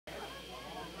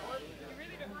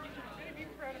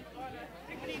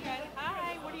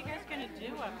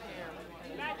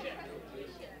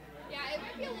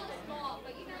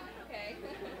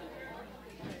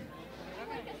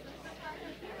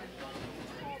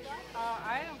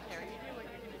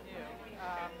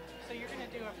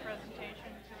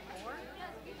presentation to the board?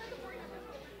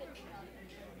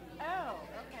 Oh,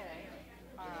 okay.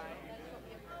 All right.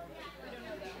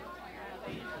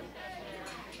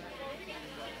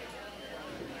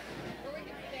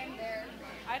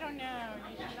 I don't know.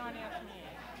 You should not ask me.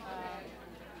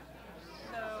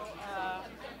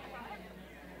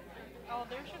 Oh,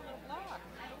 there's your little block.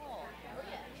 Cool.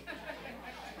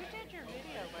 Who did your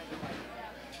video, by the way?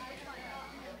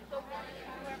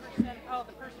 Whoever said, oh,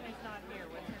 the person who's not here.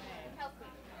 What's her name?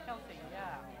 Kelsey,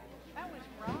 yeah. That was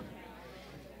rocking.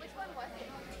 Which one was it?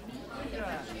 Good.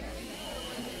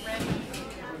 Ready?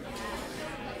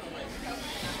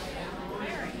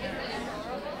 Very good.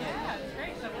 Yeah, it's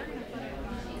great. So we're going to put it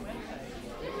on the website.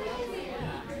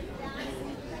 Yeah. So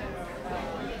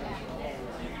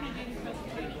you're going to do the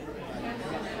presentation.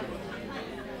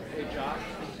 Hey, Josh.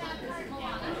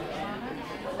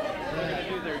 They're going to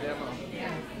do their demo.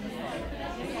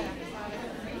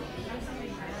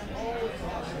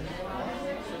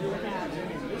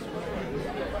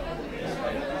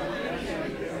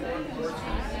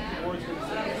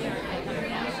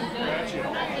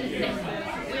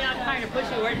 We are trying to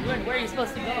push you. Where are you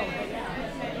supposed to go?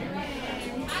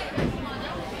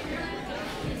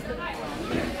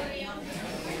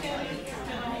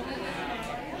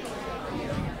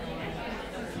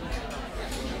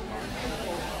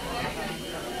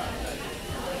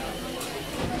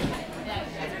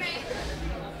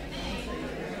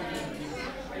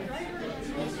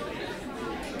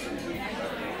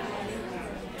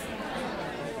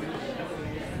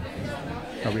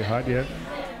 Are we hot yet?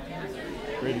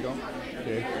 Ready to go?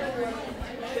 Okay.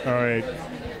 All right.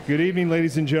 Good evening,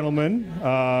 ladies and gentlemen.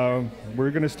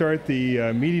 We're going to start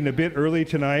the meeting a bit early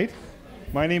tonight.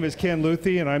 My name is Ken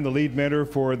Luthi, and I'm the lead mentor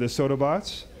for the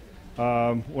Sodabots,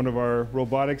 one of our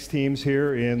robotics teams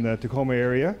here in the Tacoma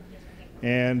area.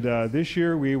 And this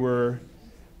year we're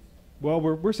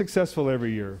successful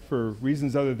every year for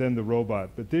reasons other than the robot.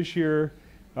 But this year,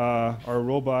 our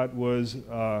robot was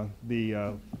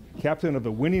the captain of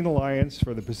the winning alliance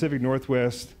for the Pacific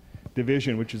Northwest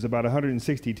division, which is about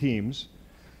 160 teams.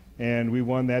 And we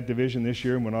won that division this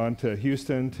year and went on to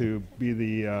Houston to be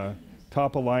the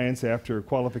top alliance after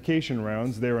qualification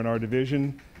rounds there in our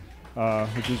division,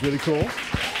 which is really cool.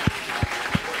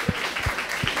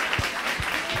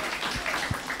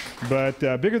 But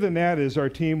bigger than that is our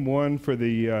team won for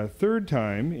the third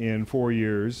time in 4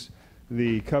 years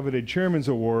the coveted Chairman's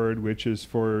Award, which is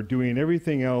for doing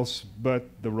everything else but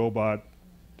the robot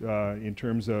in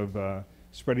terms of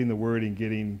spreading the word and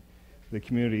getting the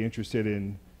community interested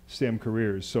in STEM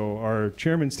careers. So our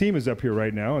chairman's team is up here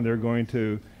right now, and they're going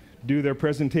to do their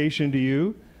presentation to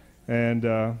you, and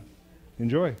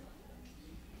enjoy.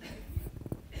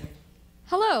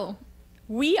 Hello.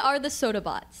 We are the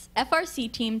Sodabots, FRC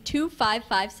Team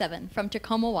 2557 from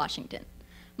Tacoma, Washington.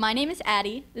 My name is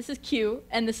Addie, this is Q,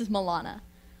 and this is Milana.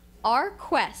 Our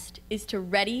quest is to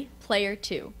ready player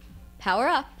 2. Power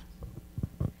up.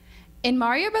 In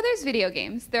Mario Brothers video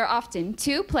games, there are often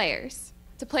 2 players.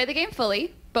 To play the game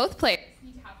fully, both players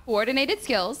need to have coordinated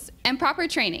skills and proper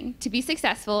training to be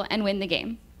successful and win the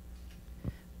game.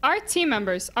 Our team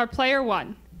members are Player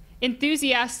 1,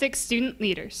 enthusiastic student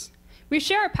leaders. We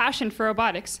share our passion for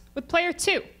robotics with Player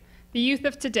 2, the youth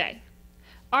of today.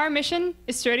 Our mission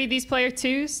is to ready these Player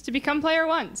 2s to become Player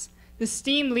 1s, the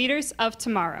STEAM leaders of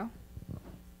tomorrow.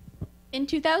 In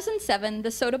 2007, the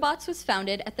Sodabots was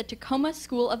founded at the Tacoma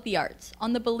School of the Arts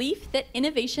on the belief that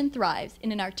innovation thrives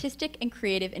in an artistic and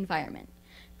creative environment.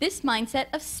 This mindset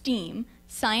of STEAM,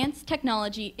 science,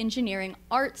 technology, engineering,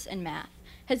 arts, and math,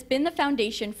 has been the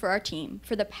foundation for our team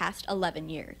for the past 11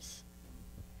 years.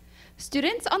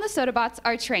 Students on the Sodabots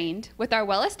are trained with our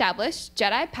well-established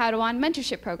Jedi Padawan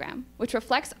Mentorship Program, which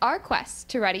reflects our quest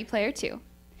to ready Player 2.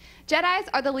 Jedis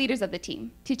are the leaders of the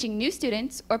team, teaching new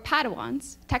students, or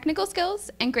Padawans, technical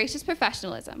skills and gracious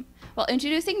professionalism, while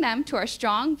introducing them to our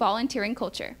strong volunteering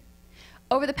culture.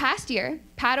 Over the past year,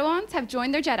 Padawans have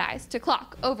joined their Jedis to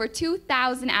clock over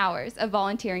 2,000 hours of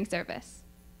volunteering service.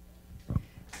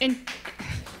 In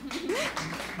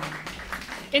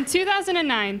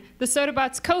 2009, the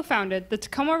Sodabots co-founded the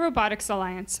Tacoma Robotics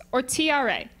Alliance, or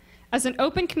TRA, as an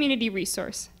open community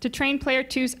resource to train Player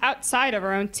 2s outside of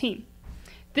our own team.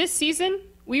 This season,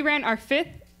 we ran our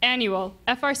 5th annual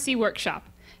FRC workshop,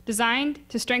 designed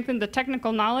to strengthen the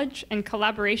technical knowledge and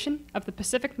collaboration of the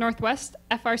Pacific Northwest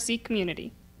FRC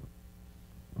community.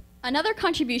 Another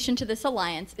contribution to this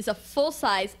alliance is a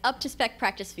full-size, up-to-spec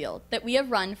practice field that we have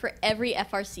run for every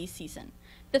FRC season.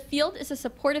 The field is a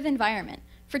supportive environment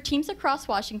for teams across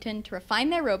Washington to refine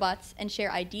their robots and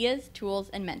share ideas, tools,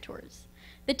 and mentors.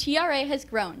 The TRA has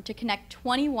grown to connect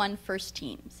 21 FIRST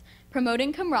teams,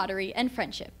 promoting camaraderie and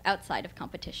friendship outside of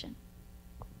competition.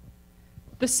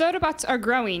 The Sodabots are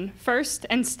growing FIRST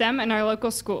and STEM in our local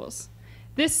schools.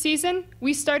 This season,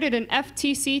 we started an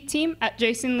FTC team at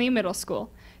Jason Lee Middle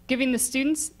School, giving the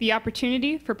students the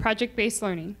opportunity for project-based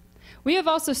learning. We have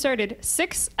also started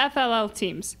 6 FLL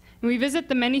teams, and we visit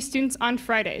the many students on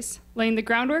Fridays, laying the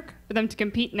groundwork for them to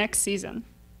compete next season.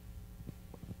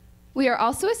 We are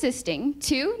also assisting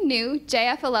 2 new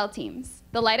JFLL teams,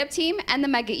 the Light Up Team and the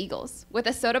Mega Eagles, with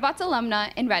a Sodabots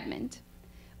alumna in Redmond.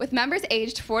 With members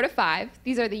aged 4 to 5,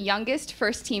 these are the youngest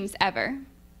FIRST teams ever.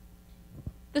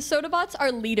 The Sodabots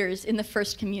are leaders in the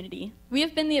FIRST community. We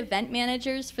have been the event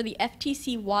managers for the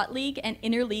FTC Watt League and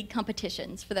Interleague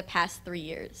competitions for the past 3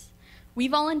 years. We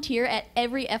volunteer at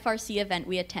every FRC event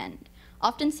we attend,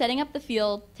 often setting up the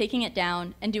field, taking it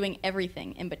down, and doing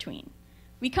everything in between.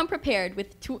 We come prepared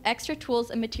with extra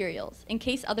tools and materials in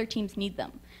case other teams need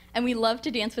them, and we love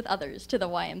to dance with others to the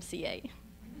YMCA.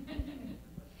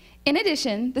 In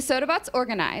addition, the Sodabots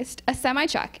organized a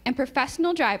semi-truck and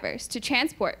professional drivers to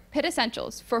transport pit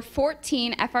essentials for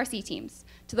 14 FRC teams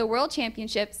to the World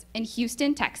Championships in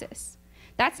Houston, Texas.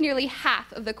 That's nearly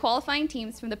half of the qualifying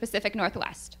teams from the Pacific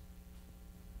Northwest.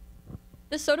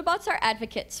 The Sodabots are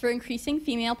advocates for increasing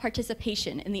female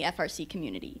participation in the FRC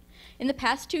community. In the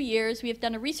past 2 years, we have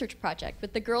done a research project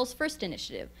with the Girls First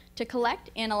Initiative to collect,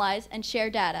 analyze, and share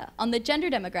data on the gender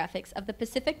demographics of the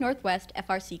Pacific Northwest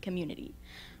FRC community.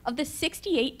 Of the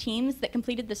 68 teams that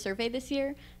completed the survey this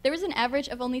year, there was an average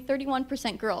of only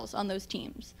 31% girls on those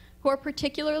teams, who are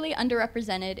particularly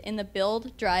underrepresented in the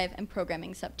build, drive, and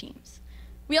programming subteams.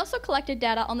 We also collected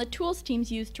data on the tools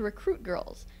teams use to recruit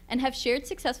girls and have shared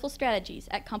successful strategies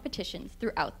at competitions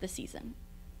throughout the season.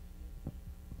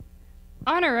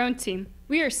 On our own team,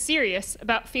 we are serious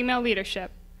about female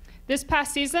leadership. This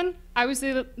past season, I was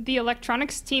the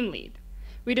electronics team lead.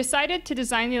 We decided to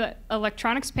design the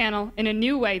electronics panel in a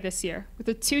new way this year, with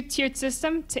a 2-tiered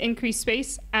system to increase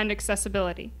space and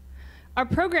accessibility. Our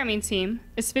programming team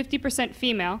is 50%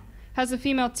 female, has a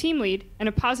female team lead, and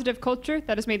a positive culture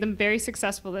that has made them very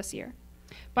successful this year.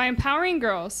 By empowering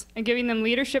girls and giving them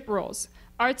leadership roles,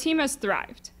 our team has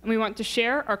thrived, and we want to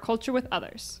share our culture with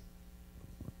others.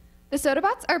 The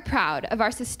Sodabots are proud of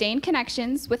our sustained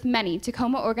connections with many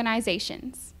Tacoma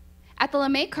organizations. At the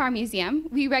LeMay Car Museum,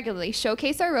 we regularly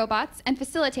showcase our robots and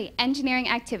facilitate engineering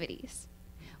activities.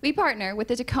 We partner with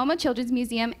the Tacoma Children's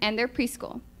Museum and their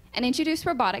preschool, and introduce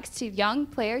robotics to young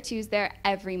Player 2s there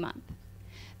every month.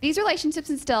 These relationships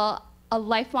instill a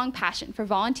lifelong passion for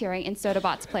volunteering in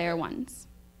Sodabots Player 1s.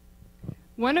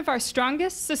 One of our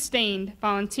strongest sustained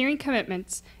volunteering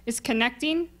commitments is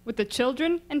connecting with the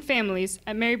children and families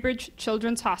at Marybridge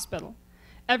Children's Hospital.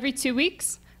 Every 2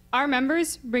 weeks, our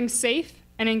members bring safe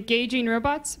and engaging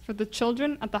robots for the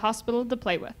children at the hospital to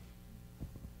play with.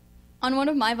 On one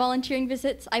of my volunteering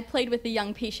visits, I played with a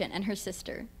young patient and her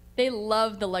sister. They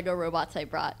loved the Lego robots I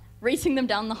brought, racing them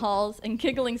down the halls and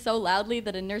giggling so loudly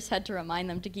that a nurse had to remind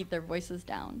them to keep their voices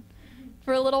down.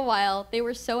 For a little while, they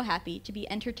were so happy to be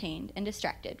entertained and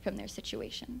distracted from their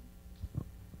situation.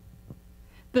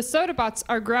 The Sodabots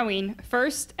are growing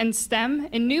FIRST and STEM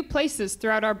in new places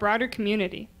throughout our broader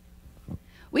community.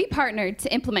 We partnered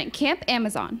to implement Camp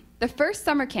Amazon, the first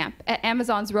summer camp at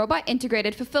Amazon's Robot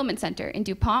Integrated Fulfillment Center in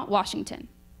DuPont, Washington.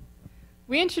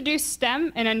 We introduced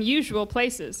STEM in unusual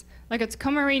places, like a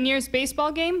Tacoma Rainiers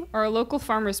baseball game or a local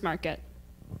farmer's market.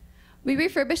 We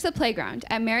refurbished the playground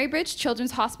at Marybridge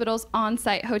Children's Hospital's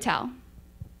on-site hotel.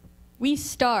 We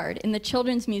starred in the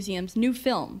Children's Museum's new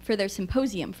film for their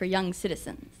Symposium for Young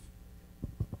Citizens.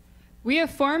 We have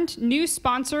formed new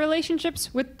sponsor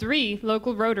relationships with 3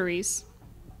 local Rotaries.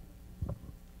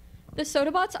 The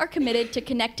Sodabots are committed to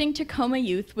connecting Tacoma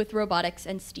youth with robotics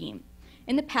and STEAM.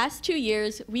 In the past 2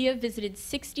 years, we have visited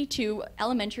 62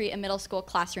 elementary and middle school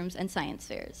classrooms and science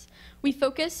fairs. We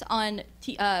focus on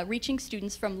reaching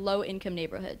students from low-income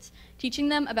neighborhoods, teaching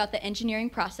them about the engineering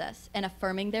process and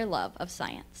affirming their love of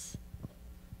science.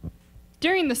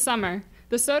 During the summer,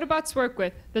 the Sodabots work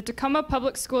with the Tacoma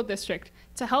Public School District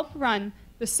to help run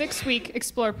the 6-week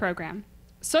Explore program.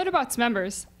 Sodabots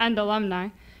members and alumni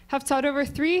have taught over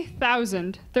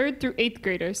 3,000 3rd through 8th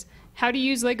graders how to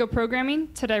use LEGO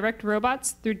programming to direct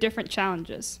robots through different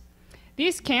challenges.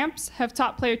 These camps have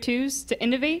taught Player 2s to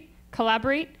innovate,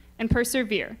 collaborate, and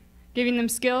persevere, giving them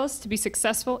skills to be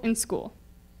successful in school.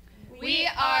 We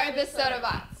are the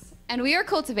Sodabots, and we are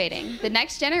cultivating the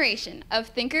next generation of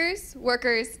thinkers,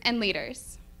 workers, and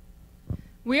leaders.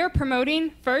 We are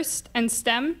promoting FIRST and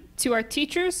STEM to our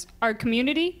teachers, our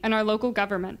community, and our local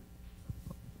government.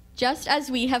 Just as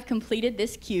we have completed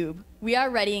this cube, we are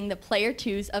readying the Player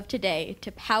 2s of today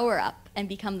to power up and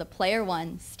become the Player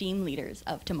One STEAM leaders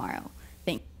of tomorrow.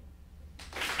 Thank you.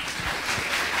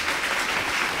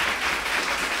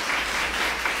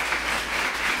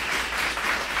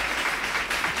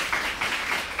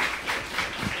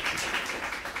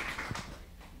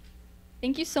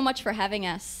 Thank you so much for having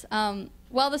us.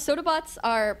 While the Sodabots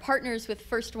are partners with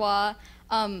First WA,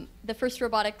 the First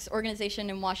Robotics Organization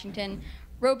in Washington,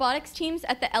 robotics teams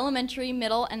at the elementary,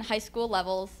 middle, and high school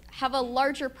levels have a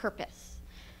larger purpose.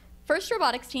 First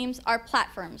Robotics teams are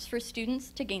platforms for students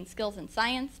to gain skills in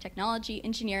science, technology,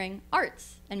 engineering,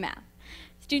 arts, and math.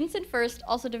 Students in First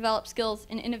also develop skills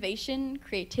in innovation,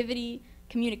 creativity,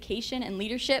 communication, and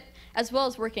leadership, as well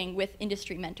as working with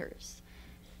industry mentors.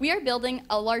 We are building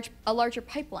a larger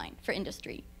pipeline for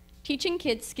industry, teaching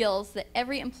kids skills that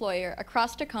every employer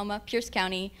across Tacoma, Pierce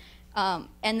County,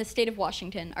 and the state of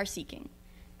Washington are seeking.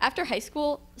 After high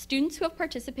school, students who have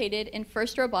participated in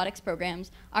First Robotics programs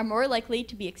are more likely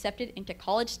to be accepted into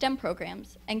college STEM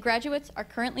programs, and graduates are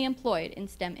currently employed in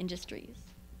STEM industries.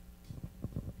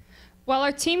 While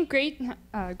our team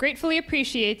gratefully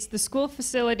appreciates the school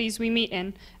facilities we meet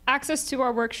in, access to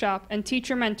our workshop, and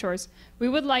teacher mentors, we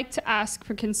would like to ask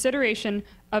for consideration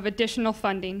of additional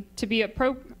funding to be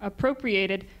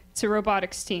appropriated to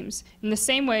robotics teams in the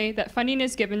same way that funding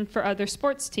is given for other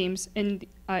sports teams in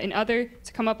other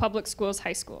Tacoma Public Schools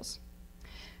high schools.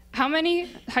 How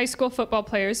many high school football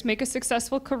players make a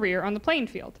successful career on the playing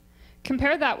field?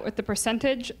 Compare that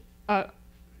percentage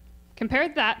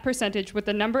with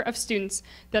the number of students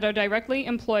that are directly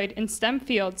employed in STEM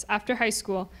fields after high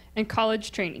school and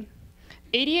college training.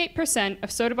 88% of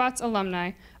Sodabots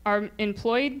alumni are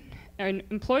employed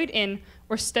in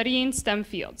or studying STEM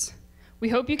fields. We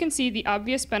hope you can see the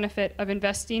obvious benefit of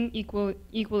investing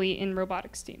equally in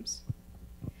robotics teams.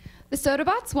 The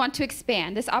Sodabots want to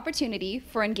expand this opportunity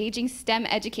for engaging STEM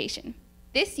education.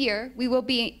 This year, we will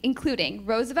be including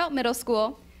Roosevelt Middle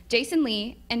School, Jason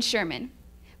Lee, and Sherman.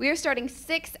 We are starting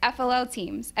 6 FLL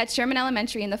teams at Sherman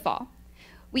Elementary in the fall.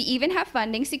 We even have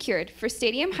funding secured for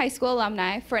Stadium High School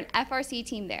alumni for an FRC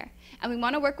team there, and we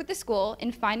want to work with the school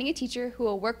in finding a teacher who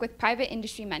will work with private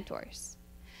industry mentors.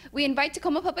 We invite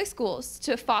Tacoma Public Schools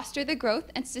to foster the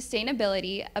growth and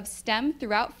sustainability of STEM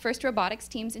throughout First Robotics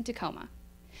teams in Tacoma.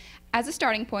 As a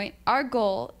starting point, our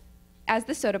goal as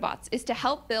the Sodabots is to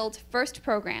help build FIRST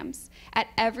programs at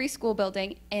every school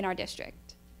building in our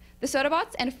district. The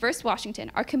Sodabots and First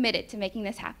Washington are committed to making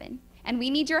this happen, and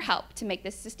we need your help to make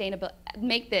this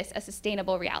a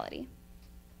sustainable reality.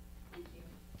 Thank you.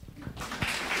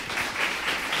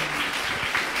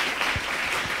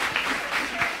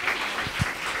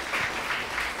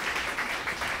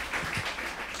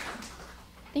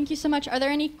 Thank you so much. Are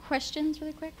there any questions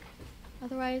really quick?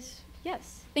 Otherwise,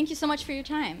 yes. Thank you so much for your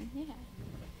time. Yeah.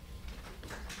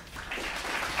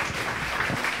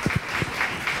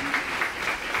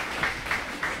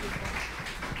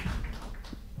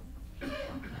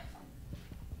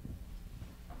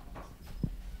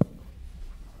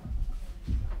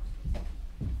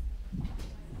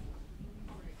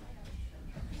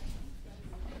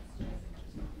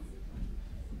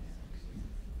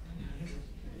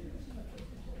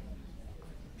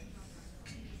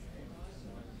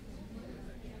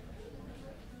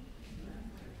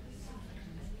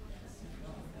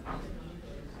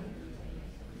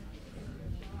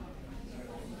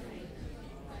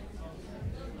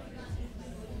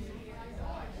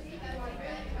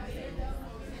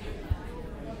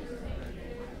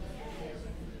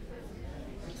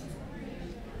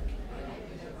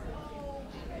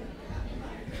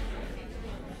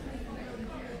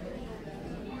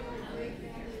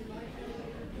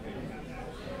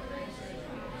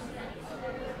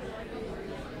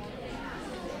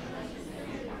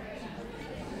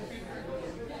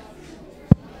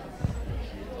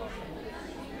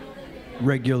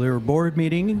 Regular board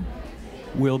meeting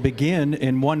will begin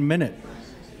in 1 minute.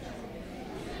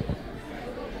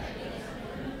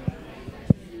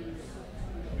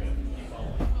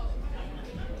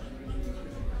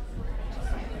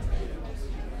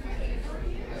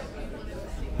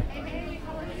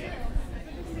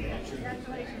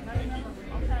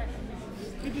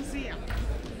 Good to see you.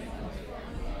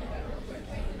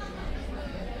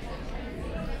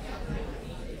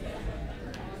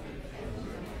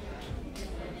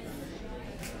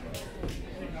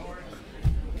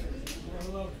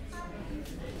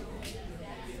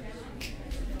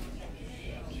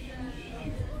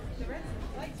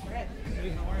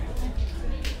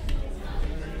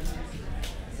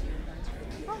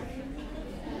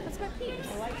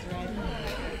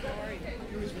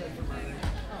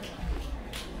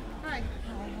 Hi. Hi,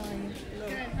 how are you?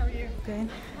 Good, how are you? Good.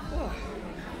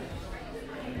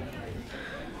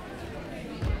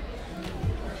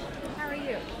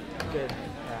 Good.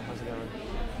 How's it going?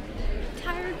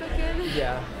 Tired but good.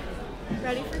 Yeah,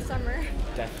 Ready for summer.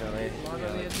 definitely. On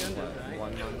the agenda, What, right?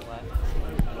 1 month left?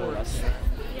 Or less than that?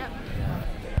 Yep.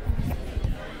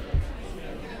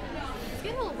 It's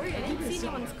getting a little weird. I didn't see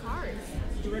anyone's cars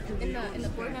in the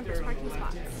board members' parking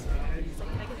spots. It's like,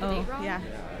 did I get the date wrong? Yeah.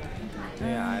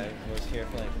 Yeah, I was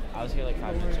here like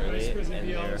 5 minutes early, and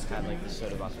they had like the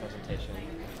soda box presentation. And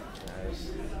I was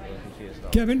really confused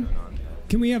about Kevin? what was going on.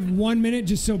 Can we have 1 minute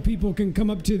just so people can come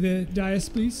up to the dais,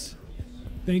 please?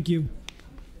 Thank you.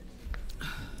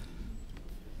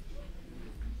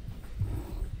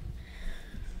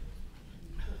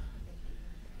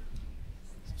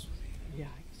 Yeah,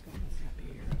 it's going to happy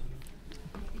here.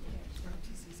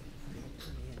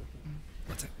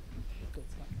 What's that?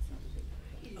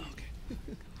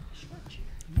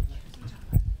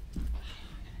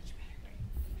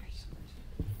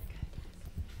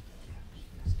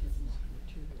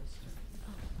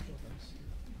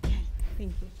 Okay.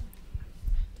 Thank you.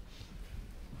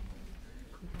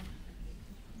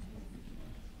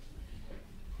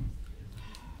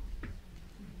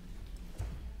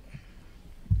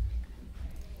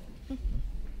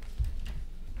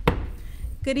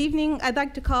 Good evening. I'd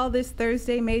like to call this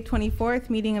Thursday, May 24th,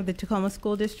 meeting of the Tacoma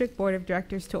School District Board of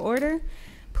Directors to order.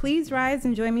 Please rise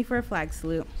and join me for a flag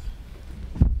salute.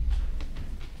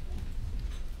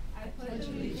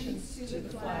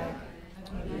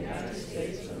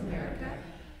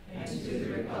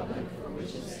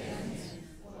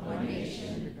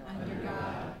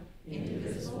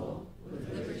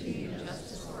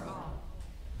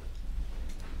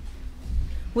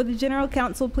 Would the General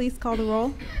Counsel please call the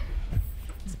roll?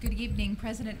 Good evening,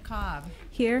 President Cobb.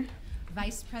 Here.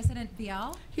 Vice President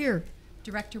Vial. Here.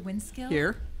 Director Winskill.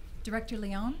 Here. Director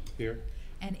Leon. Here.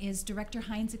 And is Director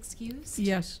Hines excused?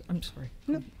 Yes, I'm sorry.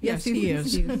 No. Yes, he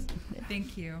is. excused.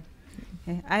 Thank you.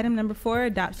 Okay. Item number 4,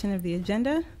 adoption of the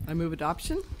agenda. I move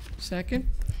adoption. Second.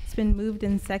 It's been moved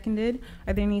and seconded.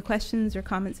 Are there any questions or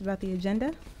comments about the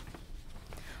agenda?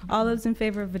 All those in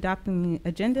favor of adopting the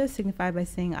agenda signify by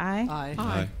saying aye. Aye.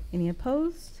 Aye. Any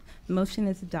opposed? The motion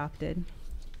is adopted.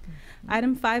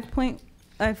 Item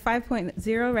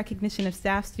 5.0, recognition of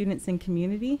staff, students, and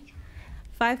community.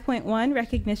 5.1,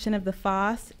 recognition of the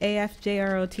FOSS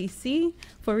AFJROTC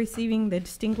for receiving the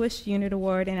Distinguished Unit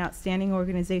Award and Outstanding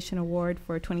Organization Award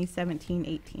for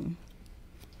 2017-18.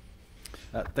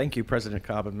 Thank you, President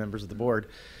Cobb and members of the board.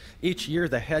 Each year,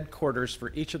 the headquarters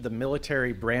for each of the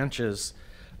military branches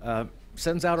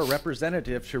sends out a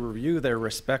representative to review their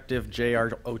respective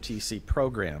JROTC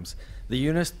programs. The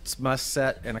units must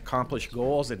set and accomplish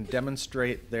goals and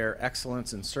demonstrate their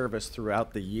excellence in service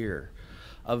throughout the year.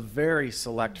 A very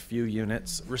select few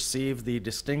units receive the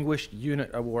Distinguished Unit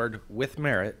Award with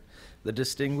Merit, the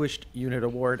Distinguished Unit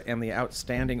Award, and the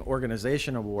Outstanding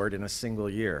Organization Award in a single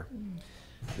year.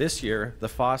 This year, the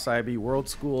FOSS IB World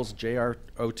Schools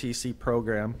JROTC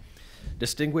program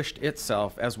distinguished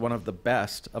itself as one of the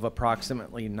best of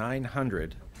approximately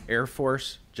 900 Air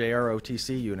Force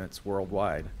JROTC units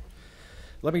worldwide.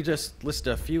 Let me just list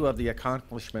a few of the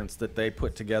accomplishments that they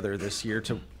put together this year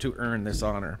to earn this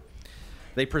honor.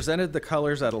 They presented the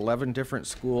colors at 11 different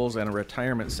schools and a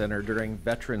retirement center during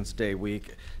Veterans Day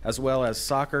week, as well as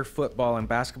soccer, football, and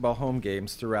basketball home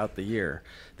games throughout the year.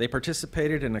 They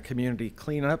participated in a community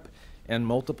cleanup and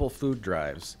multiple food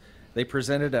drives. They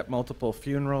presented at multiple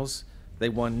funerals. They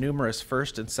won numerous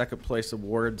first and second place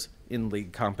awards in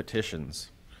league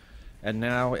competitions. And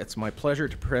now it's my pleasure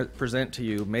to present to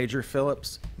you Major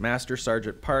Phillips, Master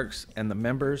Sergeant Parks, and the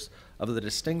members of the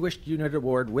Distinguished Unit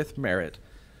Award with Merit,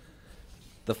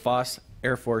 the FOSS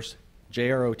Air Force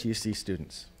JROTC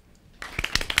students.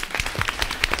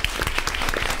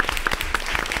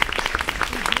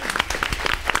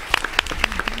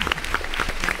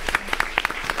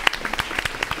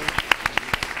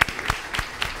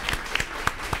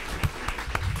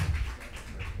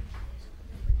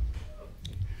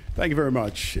 Thank you very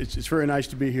much. It's very nice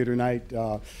to be here tonight.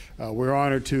 We're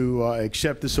honored to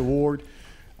accept this award.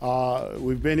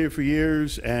 We've been here for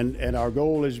years, and our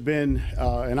goal has been,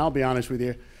 and I'll be honest with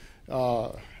you,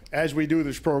 as we do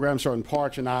this program, Sergeant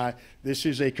Parks and I, this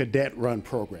is a cadet-run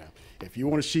program. If you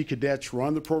want to see cadets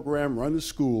run the program, run the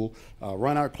school,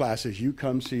 run our classes, you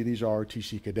come see these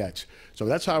ROTC cadets. So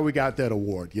that's how we got that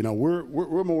award. You know,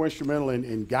 we're more instrumental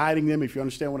in guiding them, if you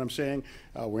understand what I'm saying.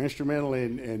 We're instrumental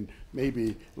in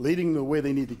maybe leading the way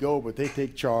they need to go, but they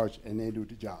take charge and they do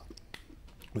the job.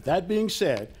 With that being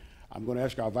said, I'm going to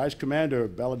ask our Vice Commander,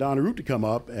 Belladonna Root, to come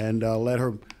up and let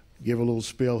her give a little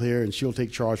spiel here, and she'll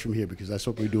take charge from here because that's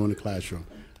what we do in the classroom.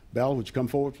 Belle, would you come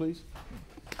forward, please?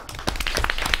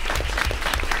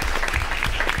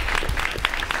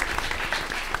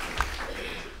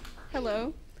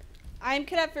 Hello. I'm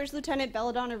Cadet First Lieutenant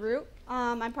Belladonna Root.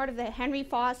 I'm part of the Henry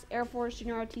Foss Air Force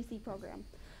Junior ROTC program.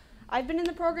 I've been in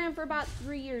the program for about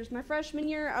 3 years. My freshman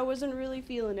year, I wasn't really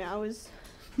feeling it. I was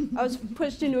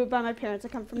pushed into it by my parents. I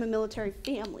come from a military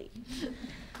family.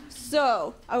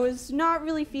 So I was not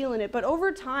really feeling it. But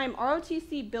over time,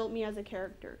 ROTC built me as a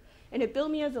character, and it built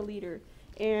me as a leader.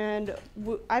 And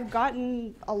I've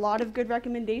gotten a lot of good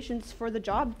recommendations for the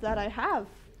job that I have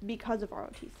because of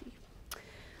ROTC.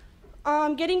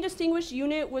 Getting distinguished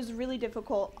unit was really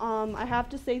difficult. I have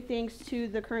to say thanks to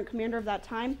the current commander of that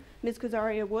time, Ms.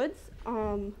 Kazaria Woods.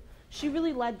 She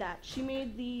really led that. She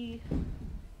made the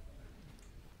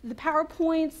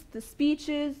PowerPoints, the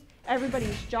speeches,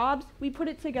 everybody's jobs. We put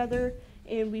it together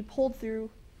and we pulled through,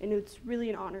 and it's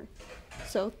really an honor.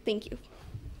 So thank you.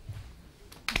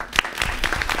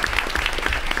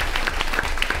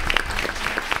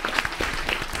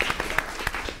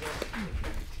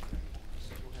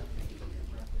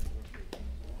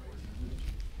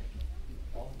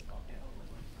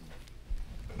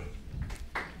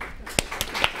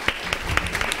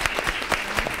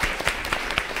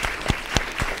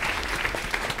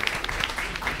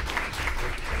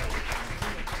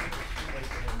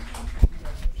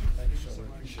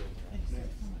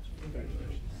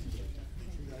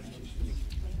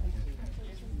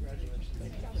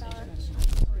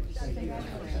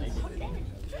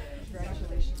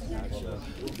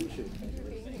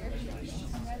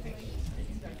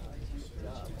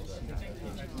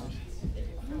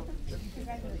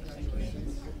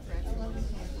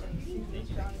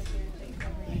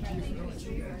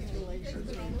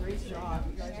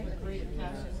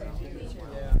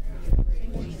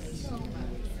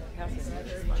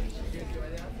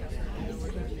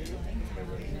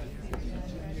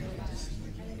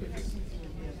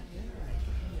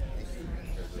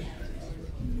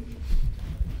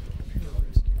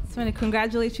 I want to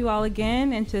congratulate you all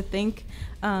again and to thank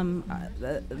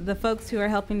the folks who are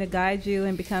helping to guide you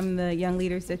and become the young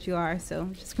leaders that you are. So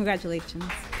just congratulations.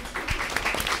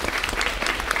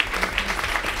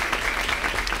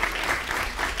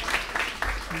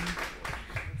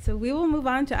 So we will move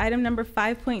on to item number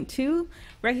 5.2,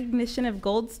 recognition of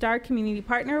Gold Star Community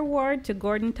Partner Award to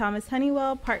Gordon Thomas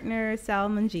Honeywell, partner Sal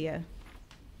Mangia.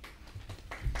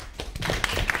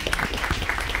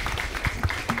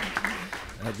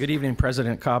 Good evening,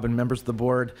 President Cobb and members of the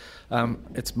board.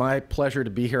 It's my pleasure to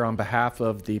be here on behalf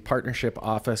of the Partnership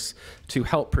Office to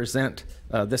help present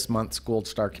this month's Gold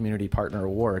Star Community Partner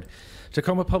Award.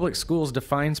 Tacoma Public Schools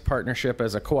defines partnership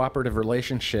as a cooperative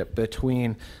relationship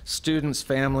between students,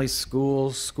 families,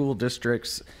 schools, school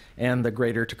districts, and the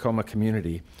greater Tacoma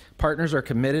community. Partners are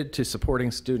committed to supporting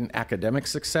student academic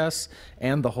success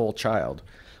and the whole child.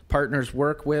 Partners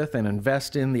work with and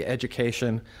invest in the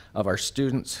education of our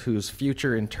students, whose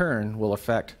future in turn will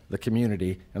affect the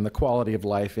community and the quality of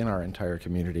life in our entire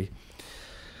community.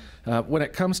 When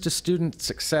it comes to student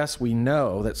success, we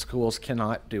know that schools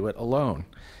cannot do it alone.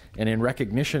 And in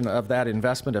recognition of that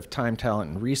investment of time,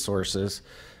 talent, and resources,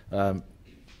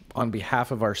 on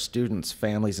behalf of our students,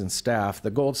 families, and staff, the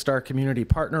Gold Star Community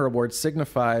Partner Award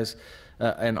signifies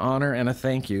an honor and a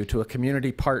thank you to a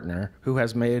community partner who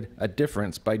has made a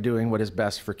difference by doing what is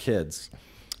best for kids.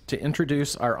 To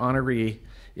introduce our honoree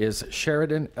is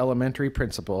Sheridan Elementary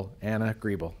Principal Anna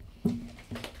Griebel.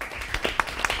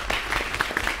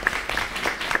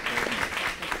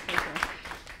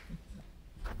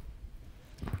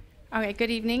 All right, good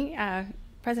evening.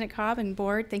 President Cobb and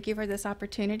board, thank you for this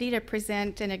opportunity to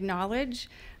present and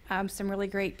acknowledge some really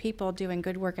great people doing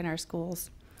good work in our schools.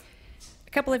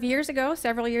 Several years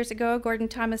ago, Gordon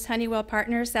Thomas Honeywell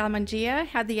partner Sal Mangia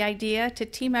had the idea to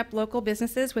team up local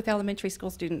businesses with elementary school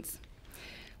students.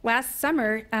 Last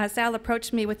summer, Sal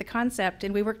approached me with the concept,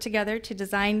 and we worked together to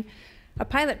design a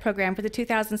pilot program for the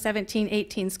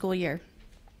 2017-18 school year.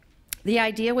 The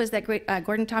idea was that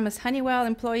Gordon Thomas Honeywell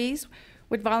employees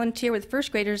would volunteer with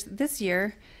first graders this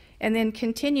year and then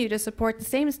continue to support the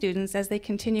same students as they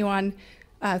continue on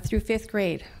through 5th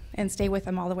grade and stay with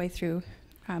them all the way through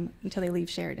until they leave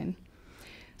Sheridan.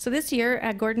 So this year,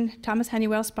 Gordon Thomas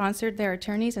Honeywell sponsored their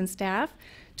attorneys and staff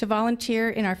to volunteer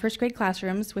in our first grade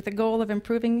classrooms with the goal of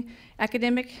improving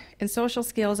academic and social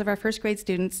skills of our first grade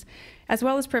students, as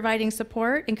well as providing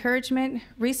support, encouragement,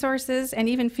 resources, and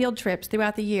even field trips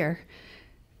throughout the year.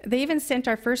 They even sent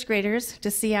our first graders to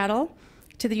Seattle,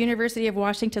 to the University of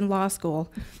Washington Law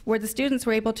School, where the students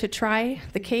were able to try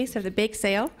the case of the bake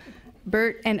sale,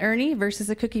 Bert and Ernie versus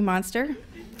the Cookie Monster,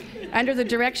 under the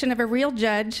direction of a real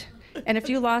judge and a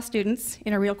few law students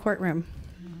in a real courtroom.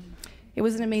 It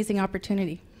was an amazing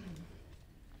opportunity.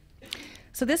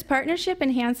 So this partnership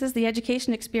enhances the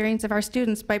education experience of our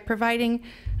students by providing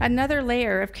another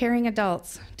layer of caring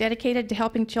adults dedicated to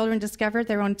helping children discover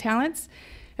their own talents,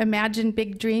 imagine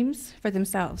big dreams for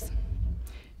themselves.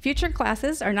 Future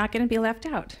classes are not going to be left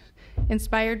out.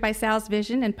 Inspired by Sal's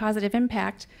vision and positive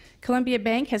impact, Columbia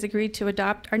Bank has agreed to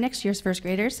adopt our next year's first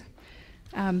graders,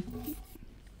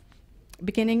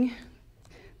 beginning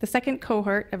the second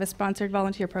cohort of a sponsored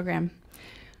volunteer program.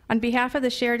 On behalf of the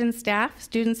Sheridan staff,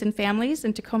 students, and families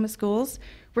in Tacoma schools,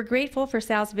 we're grateful for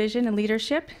Sal's vision and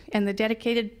leadership and the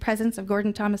dedicated presence of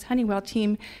Gordon Thomas Honeywell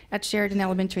team at Sheridan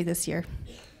Elementary this year.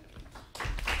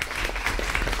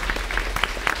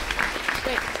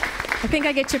 I think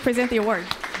I get to present the award.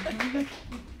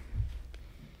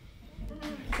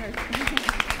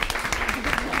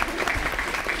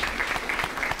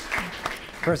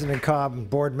 President Cobb and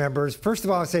board members, first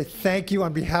of all, I say thank you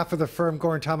on behalf of the firm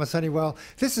Gordon Thomas Honeywell.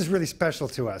 This is really special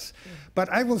to us. But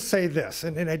I will say this,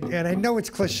 and I know it's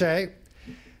cliche,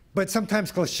 but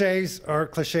sometimes cliches are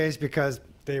cliches because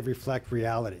they reflect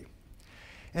reality.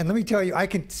 And let me tell you, I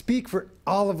can speak for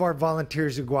all of our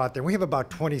volunteers who go out there. We have about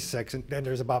 26, and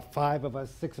there's about 5 of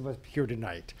us, 6 of us here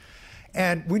tonight.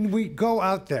 And when we go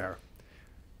out there,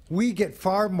 we get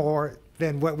far more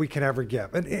than what we can ever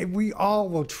give. And we all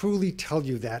will truly tell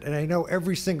you that. And I know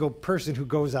every single person who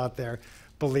goes out there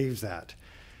believes that.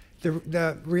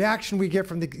 The reaction we get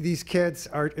from these kids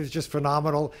is just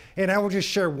phenomenal. And I will just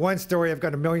share one story. I've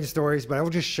got a million stories, but I will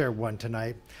just share one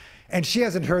tonight. And she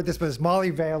hasn't heard this, but it's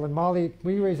Molly Vale. And Molly,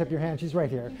 will you raise up your hand? She's right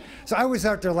here. So I was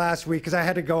out there last week because I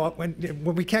had to go up. When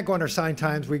we can't go on our assigned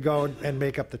times, we go and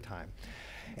make up the time.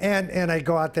 And I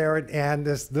go out there, and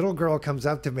this little girl comes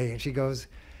up to me, and she goes,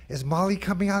 "Is Molly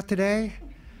coming out today?"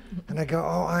 And I go,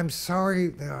 "Oh, I'm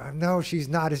sorry. No, she's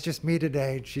not. It's just me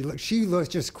today." She looks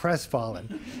just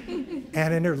crestfallen.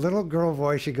 And in her little girl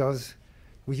voice, she goes,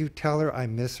 "Will you tell her I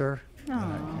miss her?"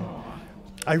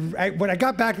 When I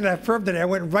got back to that firm today, I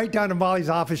went right down to Molly's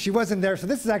office. She wasn't there, so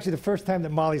this is actually the first time that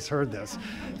Molly's heard this.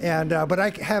 And but I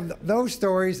have those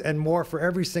stories and more for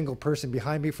every single person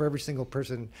behind me, for every single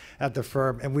person at the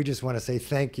firm, and we just want to say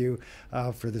thank you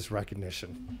for this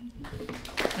recognition.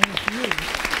 Thank you.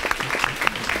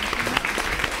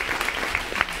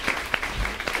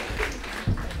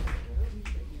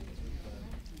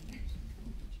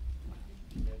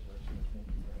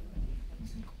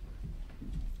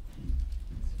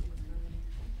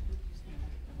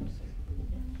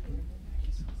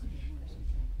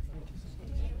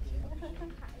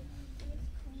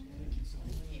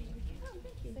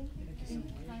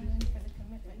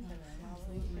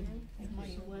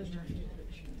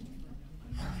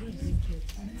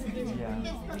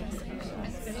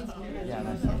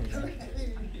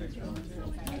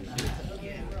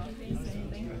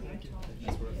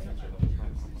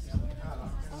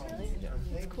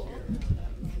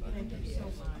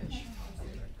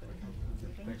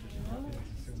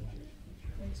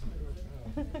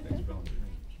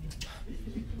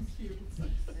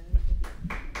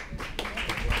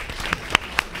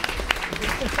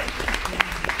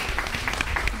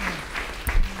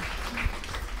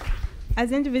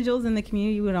 As individuals in the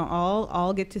community, we don't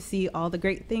all get to see all the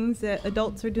great things that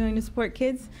adults are doing to support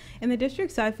kids in the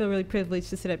district. So I feel really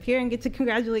privileged to sit up here and get to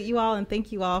congratulate you all and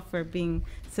thank you all for being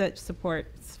such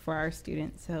supports for our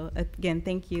students. So again,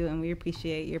 thank you, and we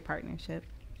appreciate your partnership.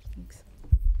 Thanks.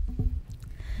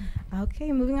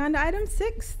 Okay, moving on to item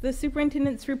 6, the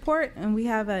superintendent's report, and we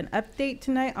have an update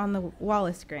tonight on the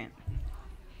Wallace grant.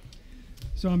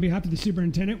 So on behalf of the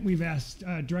superintendent, we've asked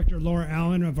Director Laura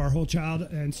Allen of our Whole Child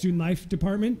and Student Life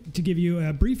Department to give you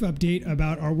a brief update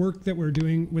about our work that we're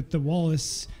doing with the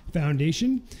Wallace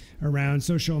Foundation around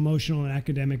social, emotional, and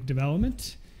academic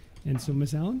development. And so,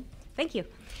 Ms. Allen? Thank you.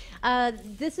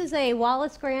 This is a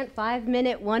Wallace Grant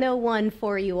 5-minute 101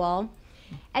 for you all.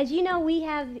 As you know, we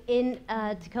have in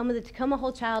Tacoma the Tacoma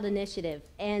Whole Child Initiative,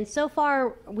 and so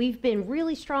far we've been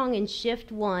really strong in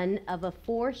shift 1 of a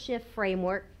 4-shift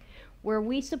framework where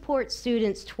we support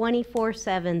students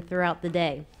 24/7 throughout the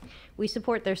day. We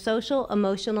support their social,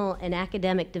 emotional, and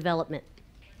academic development.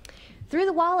 Through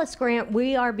the Wallace Grant,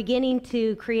 we are beginning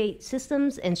to create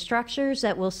systems and structures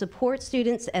that will support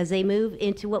students as they move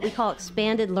into what we call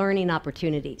expanded learning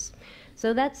opportunities.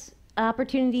 So that's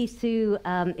opportunities to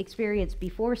experience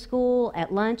before school,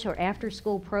 at lunch, or after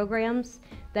school programs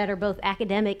that are both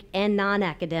academic and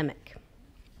non-academic.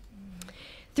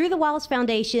 Through the Wallace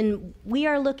Foundation, we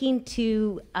are looking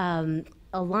to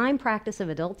align practice of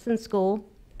adults in school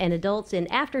and adults in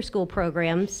after-school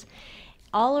programs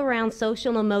all around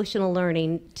social and emotional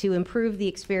learning to improve the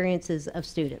experiences of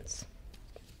students.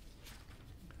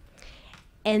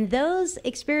 And those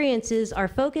experiences are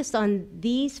focused on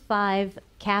these 5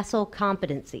 CASEL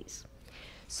competencies.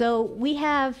 So we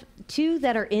have 2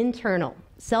 that are internal.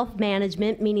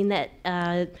 Self-management, meaning that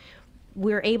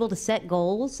we're able to set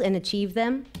goals and achieve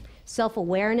them.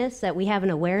 Self-awareness, that we have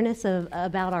an awareness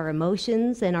about our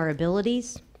emotions and our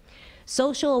abilities.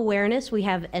 Social awareness, we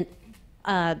have an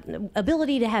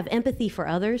ability to have empathy for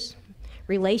others.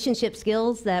 Relationship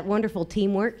skills, that wonderful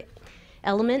teamwork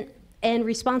element. And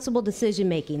responsible decision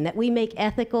making, that we make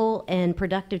ethical and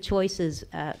productive choices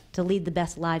to lead the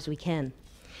best lives we can.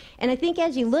 And I think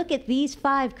as you look at these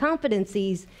 5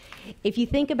 competencies, if you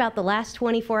think about the last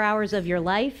 24 hours of your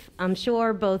life, I'm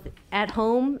sure both at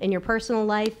home, in your personal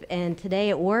life, and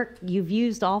today at work, you've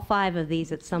used all 5 of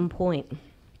these at some point.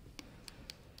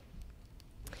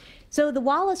 So the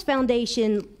Wallace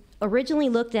Foundation originally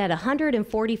looked at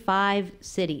 145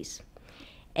 cities.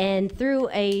 And through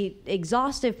an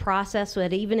exhaustive process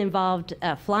that even involved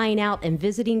flying out and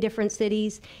visiting different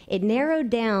cities, it narrowed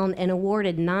down and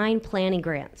awarded 9 planning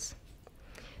grants.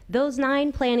 Those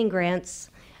 9 planning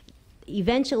grants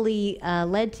eventually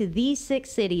led to these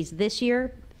 6 cities this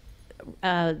year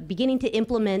beginning to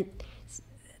implement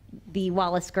the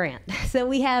Wallace Grant. So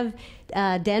we have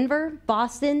Denver,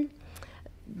 Boston,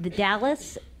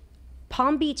 Dallas,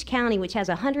 Palm Beach County, which has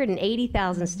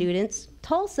 180,000 students,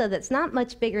 Tulsa, that's not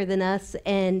much bigger than us,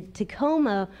 and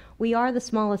Tacoma, we are the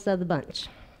smallest of the bunch.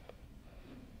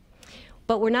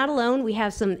 But we're not alone. We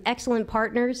have some excellent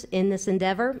partners in this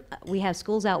endeavor. We have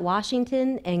Schools Out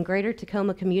Washington and Greater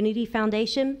Tacoma Community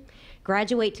Foundation,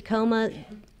 Graduate Tacoma,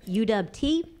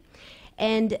 UW-T,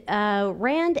 and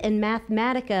RAND and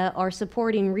Mathematica are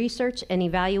supporting research and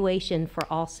evaluation for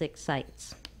all 6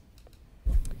 sites.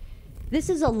 This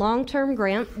is a long-term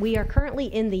grant. We are currently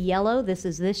in the yellow. This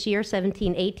is this year,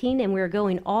 17-18, and we're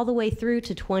going all the way through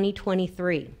to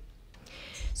 2023.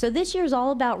 So this year is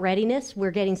all about readiness.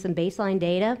 We're getting some baseline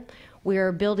data.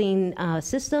 We're building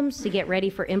systems to get ready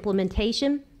for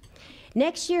implementation.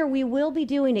 Next year, we will be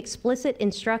doing explicit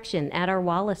instruction at our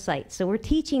Wallace site. So we're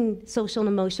teaching social and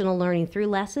emotional learning through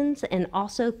lessons and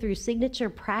also through signature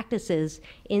practices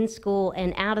in school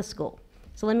and out of school.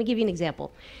 So let me give you an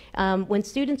example. When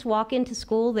students walk into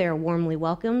school, they're warmly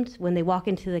welcomed. When they walk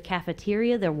into the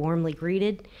cafeteria, they're warmly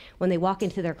greeted. When they walk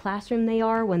into their classroom, they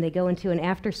are. When they go into an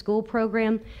after-school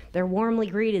program, they're warmly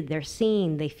greeted. They're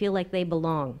seen. They feel like they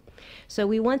belong. So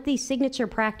we want these signature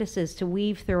practices to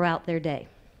weave throughout their day.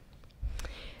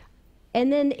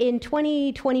 And then in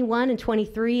 2021 and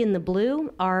 23 in the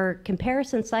blue, our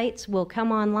comparison sites will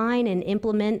come online and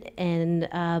implement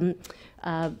and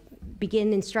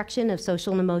begin instruction of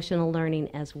social and emotional learning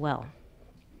as well.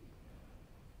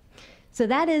 So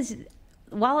that is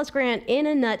Wallace Grant in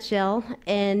a nutshell,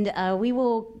 and we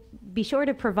will be sure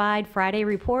to provide Friday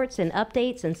reports and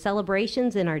updates and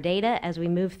celebrations in our data as we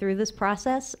move through this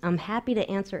process. I'm happy to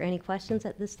answer any questions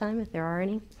at this time if there are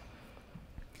any.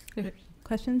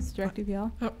 Questions, Director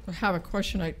Vial? I have a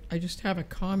question. I just have a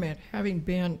comment. Having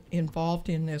been involved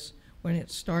in this when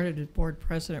it started as board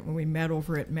president, when we met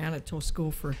over at Manitou School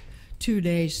for 2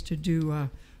 days to do,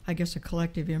 I guess, a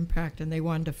collective impact, and they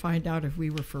wanted to find out if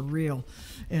we were for real.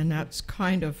 And that's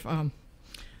kind of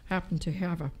happened to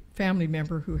have a family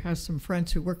member who has some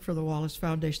friends who work for the Wallace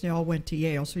Foundation. They all went to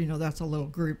Yale, so you know that's a little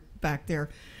group back there,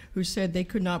 who said they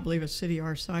could not believe a city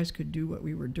our size could do what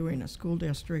we were doing, a school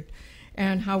district,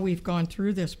 and how we've gone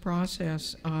through this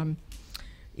process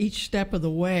each step of the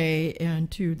way, and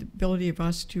to the ability of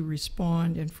us to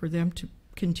respond and for them to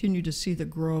continue to see the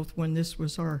growth when this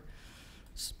was our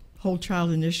whole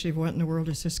child initiative. What in the world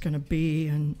is this going to be?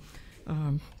 And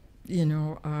you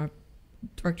know,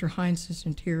 Director Hines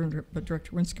isn't here, but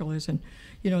Director Winskill is, and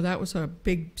you know that was a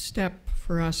big step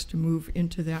for us to move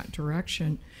into that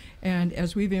direction. And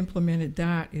as we've implemented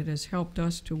that, it has helped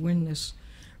us to win this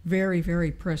very,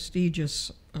 very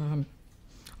prestigious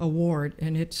award.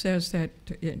 And it says that,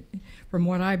 from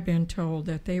what I've been told,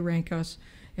 that they rank us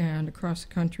and across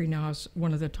the country now as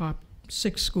one of the top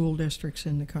 6 school districts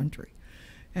in the country.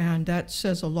 And that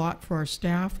says a lot for our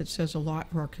staff. It says a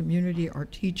lot for our community, our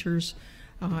teachers.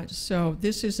 So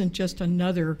this isn't just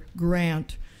another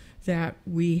grant that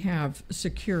we have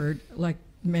secured, like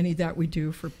many that we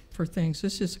do for things.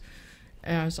 This is,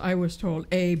 as I was told,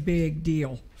 a big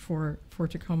deal for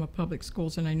Tacoma Public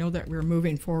Schools. And I know that we're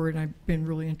moving forward. I've been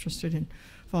really interested in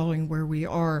following where we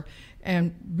are.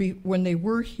 And when they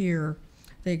were here,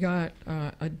 they got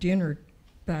a dinner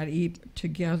that evening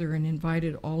together and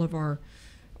invited all of our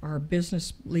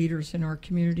business leaders in our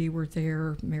community were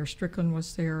there. Mayor Strickland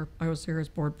was there. I was there as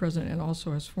board president and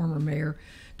also as former mayor.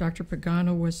 Dr.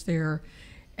 Pagano was there.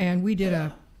 And we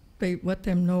did they let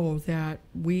them know that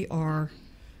we are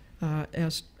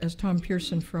As Tom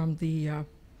Pearson from the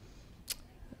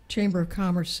Chamber of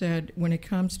Commerce said, when it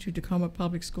comes to Tacoma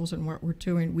Public Schools and what we're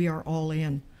doing, we are all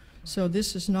in. So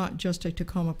this is not just a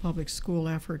Tacoma Public School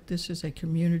effort. This is a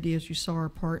community, as you saw our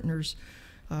partners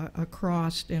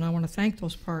across, and I want to thank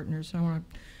those partners. I want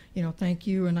to, thank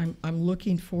you, and I'm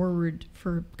looking forward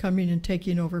for coming and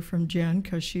taking over from Jen,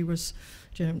 because she was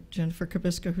Jennifer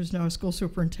Kabiska, who's now a school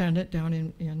superintendent down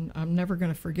in I'm never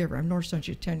going to forgive her. I'm North Sun,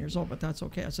 she's 10 years old, but that's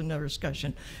okay. That's another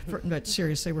discussion. But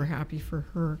seriously, we're happy for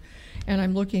her. And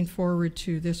I'm looking forward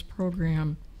to this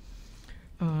program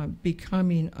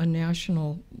becoming a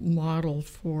national model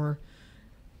for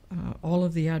all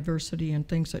of the adversity and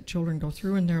things that children go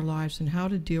through in their lives and how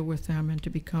to deal with them and to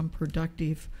become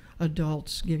productive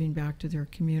adults giving back to their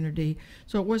community.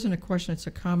 So it wasn't a question, it's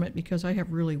a comment, because I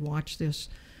have really watched this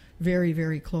very,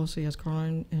 very closely, as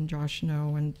Carl and Josh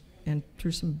know, and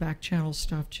through some back channel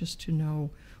stuff, just to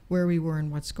know where we were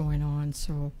and what's going on.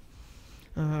 So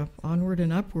onward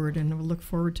and upward, and we'll look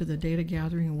forward to the data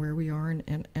gathering and where we are,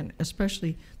 and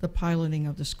especially the piloting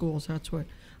of the schools. That's what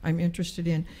I'm interested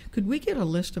in. Could we get a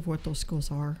list of what those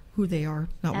schools are, who they are,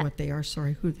 not what they are,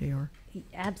 sorry, who they are?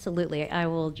 Absolutely. I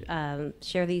will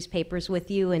share these papers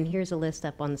with you, and here's a list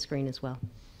up on the screen as well.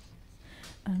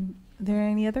 Are there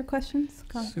any other questions?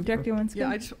 Director Winskill? Yeah,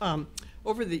 I just,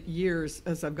 over the years,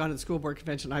 as I've gone to the school board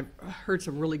convention, I've heard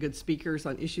some really good speakers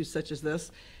on issues such as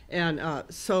this. And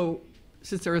so,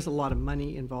 since there is a lot of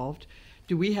money involved,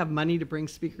 do we have money to bring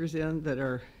speakers in that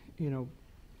are,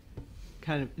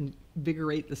 kind of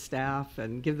invigorate the staff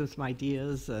and give them some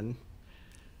ideas? And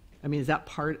I mean, is that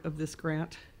part of this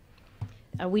grant?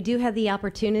 We do have the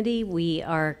opportunity. We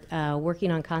are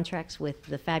working on contracts with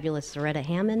the fabulous Soretta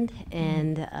Hammond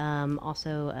and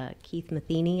also Keith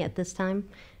Matheny at this time,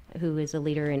 who is a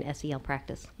leader in SEL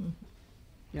practice.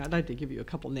 Yeah, I'd like to give you a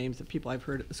couple names of people I've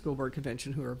heard at the school board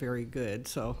convention who are very good,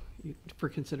 so for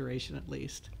consideration at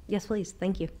least. Yes, please.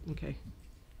 Thank you. Okay.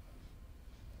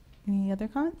 Any other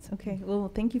comments? Okay.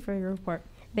 Well, thank you for your report.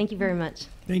 Thank you very much.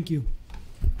 Thank you.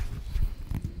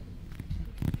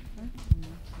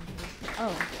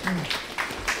 Oh.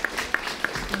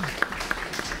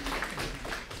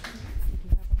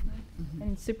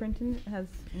 And superintendent has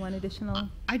one additional.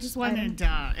 I just wanted,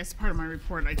 as part of my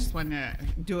report, I just wanted to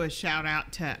do a shout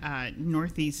out to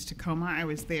Northeast Tacoma. I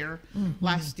was there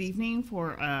last evening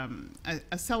for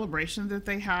a celebration that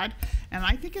they had, and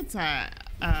I think it's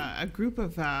a group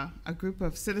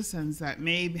of citizens that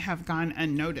may have gone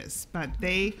unnoticed, but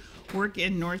they work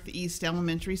in Northeast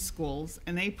elementary schools,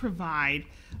 and they provide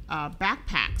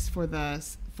backpacks for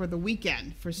the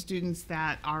weekend for students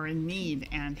that are in need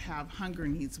and have hunger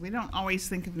needs. We don't always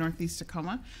think of Northeast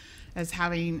Tacoma as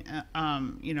having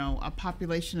a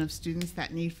population of students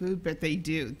that need food, but they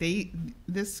do.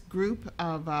 This group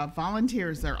of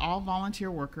volunteers, they're all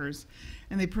volunteer workers,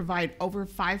 and they provide over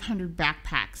 500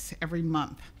 backpacks every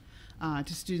month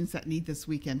to students that need this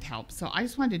weekend help. So I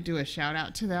just wanted to do a shout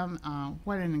out to them.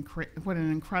 What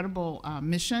an incredible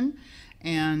mission,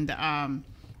 and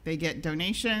they get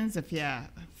donations. If you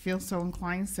feel so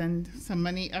inclined, send some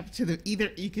money up to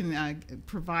either you can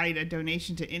provide a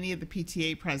donation to any of the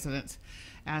PTA presidents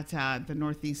at the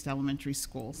Northeast Elementary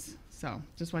Schools. So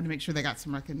just wanted to make sure they got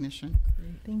some recognition.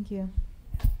 Great. Thank you.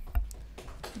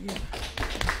 Yeah.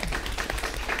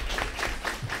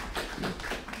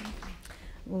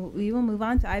 Well, we will move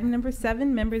on to item number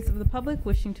 7, members of the public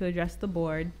wishing to address the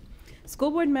board.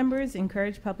 School board members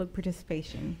encourage public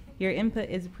participation. Your input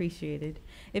is appreciated.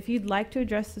 If you'd like to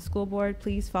address the school board,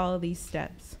 please follow these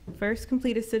steps. First,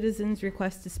 complete a citizen's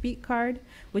request to speak card,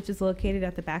 which is located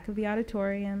at the back of the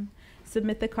auditorium.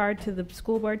 Submit the card to the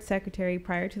school board secretary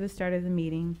prior to the start of the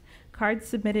meeting. Cards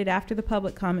submitted after the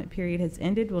public comment period has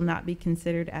ended will not be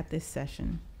considered at this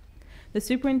session. The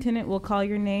superintendent will call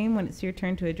your name when it's your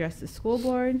turn to address the school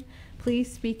board.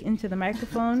 Please speak into the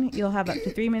microphone. You'll have up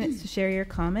to 3 minutes to share your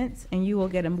comments, and you will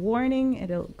get a warning.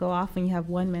 It'll go off when you have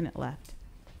 1 minute left.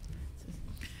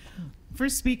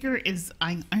 First speaker is,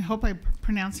 I hope I'm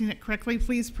pronouncing it correctly.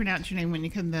 Please pronounce your name when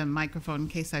you come to the microphone in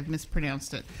case I've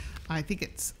mispronounced it. I think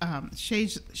it's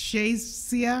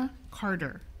Shazia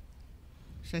Carter.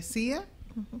 Shazia?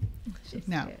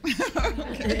 No.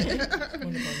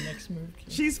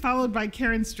 She's followed by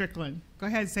Karen Strickland. Go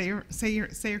ahead, say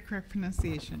your correct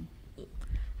pronunciation.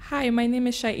 Hi, my name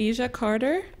is Shaija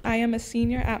Carter. I am a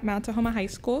senior at Mount Tahoma High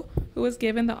School who was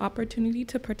given the opportunity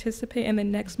to participate in the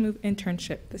Next Move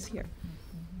internship this year.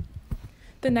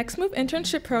 The Next Move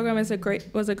internship program was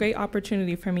a great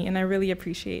opportunity for me, and I really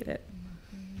appreciate it.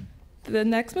 The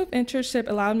Next Move internship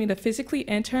allowed me to physically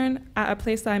intern at a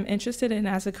place that I'm interested in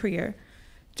as a career.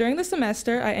 During the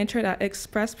semester, I interned at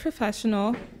Express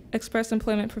Professional Express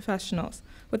Employment Professionals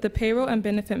with the payroll and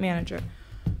benefit manager.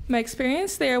 My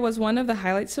experience there was one of the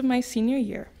highlights of my senior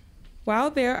year.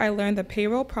 While there, I learned the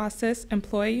payroll process,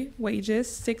 employee wages,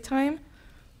 sick time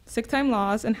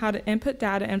laws, and how to input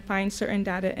data and find certain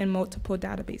data in multiple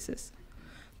databases.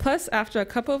 Plus, after a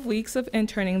couple of weeks of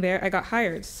interning there, I got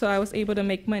hired, so I was able to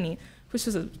make money, which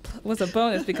was a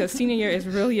bonus because senior year is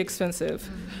really expensive.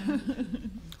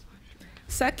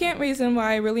 Second reason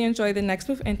why I really enjoyed the Next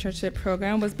Move internship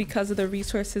program was because of the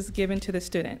resources given to the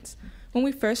students. When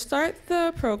we first start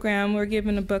the program, we're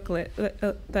given a booklet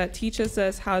that teaches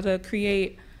us how to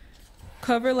create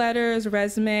cover letters,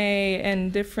 resume,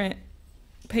 and different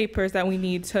papers that we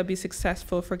need to be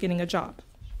successful for getting a job.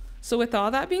 So with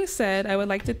all that being said, I would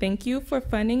like to thank you for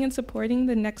funding and supporting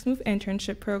the Next Move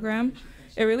internship program.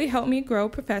 It really helped me grow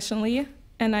professionally,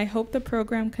 and I hope the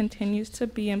program continues to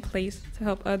be in place to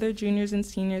help other juniors and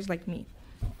seniors like me.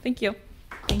 Thank you.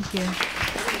 Thank you.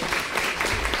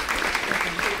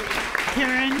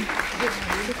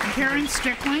 Karen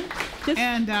Strickland,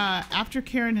 and after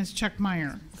Karen is Chuck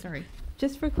Meyer. Sorry.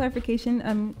 Just for clarification,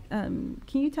 can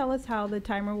you tell us how the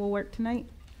timer will work tonight?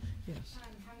 Yes.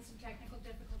 I'm having some technical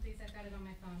difficulties. I've got it on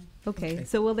my phone. Okay,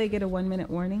 so will they get a 1-minute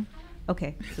warning?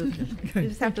 Okay, so you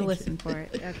just have to listen for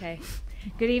it. Okay.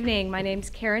 Good evening. My name's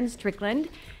Karen Strickland,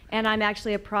 and I'm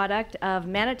actually a product of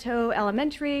Manitou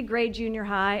Elementary, Gray Junior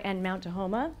High, and Mount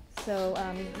Tahoma. So,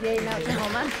 yay, Mount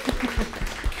Tahoma.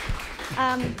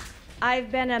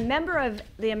 I've been a member of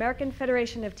the American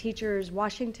Federation of Teachers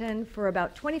Washington for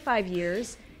about 25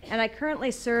 years, and I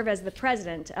currently serve as the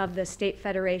president of the state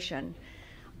federation.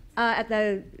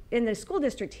 In the school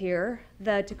district here,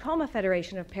 the Tacoma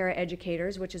Federation of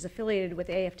Paraeducators, which is affiliated with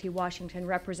AFT Washington,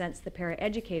 represents the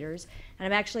paraeducators, and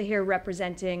I'm actually here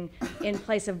representing in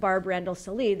place of Barb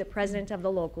Randall-Salee, the president of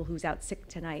the local, who's out sick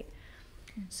tonight.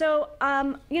 So,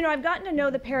 I've gotten to know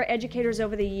the paraeducators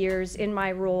over the years in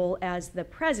my role as the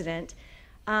president,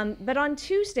 but on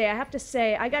Tuesday, I have to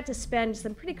say, I got to spend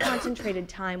some pretty concentrated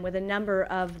time with a number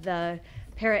of the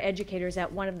paraeducators at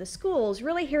one of the schools,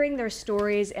 really hearing their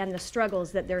stories and the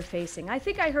struggles that they're facing. I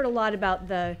think I heard a lot about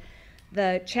the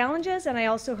challenges, and I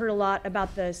also heard a lot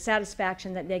about the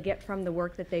satisfaction that they get from the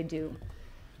work that they do.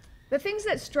 The things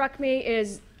that struck me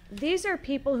is these are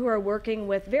people who are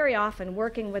very often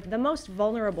working with the most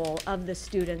vulnerable of the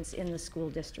students in the school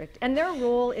district, and their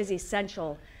role is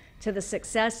essential to the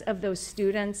success of those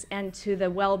students and to the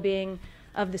well-being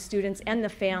of the students and the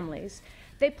families.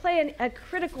 They play a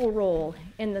critical role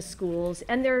in the schools,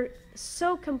 and they're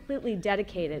so completely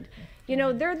dedicated.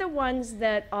 They're the ones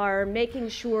that are making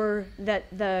sure that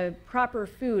the proper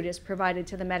food is provided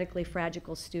to the medically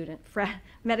fragile students.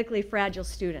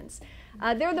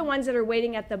 They're the ones that are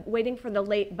waiting for the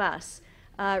late bus,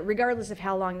 regardless of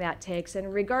how long that takes,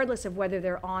 and regardless of whether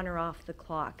they're on or off the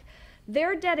clock.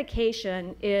 Their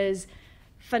dedication is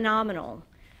phenomenal.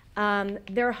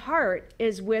 Their heart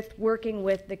is with working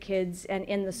with the kids and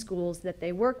in the schools that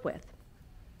they work with.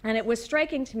 And it was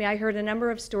striking to me. I heard a number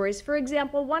of stories. For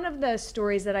example, one of the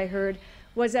stories that I heard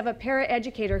was of a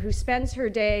paraeducator who spends her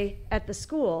day at the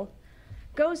school,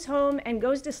 goes home and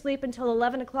goes to sleep until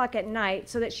 11 o'clock at night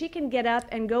so that she can get up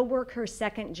and go work her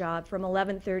second job from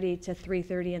 11:30 to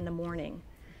 3:30 in the morning.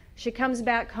 She comes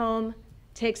back home,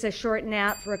 takes a short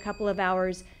nap for a couple of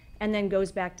hours, and then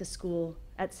goes back to school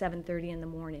at 7:30 in the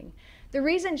morning. The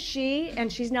reason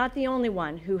and she's not the only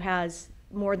one who has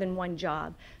more than one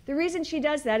job, the reason she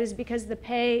does that is because the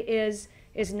pay is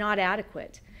not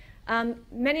adequate.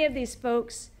 Many of these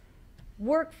folks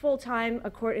work full-time.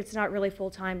 It's not really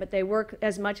full-time, but they work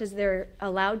as much as they're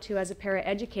allowed to as a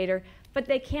paraeducator, but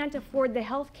they can't afford the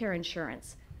health care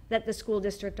insurance that the school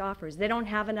district offers. They don't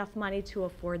have enough money to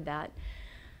afford that.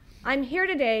 I'm here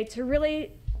today to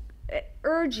really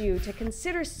urge you to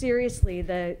consider seriously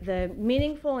the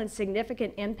meaningful and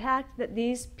significant impact that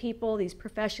these people, these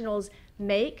professionals,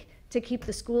 make to keep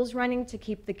the schools running, to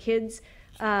keep the kids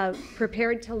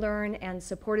prepared to learn and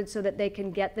supported so that they can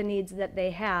get the needs that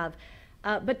they have,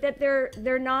 but that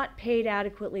they're not paid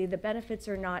adequately. The benefits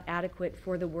are not adequate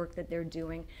for the work that they're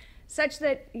doing, such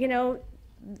that,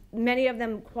 many of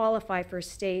them qualify for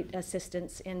state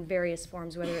assistance in various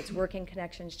forms, whether it's working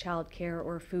connections, child care,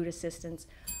 or food assistance,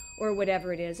 or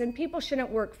whatever it is. And people shouldn't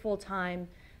work full-time,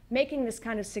 making this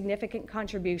kind of significant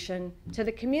contribution to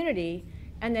the community,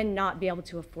 and then not be able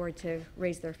to afford to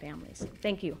raise their families.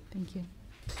 Thank you. Thank you.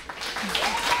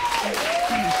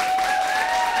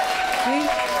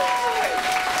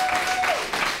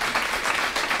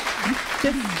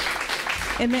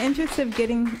 In the interest of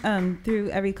getting through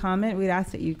every comment, we'd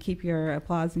ask that you keep your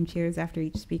applause and cheers after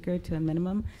each speaker to a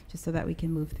minimum, just so that we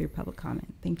can move through public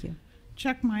comment. Thank you.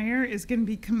 Chuck Meyer is going to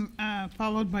be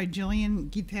followed by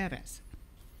Jillian Gutierrez.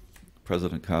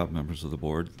 President Cobb, members of the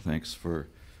board, thanks for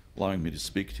allowing me to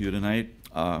speak to you tonight.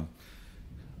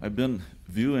 I've been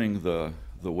viewing the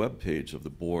web page of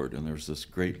the board, and there's this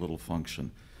great little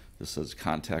function that says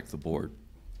contact the board.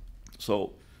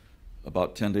 So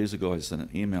about 10 days ago, I sent an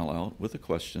email out with a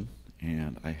question,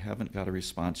 and I haven't got a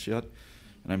response yet.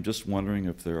 And I'm just wondering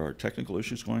if there are technical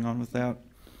issues going on with that,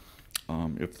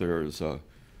 if there's a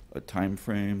time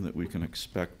frame that we can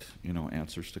expect,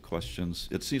 answers to questions.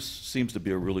 It seems to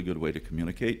be a really good way to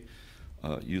communicate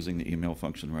using the email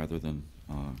function rather than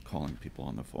calling people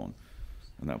on the phone.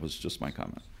 And that was just my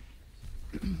comment.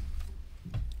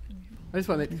 I just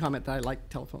want to make the comment that I like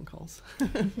telephone calls.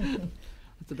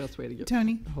 That's the best way to get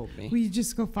Tony, a hold of me. will you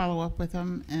just go follow up with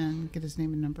him and get his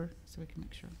name and number so we can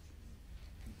make sure?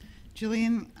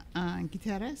 Jillian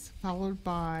Gutierrez, followed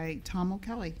by Tom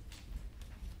O'Kelly.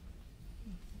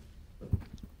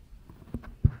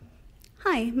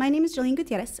 Hi, my name is Jillian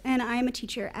Gutierrez, and I am a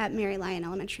teacher at Mary Lyon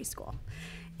Elementary School.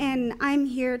 And I'm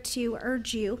here to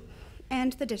urge you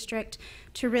and the district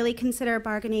to really consider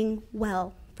bargaining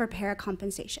well for para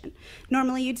compensation.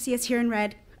 Normally, you'd see us here in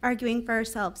red arguing for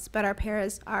ourselves, but our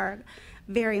paras are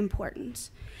very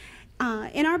important.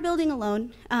 In our building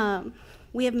alone,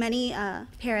 we have many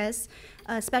paras,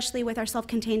 especially with our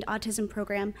self-contained autism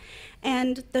program,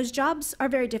 and those jobs are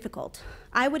very difficult.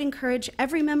 I would encourage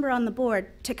every member on the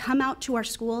board to come out to our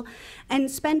school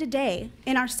and spend a day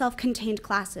in our self-contained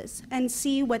classes and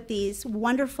see what these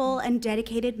wonderful and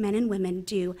dedicated men and women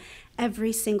do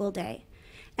every single day.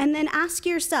 And then ask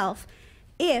yourself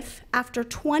if, after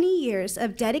 20 years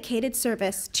of dedicated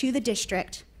service to the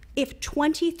district, if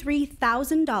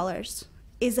 $23,000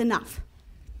 is enough.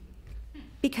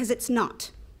 Because it's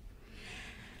not.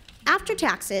 After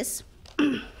taxes,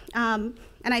 and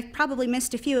I've probably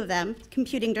missed a few of them,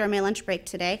 computing during my lunch break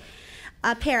today,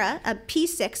 a para, a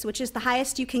P6, which is the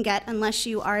highest you can get unless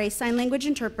you are a sign language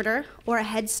interpreter or a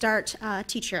Head Start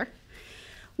teacher,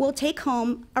 will take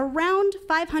home around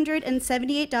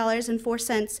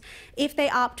 $578.04 if they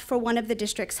opt for one of the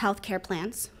district's health care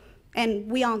plans.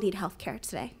 And we all need health care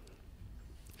today.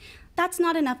 That's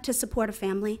not enough to support a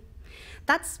family.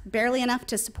 That's barely enough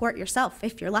to support yourself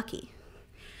if you're lucky.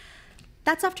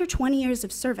 That's after 20 years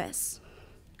of service.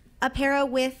 A para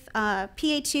with a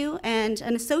PA2 and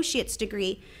an associate's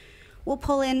degree will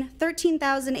pull in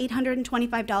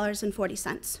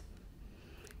 $13,825.40.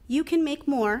 You can make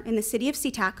more in the city of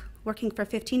SeaTac working for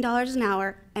 $15 an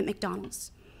hour at McDonald's.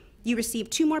 You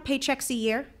receive 2 more paychecks a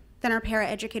year than our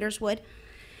para-educators would,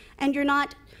 and you're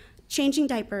not changing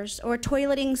diapers or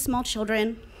toileting small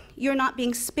children. You're not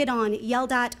being spit on,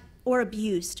 yelled at, or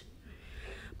abused.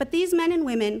 But these men and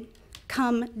women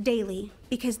come daily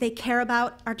because they care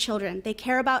about our children. They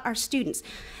care about our students.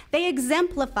 They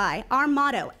exemplify our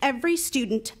motto, every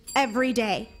student, every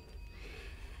day.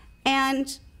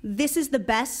 And this is the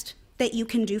best that you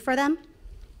can do for them.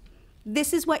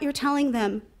 This is what you're telling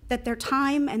them that their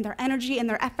time and their energy and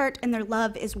their effort and their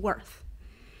love is worth.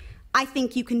 I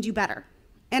think you can do better.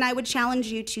 And I would challenge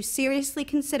you to seriously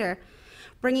consider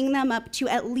bringing them up to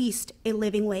at least a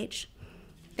living wage.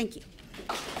 Thank you.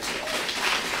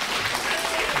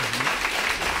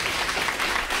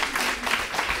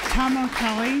 Tom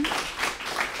O'Kelly,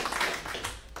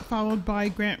 followed by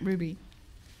Grant Ruby.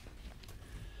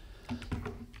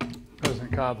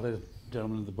 President Cobb, ladies and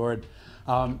gentlemen of the board.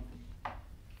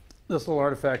 This little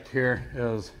artifact here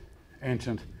is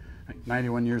ancient,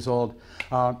 91 years old.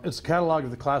 It's a catalog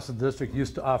of the classes the district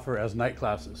used to offer as night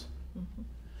classes.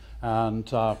 And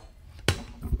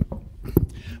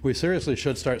we seriously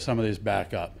should start some of these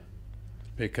back up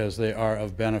because they are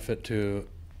of benefit to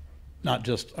not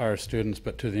just our students,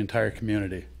 but to the entire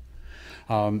community.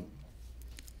 All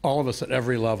of us at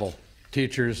every level,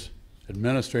 teachers,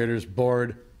 administrators,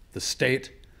 board, the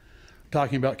state,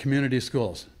 talking about community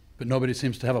schools, but nobody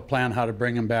seems to have a plan how to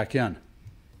bring them back in.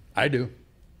 I do.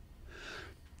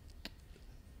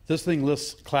 This thing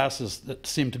lists classes that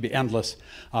seem to be endless.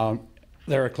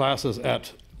 There are classes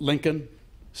at Lincoln,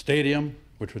 Stadium,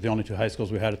 which were the only 2 high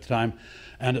schools we had at the time,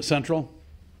 and at Central.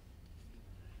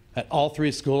 At all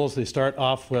 3 schools, they start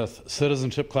off with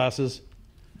citizenship classes,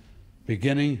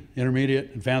 beginning,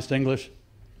 intermediate, advanced English,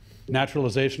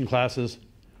 naturalization classes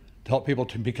to help people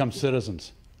to become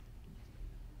citizens.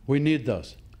 We need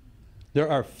those.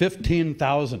 There are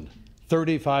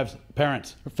 15,035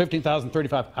 parents, or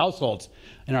 15,035 households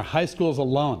in our high schools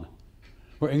alone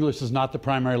where English is not the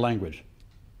primary language.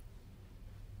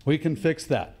 We can fix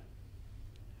that.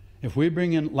 If we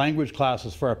bring in language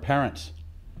classes for our parents,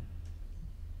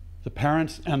 the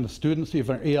parents and the students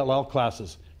of our ELL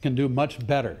classes can do much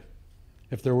better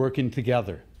if they're working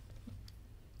together.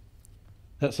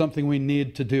 That's something we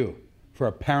need to do for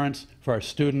our parents, for our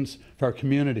students, for our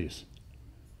communities.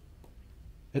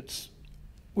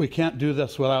 We can't do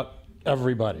this without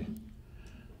everybody.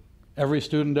 Every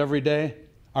student, every day.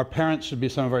 Our parents should be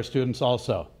some of our students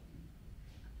also.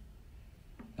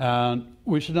 And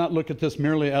we should not look at this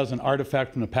merely as an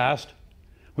artifact from the past.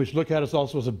 We should look at it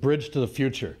also as a bridge to the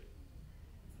future.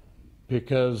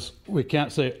 Because we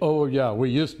can't say, oh yeah, we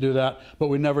used to do that, but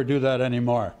we never do that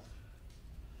anymore.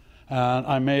 And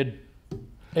I made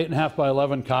 8.5 by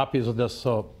 11 copies of this,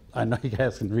 so I know you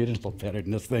guys can read it a little better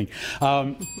than this thing.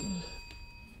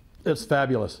 It's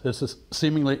fabulous. It's a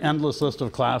seemingly endless list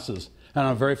of classes. And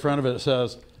on the very front of it, it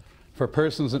says, for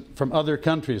persons from other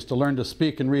countries to learn to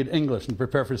speak and read English and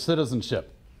prepare for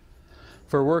citizenship.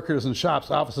 For workers in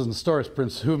shops, offices, and stores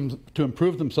to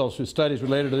improve themselves through studies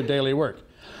related to their daily work.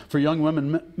 For young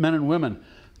women, men and women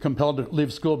compelled to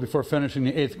leave school before finishing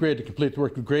the 8th grade to complete the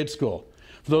work of grade school.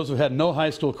 For those who had no high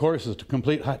school courses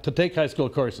to take high school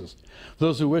courses. For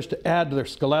those who wish to add to their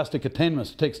scholastic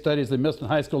attainments to take studies they missed in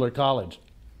high school or college.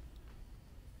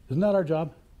 Isn't that our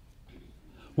job?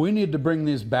 We need to bring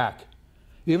these back,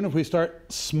 even if we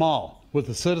start small with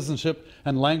the citizenship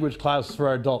and language classes for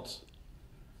our adults.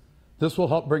 This will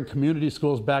help bring community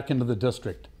schools back into the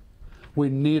district. We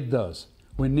need those.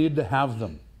 We need to have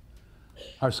them.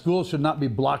 Our schools should not be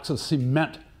blocks of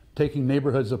cement taking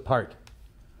neighborhoods apart.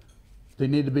 They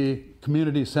need to be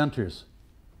community centers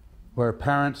where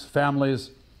parents,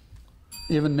 families,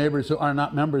 even neighbors who are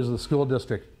not members of the school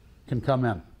district can come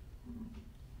in.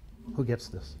 Who gets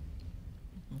this?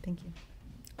 Thank you.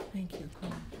 Thank you.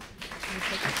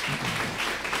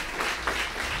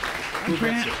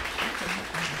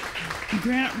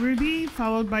 Grant Ruby,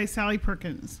 followed by Sally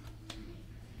Perkins.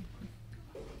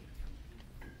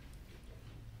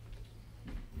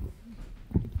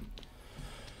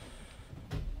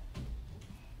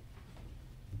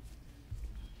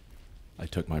 I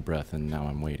took my breath and now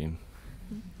I'm waiting.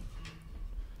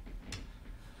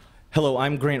 Hello,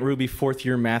 I'm Grant Ruby, 4th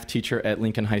year math teacher at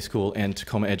Lincoln High School and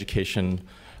Tacoma Education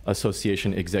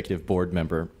Association Executive Board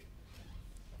member.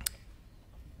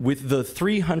 With the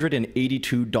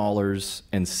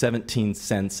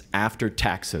 $382.17 after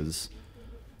taxes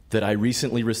that I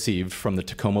recently received from the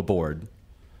Tacoma board,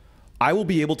 I will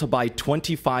be able to buy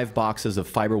 25 boxes of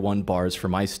Fiber One bars for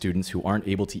my students who aren't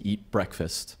able to eat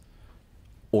breakfast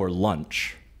or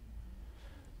lunch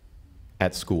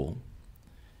at school.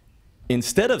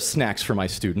 Instead of snacks for my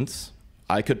students,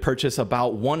 I could purchase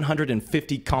about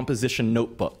 150 composition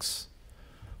notebooks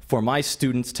for my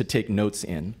students to take notes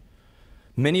in.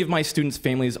 Many of my students'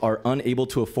 families are unable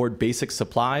to afford basic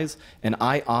supplies, and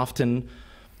I often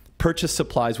purchase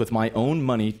supplies with my own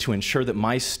money to ensure that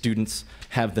my students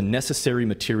have the necessary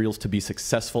materials to be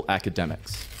successful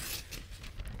academics.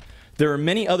 There are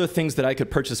many other things that I could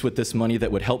purchase with this money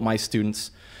that would help my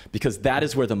students, because that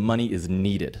is where the money is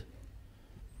needed.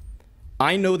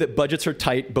 I know that budgets are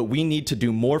tight, but we need to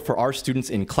do more for our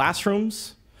students in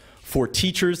classrooms, for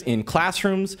teachers in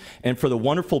classrooms, and for the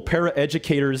wonderful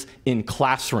paraeducators in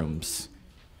classrooms.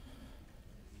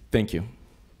 Thank you.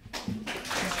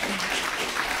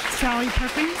 Sally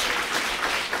Perkins.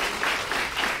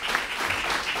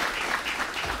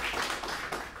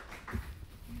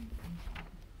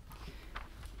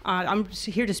 I'm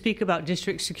here to speak about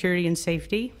district security and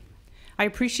safety. I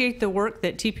appreciate the work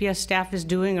that TPS staff is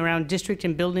doing around district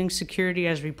and building security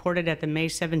as reported at the May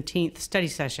 17th study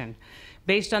session.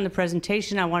 Based on the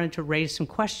presentation, I wanted to raise some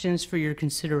questions for your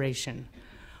consideration.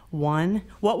 1,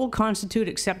 what will constitute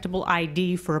acceptable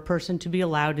ID for a person to be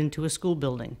allowed into a school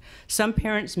building? Some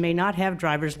parents may not have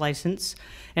driver's license,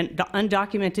 and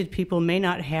undocumented people may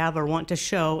not have or want to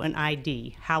show an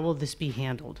ID. How will this be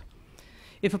handled?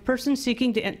 If a person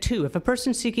seeking to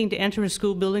enter a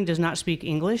school building does not speak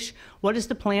English, what is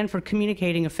the plan for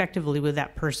communicating effectively with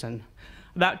that person?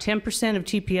 About 10% of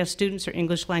TPS students are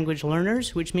English language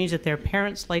learners, which means that their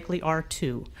parents likely are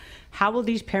too. How will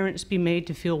these parents be made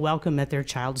to feel welcome at their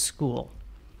child's school?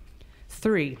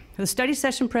 3, the study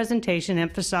session presentation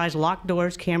emphasized locked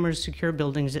doors, cameras, secure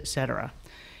buildings, etc.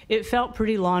 It felt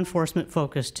pretty law enforcement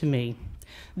focused to me.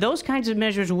 Those kinds of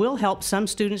measures will help some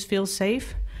students feel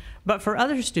safe, but for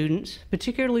other students,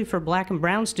 particularly for Black and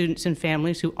brown students and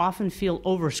families who often feel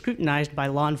over-scrutinized by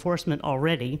law enforcement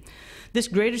already, this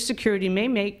greater security may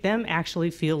make them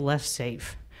actually feel less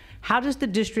safe. How does the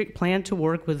district plan to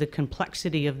work with the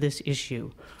complexity of this issue?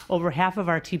 Over half of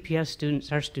our TPS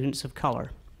students are students of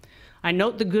color. I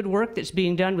note the good work that's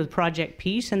being done with Project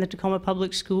Peace and the Tacoma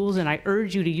Public Schools, and I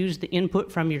urge you to use the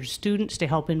input from your students to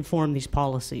help inform these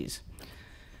policies.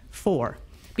 4,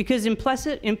 Because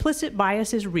implicit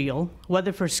bias is real,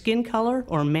 whether for skin color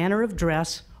or manner of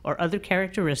dress or other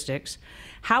characteristics,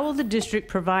 how will the district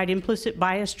provide implicit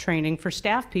bias training for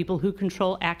staff people who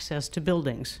control access to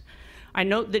buildings? I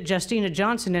note that Justina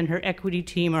Johnson and her equity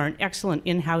team are an excellent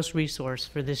in-house resource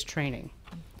for this training.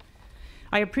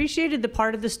 I appreciated the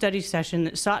part of the study session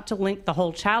that sought to link the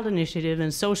Whole Child Initiative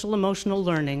and social emotional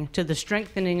learning to the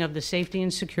strengthening of the safety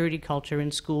and security culture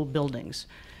in school buildings.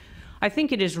 I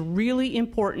think it is really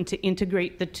important to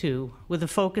integrate the two with a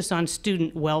focus on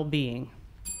student well-being.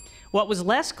 What was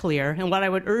less clear, and what I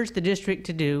would urge the district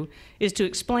to do, is to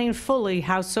explain fully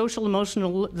how social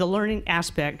emotional the learning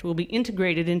aspect will be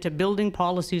integrated into building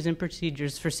policies and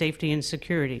procedures for safety and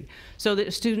security, so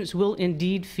that students will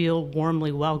indeed feel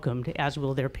warmly welcomed, as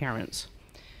will their parents.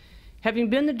 Having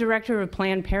been the director of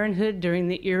Planned Parenthood during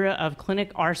the era of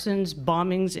clinic arsons,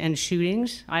 bombings, and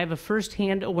shootings, I have a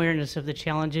firsthand awareness of the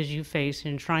challenges you face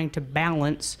in trying to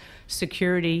balance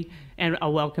security and a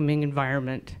welcoming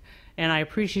environment. And I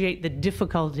appreciate the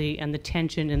difficulty and the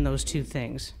tension in those two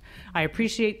things. I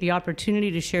appreciate the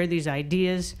opportunity to share these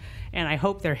ideas, and I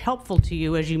hope they're helpful to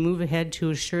you as you move ahead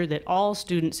to assure that all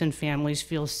students and families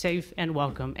feel safe and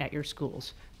welcome at your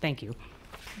schools. Thank you.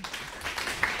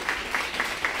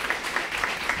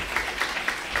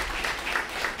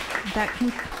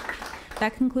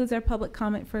 That concludes our public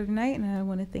comment for tonight, and I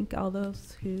want to thank all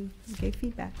those who gave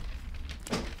feedback.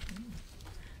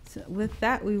 So with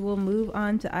that, we will move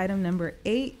on to item number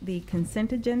 8, the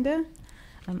consent agenda.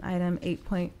 Item 8.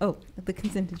 The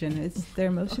consent agenda. Is there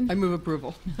a motion? I move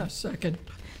approval. Second.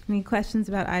 Any questions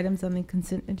about items on the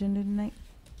consent agenda tonight?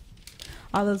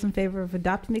 All those in favor of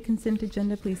adopting the consent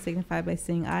agenda, please signify by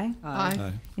saying aye. Aye.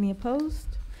 Aye. Any opposed?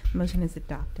 The motion is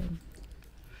adopted.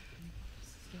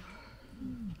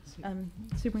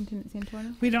 Superintendent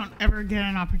Santorno? We don't ever get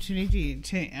an opportunity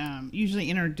to usually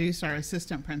introduce our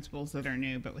assistant principals that are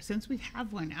new, but since we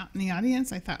have one out in the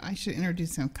audience, I thought I should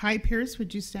introduce him. Kai Pierce,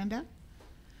 would you stand up?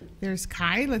 There's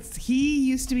Kai. He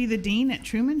used to be the dean at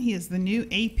Truman. He is the new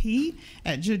AP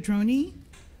at Jadroni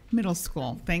Middle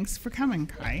School. Thanks for coming,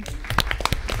 Kai.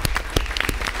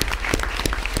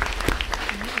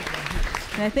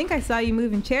 And I think I saw you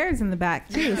moving chairs in the back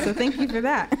too, so thank you for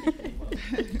that.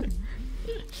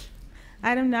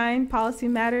 Item 9, policy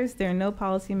matters. There are no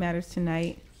policy matters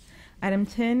tonight. Item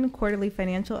 10, quarterly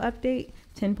financial update.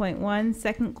 10.1,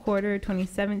 second quarter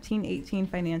 2017-18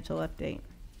 financial update.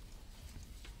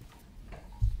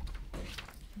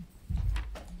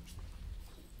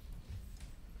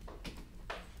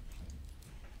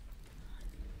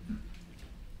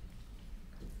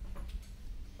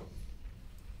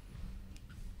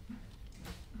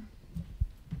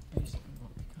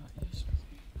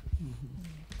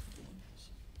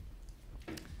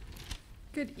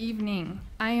 Good evening.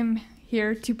 I am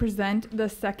here to present the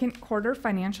second quarter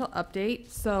financial update.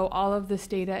 So all of this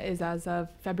data is as of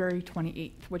February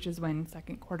 28th, which is when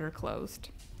second quarter closed.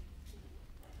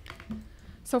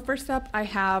 So first up, I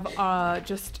have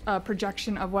just a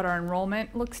projection of what our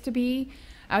enrollment looks to be.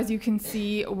 As you can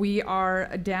see, we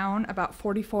are down about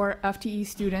 44 FTE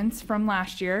students from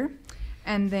last year.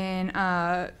 And then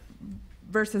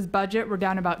versus budget, we're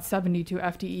down about 72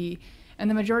 FTE. And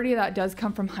the majority of that does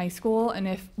come from high school.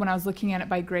 And when I was looking at it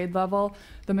by grade level,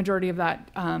 the majority of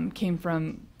that came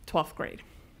from 12th grade.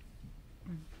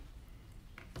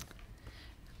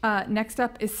 Next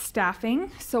up is staffing.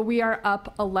 So we are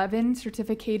up 11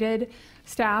 certificated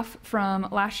staff from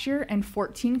last year and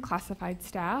 14 classified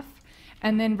staff.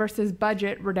 And then versus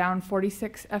budget, we're down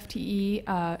 46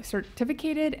 FTE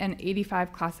certificated and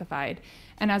 85 classified.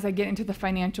 And as I get into the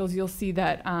financials, you'll see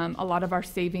that a lot of our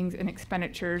savings and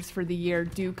expenditures for the year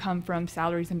do come from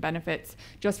salaries and benefits,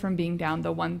 just from being down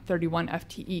the 131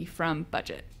 FTE from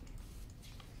budget.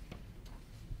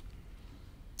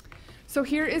 So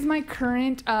here is my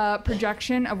current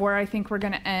projection of where I think we're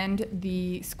going to end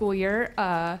the school year.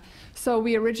 So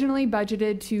we originally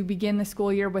budgeted to begin the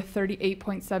school year with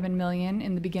 $38.7 million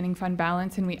in the beginning fund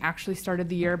balance, and we actually started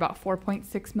the year about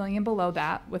 $4.6 million below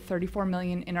that, with $34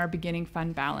 million in our beginning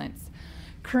fund balance.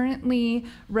 Currently,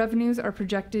 revenues are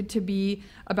projected to be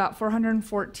about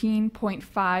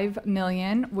 $414.5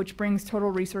 million, which brings total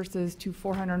resources to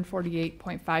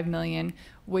 $448.5 million,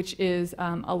 which is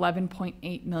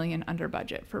 $11.8 million under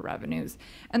budget for revenues.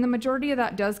 And the majority of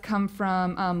that does come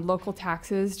from local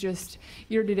taxes. Just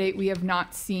year to date, we have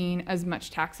not seen as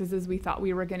much taxes as we thought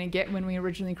we were going to get when we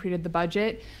originally created the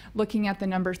budget. Looking at the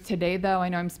numbers today, though, I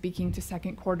know I'm speaking to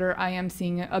second quarter, I am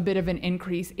seeing a bit of an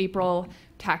increase. April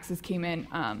taxes came in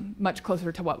much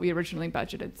closer to what we originally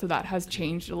budgeted, so that has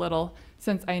changed a little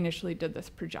since I initially did this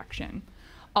projection.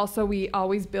 Also, we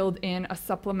always build in a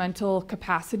supplemental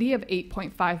capacity of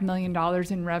 $8.5 million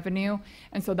in revenue,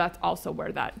 and so that's also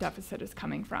where that deficit is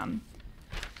coming from.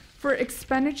 For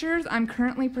expenditures, I'm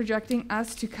currently projecting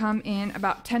us to come in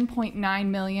about 10.9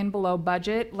 million below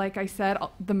budget. Like I said,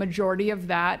 the majority of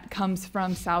that comes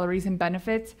from salaries and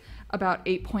benefits. About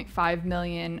 8.5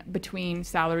 million between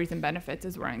salaries and benefits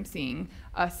is where I'm seeing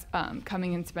us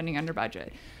coming and spending under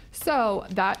budget. So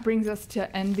that brings us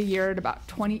to end the year at about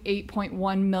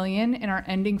 28.1 million in our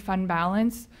ending fund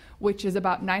balance, which is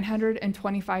about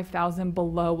 925,000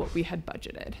 below what we had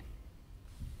budgeted.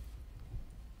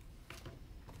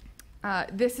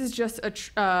 This is just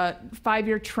a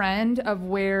 5-year trend of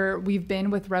where we've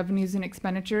been with revenues and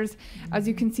expenditures. As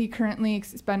you can see, currently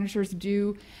expenditures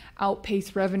do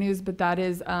outpace revenues, but that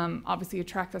is obviously a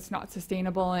track that's not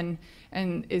sustainable and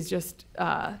is just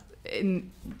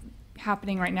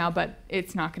happening right now, but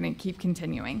it's not going to keep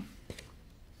continuing.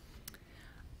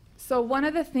 So one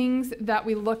of the things that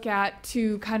we look at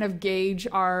to kind of gauge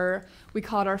we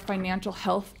call it our financial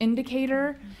health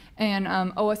indicator, and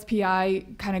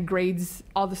OSPI kind of grades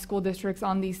all the school districts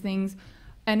on these things.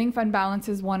 Ending fund balance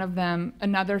is one of them.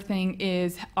 Another thing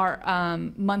is our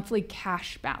monthly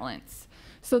cash balance.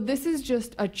 So this is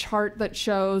just a chart that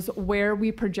shows where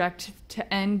we project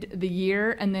to end the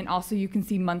year, and then also you can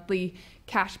see monthly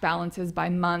cash balances by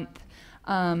month.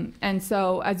 And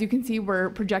so as you can see, we're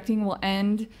projecting we'll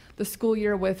end the school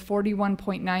year with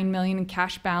 41.9 million in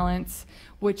cash balance,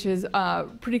 which is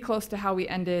pretty close to how we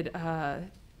ended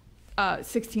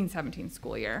 16-17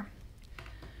 school year.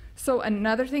 So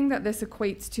another thing that this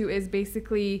equates to is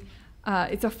basically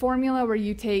it's a formula where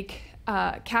you take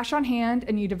cash on hand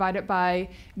and you divide it by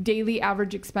daily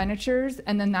average expenditures,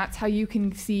 and then that's how you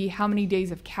can see how many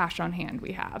days of cash on hand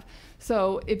we have.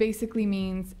 So it basically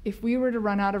means if we were to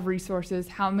run out of resources,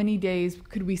 how many days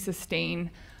could we sustain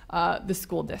the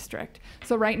school district?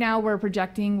 So right now we're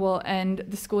projecting we'll end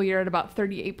the school year at about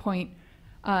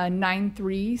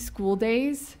 38.93 school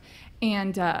days,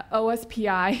 and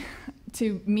OSPI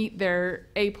to meet their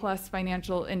A+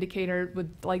 financial indicator would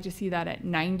like to see that at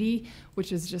 90,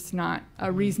 which is just not a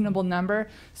reasonable number.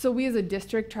 So we as a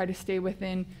district try to stay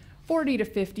within 40 to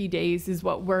 50 days is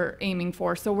what we're aiming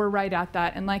for. So we're right at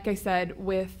that. And like I said,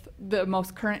 with the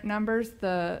most current numbers,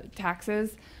 the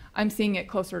taxes, I'm seeing it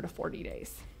closer to 40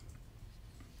 days.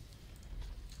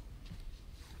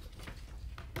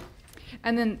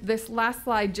 And then this last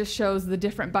slide just shows the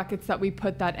different buckets that we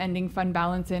put that ending fund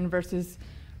balance in versus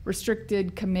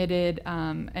restricted, committed,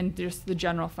 and just the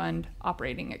general fund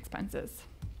operating expenses.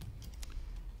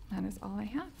 That is all I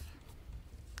have.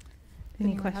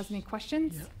 Any Anyone has any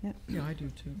questions? Yep. Yeah, I do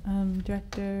too.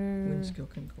 Director Winskill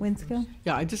can go Winskill? first.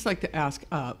 Yeah, I'd just like to ask,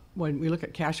 when we look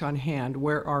at cash on hand,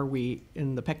 where are we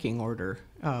in the pecking order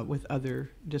with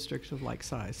other districts of like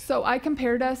size? So I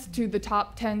compared us to the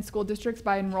top 10 school districts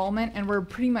by enrollment, and we're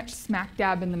pretty much smack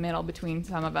dab in the middle between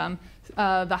some of them.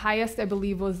 The highest, I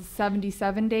believe, was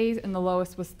 77 days, and the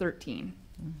lowest was 13.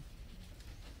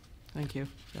 Thank you.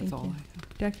 That's all I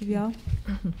have. Dr. Vial?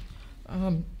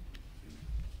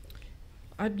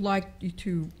 I'd like you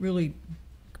to really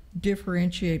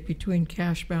differentiate between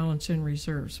cash balance and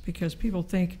reserves, because people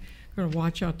think we're going to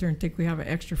watch out there and think we have an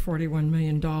extra $41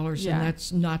 million, Yeah. and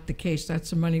that's not the case. That's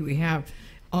the money we have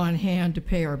on hand to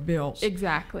pay our bills.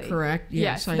 Exactly. Correct?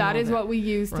 Yes, I that know is what we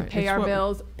use to Right. pay It's our what we-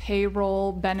 bills,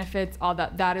 payroll, benefits, all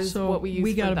that. That is So what we use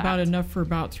we got for about that. enough for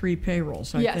about 3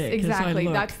 payrolls, I Yes, think. 'cause I exactly.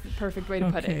 looked. That's the perfect way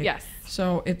to put it. Okay. Yes.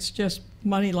 So it's just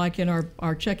money like in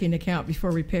our checking account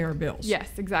before we pay our bills. Yes,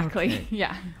 exactly. Okay.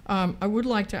 Yeah. I would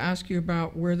like to ask you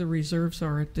about where the reserves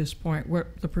are at this point,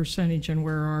 what the percentage and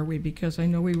where are we? Because I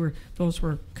know those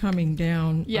were coming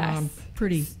down Yes.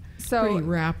 pretty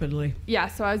rapidly. Yeah,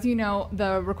 so as you know,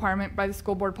 the requirement by the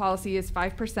school board policy is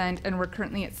 5%, and we're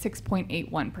currently at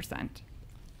 6.81%.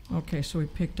 Okay, so we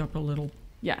picked up a little.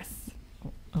 Yes.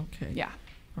 Okay. Yeah.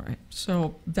 All right.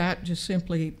 So that just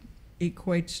simply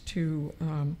equates to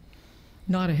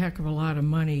not a heck of a lot of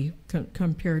money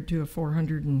compared to a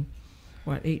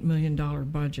 $8 million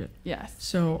budget. Yes.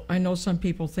 So I know some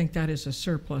people think that is a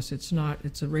surplus. It's not.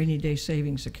 It's a rainy day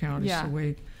savings account. Yeah. Is the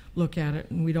way look at it,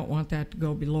 and we don't want that to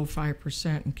go below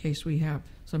 5% in case we have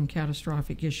some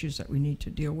catastrophic issues that we need to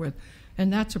deal with. And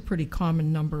that's a pretty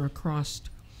common number across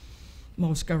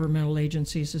most governmental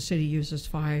agencies. The city uses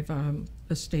 5.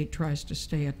 The state tries to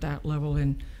stay at that level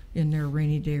in their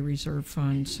rainy day reserve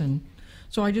funds. And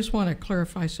so I just want to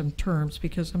clarify some terms,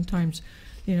 because sometimes,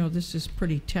 this is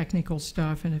pretty technical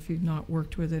stuff, and if you've not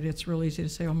worked with it, it's real easy to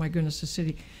say, oh my goodness, the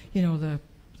city, the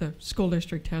school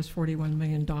district has $41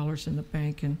 million in the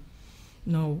bank, and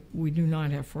No, we do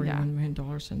not have $41 million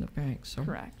in the bank. So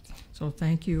Correct. So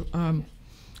thank you.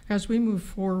 As we move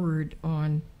forward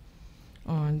on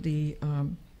the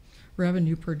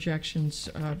revenue projections,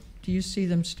 do you see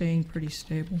them staying pretty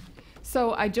stable?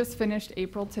 So I just finished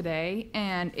April today,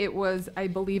 and it was, I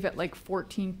believe, at like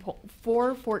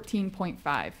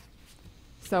 14.5.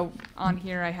 So on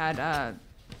here I had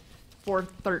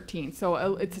 413.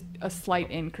 So it's a slight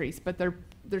increase, but they're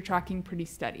tracking pretty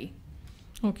steady.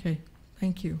 Okay,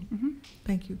 thank you.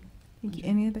 Thank you. Thank you.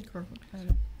 Any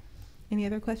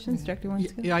other questions, Director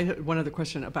Winskill? Yeah, I had one other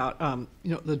question about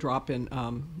the drop in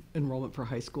enrollment for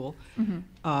high school.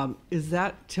 Is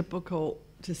that typical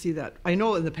to see that? I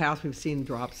know in the past we've seen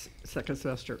drops second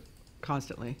semester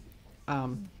constantly.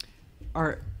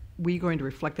 Are we going to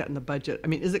reflect that in the budget? I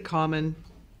mean, is it common?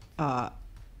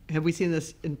 Have we seen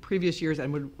this in previous years,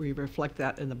 and would we reflect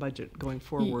that in the budget going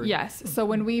forward? Yes. So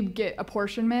when we get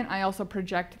apportionment, I also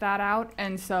project that out,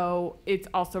 and so it's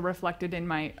also reflected in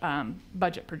my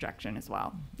budget projection as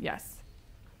well. Yes.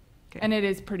 Okay. And it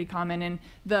is pretty common, and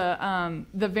the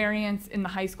variance in the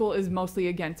high school is mostly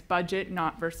against budget,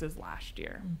 not versus last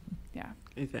year. Yeah.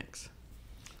 Okay, thanks.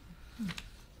 All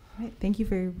right. Thank you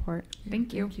for your report.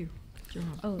 Thank you. Thank you.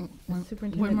 Oh, one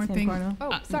more thing.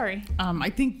 Sorry. I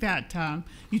think that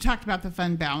you talked about the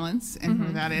fund balance and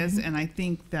where that is, and I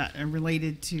think that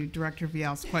related to Director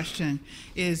Vial's question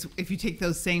is if you take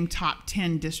those same top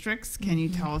 10 districts, can you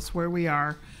tell us where we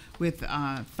are with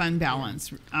fund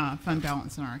balance in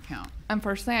our account?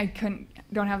 Unfortunately, I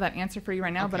don't have that answer for you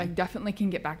right now, but I definitely can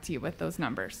get back to you with those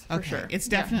numbers for sure. It's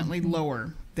definitely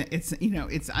lower. It's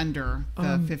under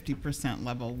the 50%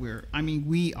 level.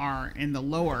 We are in the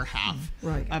lower half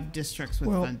of districts with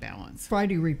fund balance.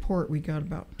 Friday report we got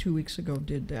about 2 weeks ago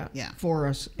did that for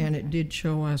us, and it did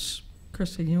show us.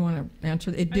 Krista, you want to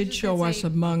answer? It did show us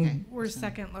among. We're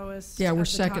second lowest. Yeah, we're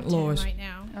second lowest right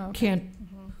now. Kent,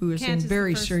 who is in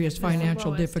very serious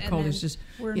financial difficulties, is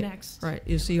we're next. Right,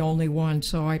 is the only one.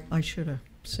 So I should have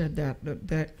said that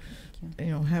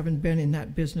having been in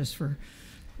that business for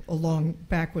a long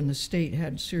back when the state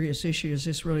had serious issues,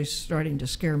 it's really starting to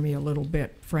scare me a little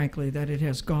bit, frankly, that it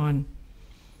has gone.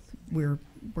 We're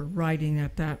riding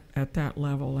at that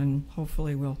level, and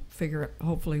hopefully we'll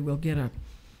get a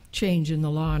change in the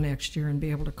law next year and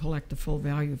be able to collect the full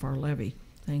value of our levy.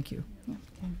 Thank you. Okay.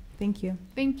 Thank you.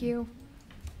 Thank you.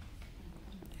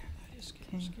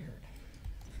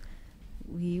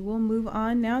 We will move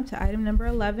on now to item number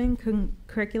 11,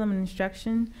 curriculum and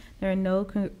instruction. There are no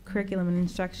curriculum and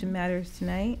instruction matters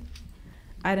tonight.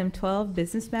 Item 12,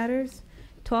 business matters.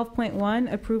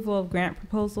 12.1, approval of grant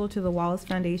proposal to the Wallace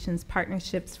Foundation's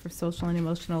Partnerships for Social and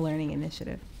Emotional Learning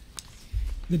Initiative.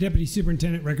 The Deputy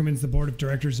Superintendent recommends the Board of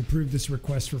Directors approve this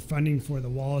request for funding for the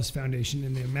Wallace Foundation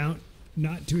in the amount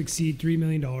not to exceed $3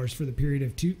 million for the period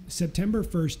of September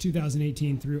 1st,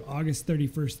 2018 through August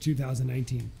 31st,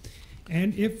 2019.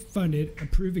 And if funded,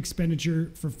 approve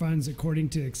expenditure for funds according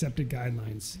to accepted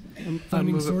guidelines.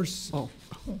 Funding source.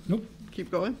 Nope.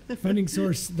 Keep going. Funding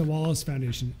source, the Wallace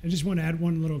Foundation. I just want to add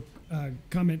one little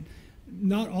comment.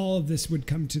 Not all of this would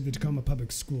come to the Tacoma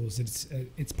Public Schools.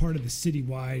 It's part of the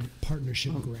citywide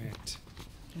partnership grant.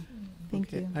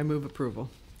 Thank you. I move approval.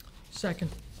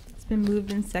 Second. It's been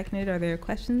moved and seconded. Are there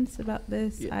questions about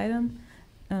this item?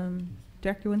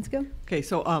 Director Winskill? Okay,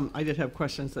 so I did have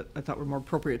questions that I thought were more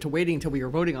appropriate to waiting until we were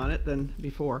voting on it than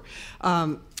before.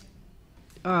 How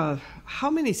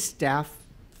many staff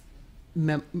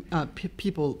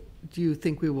people do you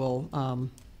think we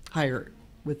will hire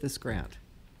with this grant?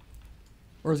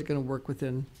 Or is it going to work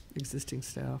within existing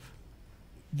staff?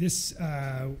 This,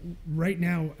 right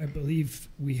now, I believe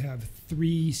we have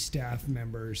 3 staff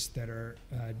members that are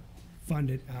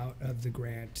funded out of the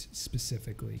grant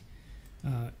specifically.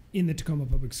 In the Tacoma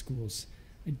Public Schools.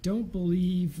 I don't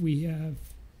believe we have.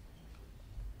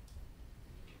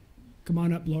 Come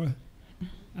on up, Laura.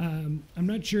 I'm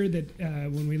not sure that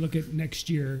when we look at next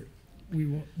year,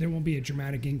 there won't be a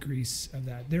dramatic increase of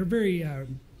that. They're very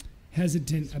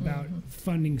hesitant about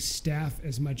funding staff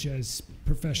as much as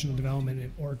professional development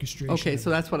and orchestration. Okay,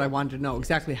 so that's what I wanted to know,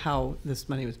 exactly how this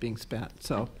money was being spent.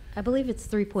 So I believe it's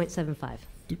 3.75.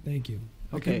 Thank you.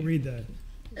 Okay. I couldn't read the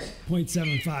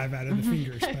 0.75 out of the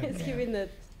fingers. But, It's giving the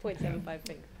 0.75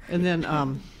 finger. And then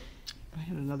I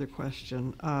had another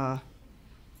question. It's out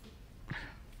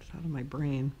of my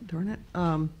brain. Darn it.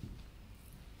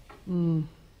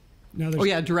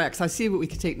 Directs. I see what we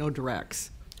could take no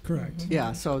directs. Correct.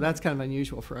 Yeah, so that's kind of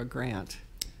unusual for a grant.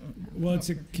 Well, it's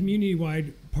a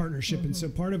community-wide partnership, and so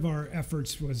part of our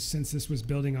efforts was, since this was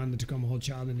building on the Tacoma Whole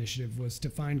Child Initiative, was to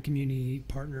find community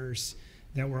partners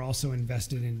that were also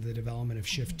invested in the development of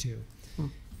Shift 2.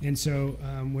 And so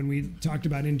when we talked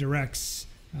about indirects,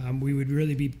 we would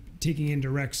really be taking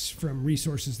indirects from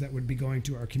resources that would be going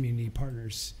to our community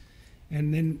partners.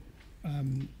 And then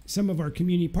some of our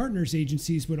community partners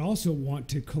agencies would also want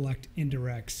to collect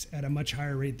indirects at a much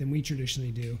higher rate than we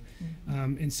traditionally do.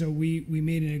 And so we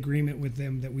made an agreement with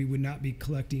them that we would not be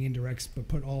collecting indirects, but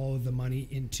put all of the money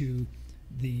into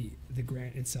the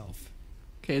grant itself.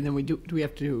 Okay, and then do we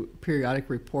have to do periodic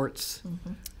reports?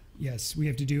 Yes, we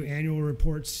have to do annual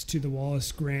reports to the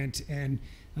Wallace grant, and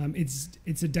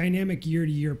it's a dynamic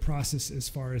year-to-year process as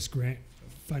far as grant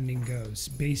funding goes,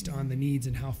 based on the needs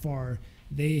and how far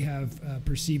they have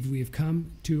perceived we have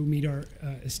come to meet our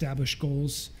established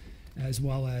goals, as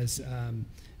well as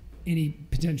any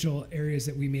potential areas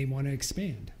that we may want to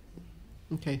expand.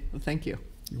 Okay, well, thank you.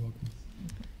 You're welcome.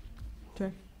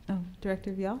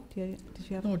 Director Vial, did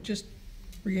you have? No, just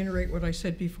reiterate what I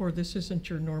said before. This isn't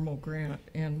your normal grant,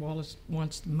 and Wallace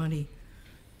wants the money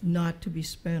not to be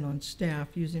spent on staff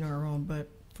using our own, but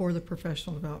for the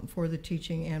professional development, for the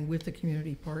teaching, and with the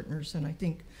community partners. And I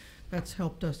think that's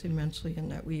helped us immensely in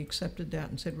that we accepted that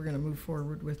and said we're going to move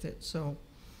forward with it. So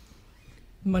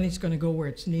money's going to go where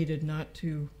it's needed, not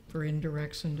for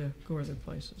indirects and to go other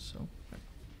places. So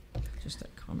just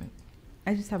that comment.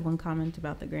 I just have one comment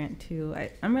about the grant too.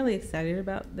 I'm really excited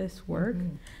about this work,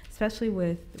 especially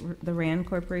with the RAND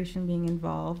Corporation being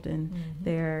involved in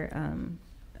their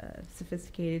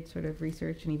sophisticated sort of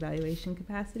research and evaluation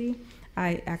capacity.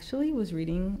 I actually was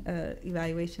reading an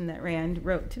evaluation that RAND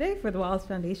wrote today for the Wallace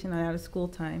Foundation on out of school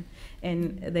time,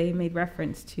 and they made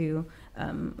reference to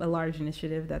a large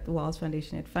initiative that the Wallace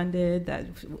Foundation had funded, that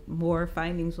more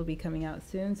findings will be coming out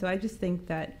soon. So I just think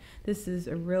that this is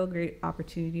a real great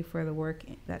opportunity for the work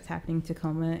that's happening in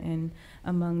Tacoma and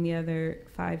among the other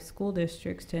 5 school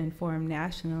districts to inform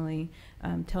nationally,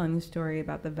 telling the story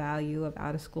about the value of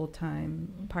out-of-school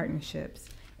time partnerships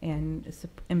and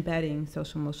embedding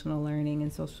social emotional learning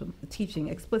and social teaching,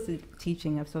 explicit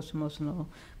teaching of social emotional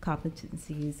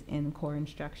competencies in core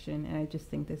instruction. And I just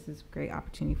think this is a great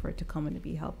opportunity for Tacoma to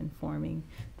be help informing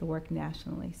the work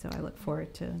nationally. So I look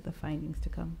forward to the findings to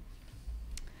come.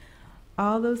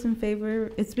 All those in favor,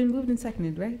 it's been moved and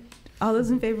seconded, right? All those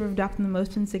in favor of adopting the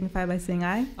motion signify by saying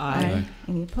aye. Aye.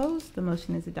 Any opposed? The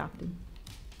motion is adopted.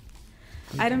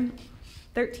 Item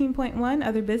 13.1,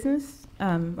 other business.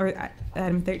 Or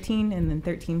item 13 and then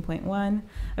 13.1,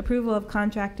 approval of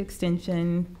contract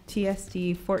extension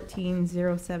TSD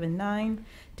 14079,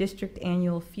 district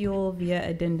annual fuel via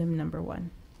addendum number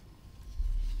 1.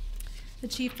 The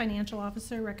Chief Financial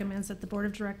Officer recommends that the Board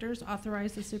of Directors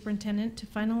authorize the Superintendent to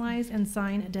finalize and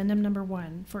sign addendum number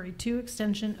 1 for a 2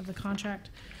 extension of the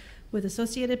contract with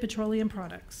Associated Petroleum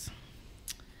Products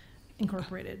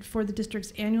Incorporated for the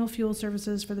district's annual fuel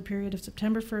services for the period of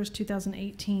September 1st,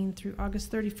 2018 through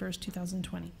August 31st,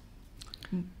 2020.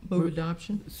 Move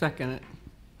adoption. Second it.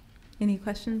 Any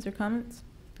questions or comments?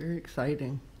 Very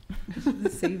exciting. The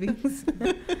savings.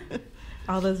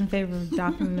 All those in favor of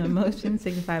adopting the motion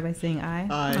signify by saying aye.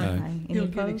 Aye. Aye. Any It'll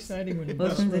get opposed? exciting when the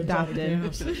Motion's bus runs out of adopted.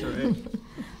 gas. That's right.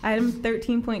 Item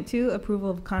 13.2,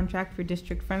 approval of contract for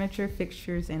district furniture,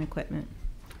 fixtures, and equipment.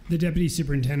 The Deputy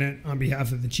Superintendent, on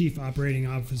behalf of the Chief Operating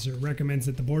Officer, recommends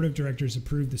that the Board of Directors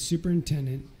approve the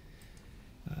Superintendent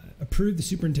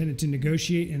to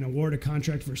negotiate and award a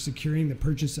contract for securing the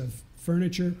purchase of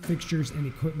furniture, fixtures, and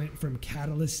equipment from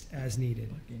Catalyst as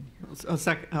needed.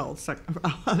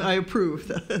 I approve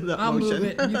that I'll motion. move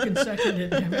it, and you can second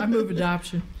it. I move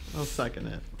adoption. I'll second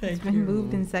it. It's been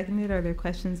moved and seconded. Are there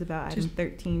questions about item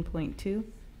 13.2 or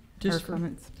Just for,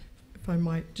 comments? if I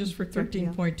might, just for Director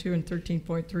Young. 13.2 and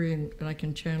 13.3, and I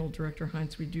can channel Director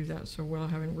Hines, we do that so well,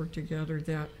 having worked together,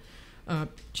 that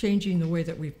changing the way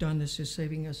that we've done this is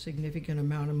saving a significant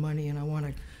amount of money. And I want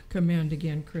to commend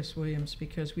again Chris Williams,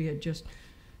 because we had just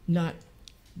not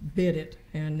bid it,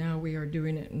 and now we are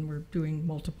doing it, and we're doing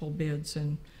multiple bids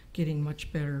and getting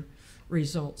much better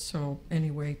results. So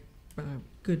anyway,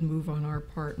 good move on our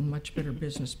part and much better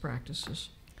business practices.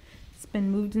 It's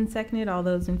been moved and seconded. All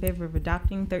those in favor of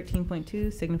adopting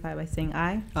 13.2 signify by saying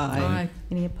aye. Aye.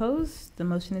 Any opposed? The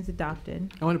motion is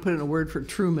adopted. I want to put in a word for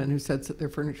Truman, who said that their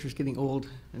furniture is getting old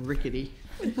and rickety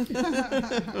when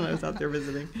I was out there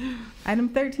visiting. Item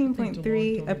Takes a long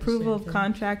 13.3, time to approval say of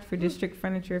contract for district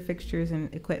furniture, fixtures,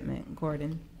 and equipment.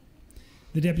 Gordon.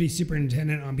 The Deputy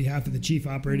Superintendent, on behalf of the Chief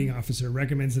Operating Officer,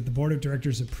 recommends that the Board of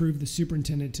Directors approve the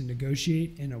Superintendent to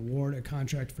negotiate and award a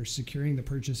contract for securing the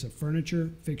purchase of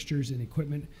furniture, fixtures, and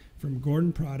equipment from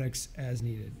Gordon Products as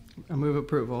needed. I move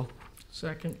approval.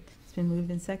 Second. It's been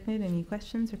moved and seconded. Any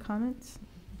questions or comments?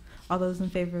 All those in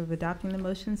favor of adopting the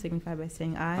motion signify by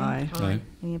saying aye. Aye.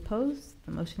 Any opposed?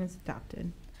 The motion is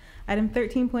adopted. Item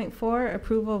 13.4,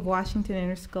 approval of Washington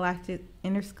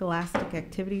Interscholastic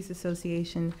Activities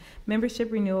Association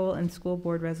membership renewal and school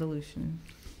board resolution.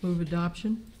 Move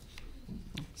adoption.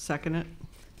 Second it.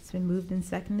 It's been moved and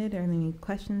seconded. Are there any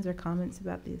questions or comments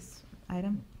about this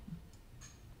item?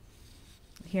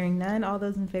 Hearing none, all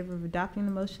those in favor of adopting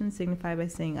the motion signify by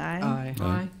saying aye. Aye.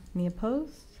 Aye. Any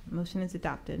opposed? Motion is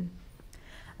adopted.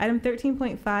 Item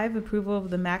 13.5, approval of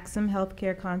the Maxim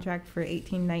Healthcare contract for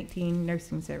 18-19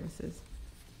 nursing services.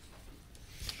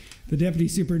 The Deputy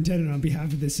Superintendent, on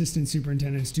behalf of the Assistant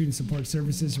Superintendent of Student Support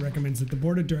Services, recommends that the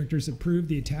Board of Directors approve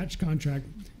the attached contract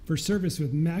for service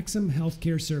with Maxim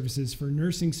Healthcare Services for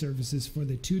nursing services for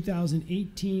the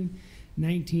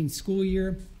 2018-19 school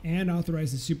year and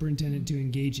authorize the superintendent to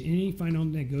engage in any final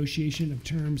negotiation of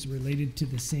terms related to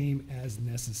the same as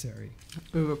necessary.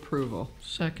 Move approval.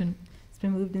 Second. It's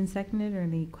been moved and seconded. Are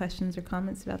any questions or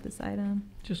comments about this item?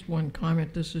 Just one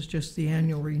comment. This is just the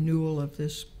annual renewal of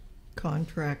this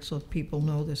contract, so people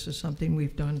know this is something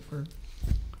we've done for a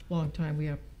long time. We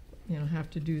have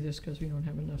to do this because we don't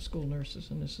have enough school nurses,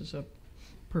 and this is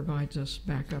provides us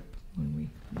backup when we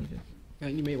need it.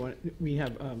 And you may want, we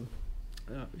have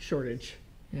shortage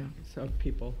Yeah. of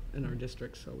people in our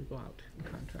district, so we go out and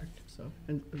contract. So,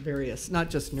 and various, not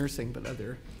just nursing, but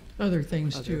other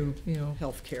Things too,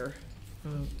 healthcare.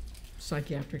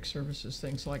 Psychiatric services,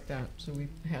 things like that. So we've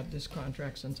had this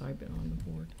contract since I've been on the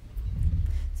board.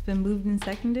 It's been moved and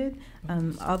seconded.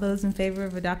 All those in favor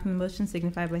of adopting the motion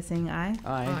signify by saying aye.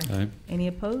 Aye. Aye. Any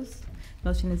opposed?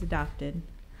 Motion is adopted.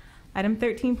 Item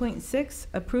 13.6,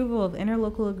 approval of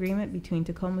interlocal agreement between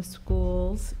Tacoma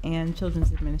Schools and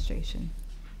Children's Administration.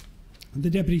 The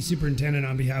Deputy Superintendent,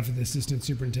 on behalf of the Assistant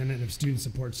Superintendent of Student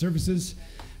Support Services,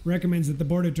 recommends that the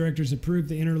Board of Directors approve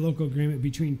the interlocal agreement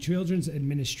between Children's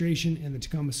Administration and the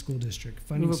Tacoma School District.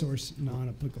 Funding source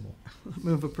non-applicable.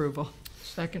 Move approval.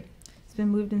 Second. It's been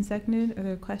moved and seconded. Are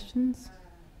there questions?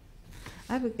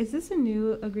 Is this a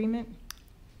new agreement?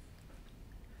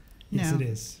 Yes, No. it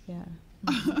is. Yeah.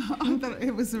 I thought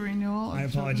it was a renewal. I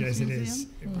of apologize, it Children's is.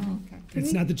 Museum? Oh, okay.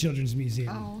 It's not the Children's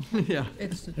Museum. Oh. Yeah.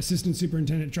 It's the, Assistant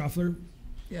Superintendent Troffler.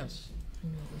 yes, I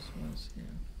know this was, yeah,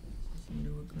 it's a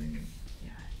new agreement.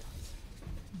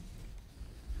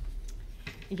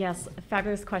 Yes, a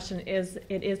fabulous question.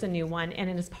 It is a new one, and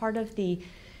it is part of the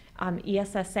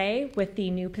ESSA with the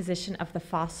new position of the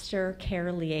foster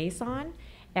care liaison.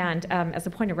 And as a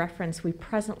point of reference, we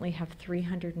presently have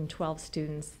 312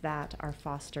 students that are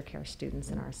foster care students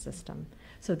in our system.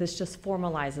 So this just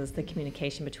formalizes the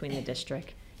communication between the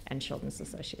district and Children's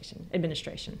Association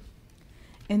Administration.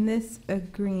 In this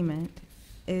agreement,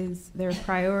 is there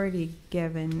priority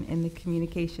given in the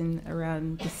communication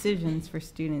around decisions for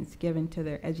students given to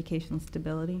their educational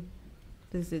stability?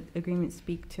 Does the agreement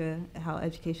speak to how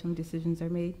educational decisions are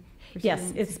made for Yes,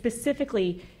 students? it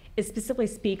specifically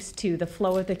speaks to the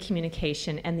flow of the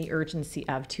communication and the urgency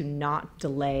of to not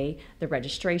delay the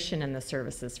registration and the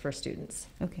services for students.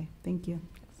 Okay, thank you.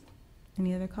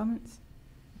 Any other comments?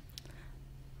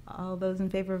 All those in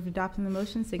favor of adopting the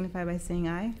motion signify by saying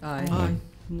aye. Aye. Aye.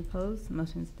 Any opposed?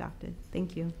 Motion is adopted.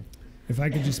 Thank you. If I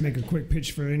could just make a quick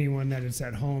pitch for anyone that is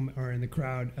at home or in the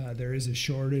crowd, there is a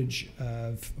shortage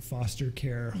of foster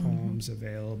care homes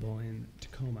available in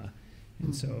Tacoma.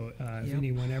 And so if Yep.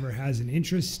 anyone ever has an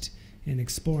interest in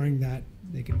exploring that,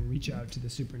 they can reach out to the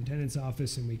superintendent's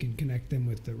office and we can connect them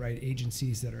with the right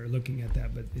agencies that are looking at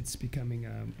that. But it's becoming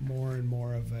more and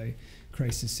more of a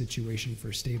crisis situation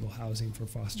for stable housing for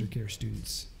foster care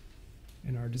students.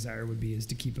 And our desire would be is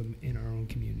to keep them in our own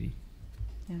community.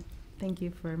 Yeah, thank you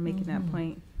for making that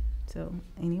point. So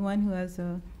anyone who has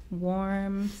a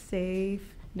warm,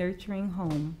 safe, nurturing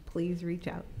home, please reach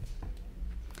out.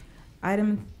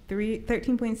 Item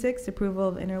 13.6, approval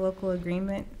of interlocal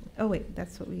agreement. Oh wait,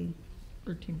 that's what we,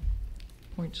 13.7.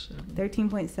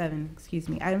 13.7, excuse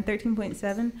me. Item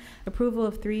 13.7, approval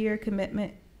of 3-year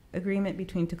commitment agreement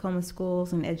between Tacoma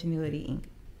Schools and Edgenuity, Inc.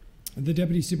 The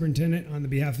Deputy Superintendent, on the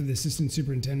behalf of the Assistant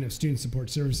Superintendent of Student Support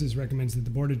Services, recommends that the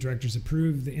Board of Directors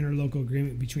approve the interlocal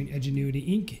agreement between Edgenuity,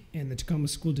 Inc. and the Tacoma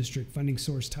School District funding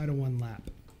source Title I LAP.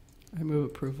 I move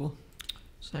approval.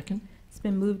 Second. It's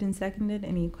been moved and seconded.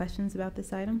 Any questions about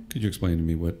this item? Could you explain to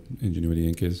me what Ingenuity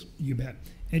Inc. is? You bet.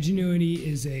 Edgenuity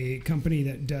is a company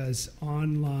that does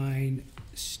online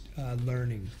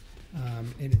learning.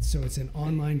 And it's an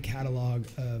online catalog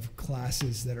of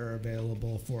classes that are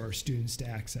available for students to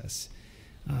access.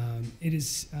 It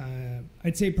is,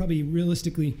 I'd say probably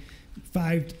realistically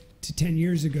 5 to 10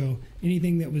 years ago,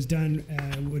 anything that was done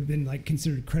would have been like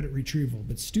considered credit retrieval.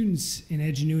 But students in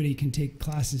Edgenuity can take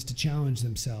classes to challenge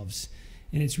themselves.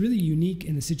 And it's really unique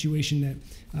in the situation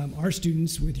that our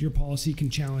students with your policy can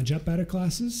challenge up out of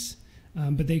classes,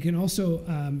 but they can also,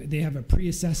 they have a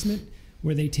pre-assessment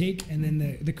where they take, and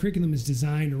then the curriculum is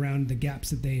designed around the gaps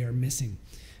that they are missing.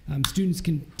 Students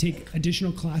can take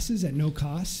additional classes at no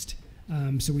cost,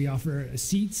 so we offer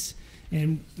seats,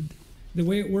 and the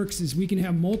way it works is we can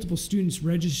have multiple students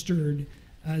registered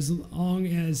as long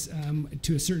as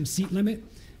to a certain seat limit,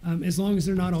 as long as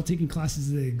they're not all taking classes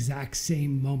at the exact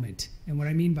same moment. And what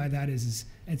I mean by that is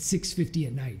at 6:50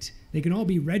 at night. They can all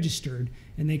be registered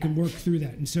and they can work through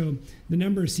that. And so the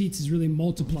number of seats is really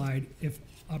multiplied if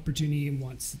opportunity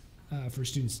wants for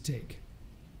students to take.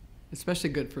 Especially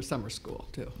good for summer school,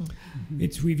 too.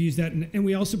 We've used that, and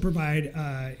we also provide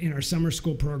in our summer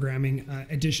school programming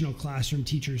additional classroom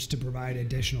teachers to provide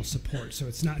additional support. So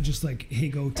it's not just like, hey,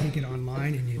 go take it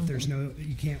online, and if there's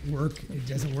you can't work, it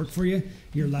doesn't work for you,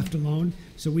 you're left alone.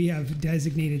 So we have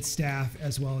designated staff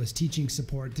as well as teaching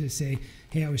support to say,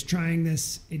 hey, I was trying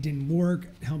this, it didn't work,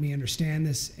 help me understand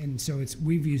this, and so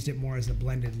we've used it more as a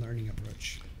blended learning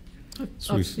approach.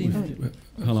 So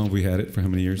how long have we had it? For how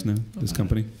many years now, this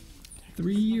company?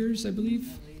 3 years, I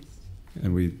believe.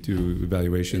 And we do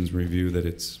evaluations, review that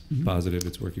it's positive,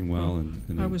 it's working well.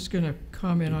 And I was going to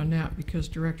comment on that because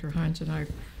Director Hines and I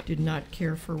did not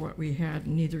care for what we had,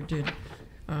 neither did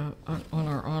on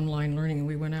our online learning. And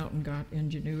we went out and got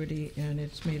Ingenuity, and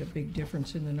it's made a big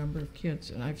difference in the number of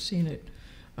kids. And I've seen it.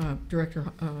 Director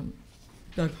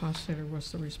Doug Hofstetter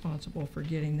was the responsible for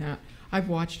getting that. I've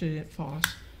watched it at FOSS.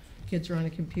 Kids are on the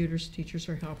computers, teachers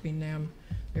are helping them.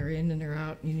 They're in and they're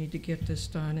out. You need to get this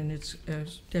done. And it's,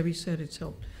 as Debbie said, it's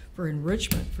helped for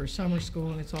enrichment for summer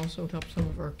school, and it's also helped some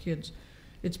of our kids.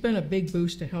 It's been a big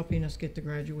boost to helping us get the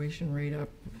graduation rate up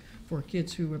for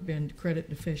kids who have been credit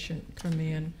deficient come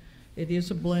in. It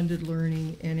is a blended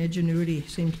learning, and Ingenuity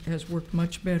has worked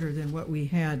much better than what we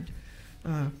had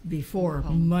before,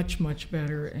 much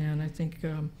better. And I think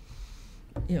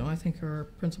I think our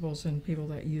principals and people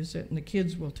that use it, and the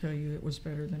kids will tell you it was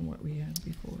better than what we had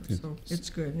before. Yeah. So it's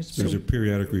good. There's a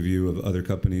periodic review of other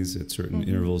companies at certain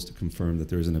intervals to confirm that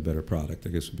there isn't a better product,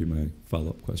 I guess would be my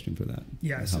follow-up question for that.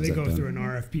 Yeah, so they go through an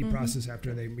RFP process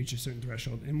after they reach a certain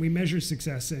threshold. And we measure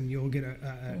success, and you'll get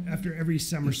after every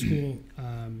summer school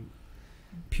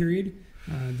period,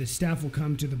 the staff will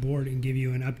come to the board and give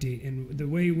you an update. And the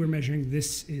way we're measuring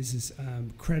this is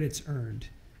credits earned.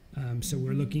 So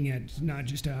we're looking at not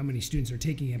just how many students are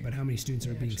taking it, but how many students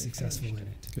are being successful in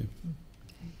it. Okay.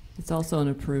 It's also an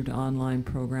approved online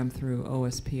program through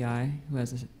OSPI, who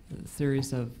has a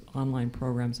series of online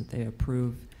programs that they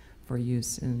approve for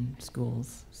use in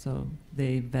schools. So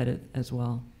they vet it as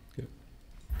well. Okay.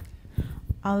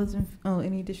 All those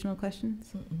any additional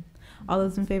questions? All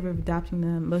those in favor of adopting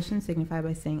the motion signify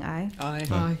by saying aye. Aye.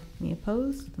 Aye. Any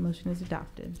opposed? The motion is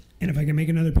adopted. And if I can make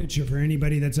another picture for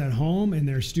anybody that's at home and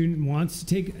their student wants to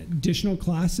take additional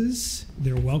classes,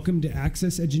 they're welcome to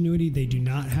access Edgenuity. They do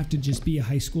not have to just be a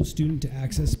high school student to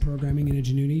access programming in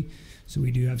Edgenuity. So we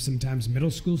do have sometimes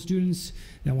middle school students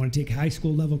that want to take high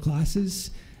school level classes.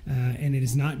 And it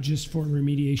is not just for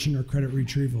remediation or credit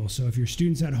retrieval. So if your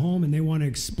student's at home and they want to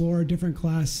explore a different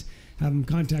class, have them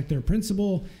contact their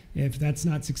principal. If that's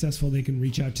not successful, they can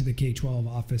reach out to the K-12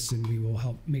 office, and we will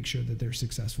help make sure that they're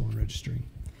successful in registering.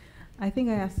 I think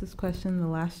I asked this question the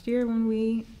last year when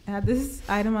we had this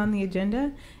item on the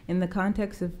agenda in the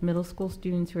context of middle school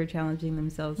students who are challenging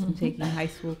themselves and taking high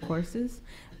school courses.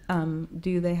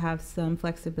 Do they have some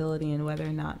flexibility in whether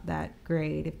or not that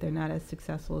grade, if they're not as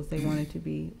successful as they wanted to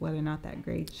be, whether or not that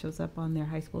grade shows up on their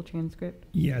high school transcript?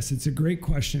 Yes, it's a great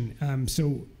question.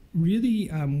 So really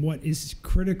what is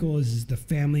critical is the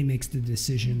family makes the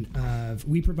decision of,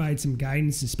 we provide some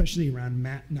guidance, especially around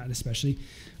math, not especially,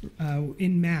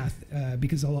 in math,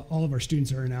 because all of our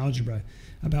students are in algebra,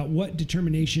 about what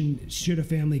determination should a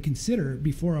family consider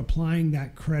before applying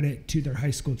that credit to their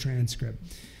high school transcript.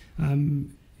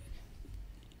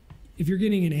 If you're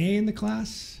getting an A in the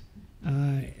class,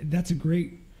 that's a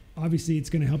great, obviously it's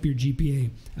going to help your GPA.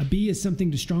 A B is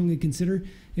something to strongly consider.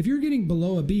 If you're getting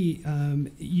below a B,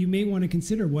 you may want to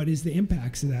consider what is the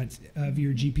impacts of that of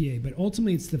your GPA. But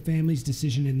ultimately, it's the family's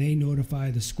decision, and they notify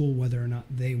the school whether or not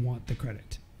they want the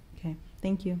credit. Okay,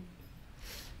 thank you.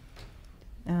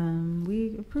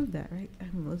 We approved that, right?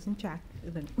 I'm losing track.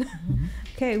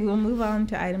 Okay, we'll move on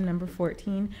to item number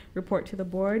 14, report to the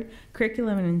board,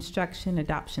 curriculum and instruction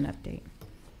adoption update.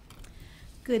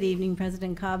 Good evening,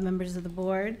 President Cobb, members of the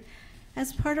board.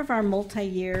 As part of our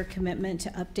multi-year commitment to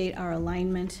update our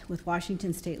alignment with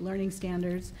Washington State Learning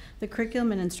Standards, the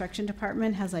Curriculum and Instruction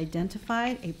Department has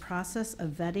identified a process of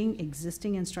vetting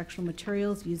existing instructional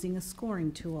materials using a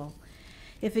scoring tool.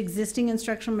 If existing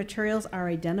instructional materials are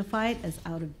identified as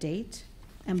out of date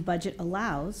and budget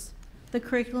allows, the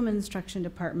Curriculum and Instruction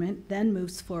Department then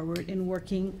moves forward in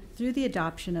working through the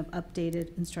adoption of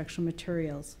updated instructional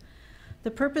materials. The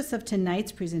purpose of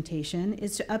tonight's presentation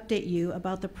is to update you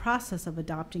about the process of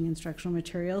adopting instructional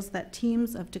materials that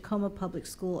teams of Tacoma Public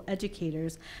School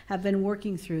educators have been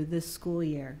working through this school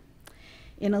year,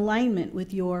 in alignment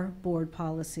with your board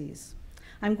policies.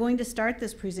 I'm going to start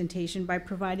this presentation by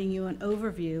providing you an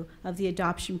overview of the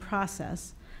adoption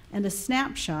process and a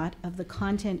snapshot of the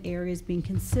content areas being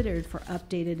considered for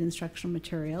updated instructional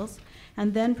materials,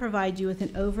 and then provide you with an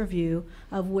overview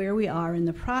of where we are in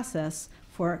the process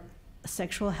for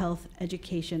sexual health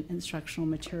education instructional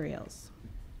materials.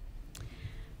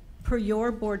 Per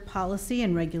your board policy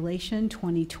and regulation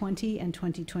 2020 and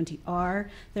 2020R,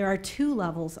 there are 2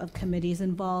 levels of committees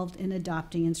involved in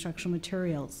adopting instructional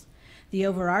materials. The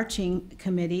overarching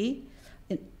committee,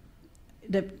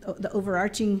 the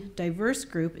overarching diverse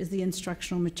group is the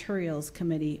Instructional Materials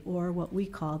Committee, or what we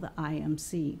call the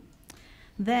IMC.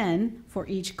 Then, for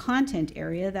each content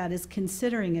area that is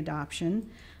considering adopting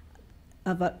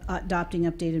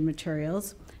updated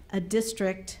materials, a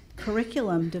district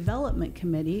curriculum development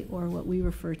committee, or what we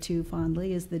refer to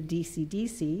fondly as the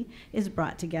DCDC, is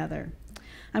brought together.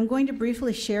 I'm going to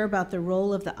briefly share about the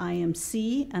role of the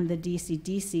IMC and the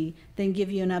DCDC, then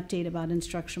give you an update about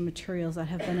instructional materials that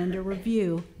have been under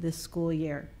review this school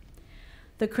year.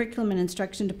 The Curriculum and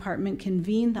Instruction Department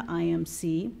convened the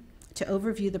IMC to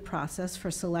overview the process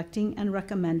for selecting and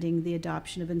recommending the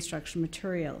adoption of instructional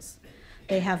materials.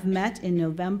 They have met in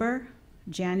November,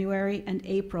 January, and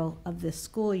April of this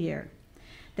school year.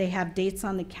 They have dates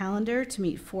on the calendar to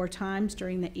meet 4 times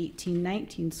during the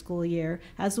 18-19 school year,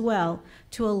 as well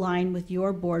to align with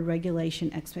your board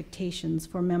regulation expectations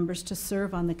for members to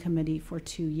serve on the committee for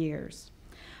 2 years.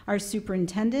 Our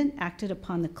superintendent acted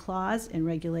upon the clause in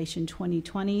Regulation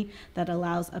 2020 that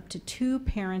allows up to 2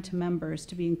 parent members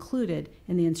to be included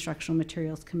in the Instructional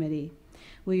Materials Committee.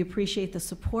 We appreciate the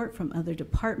support from other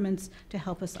departments to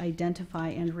help us identify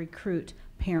and recruit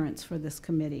parents for this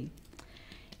committee.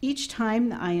 Each time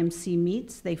the IMC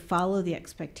meets, they follow the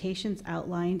expectations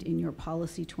outlined in your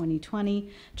Policy 2020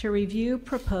 to review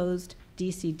proposed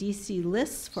DCDC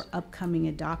lists for upcoming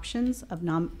adoptions of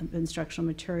instructional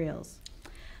materials.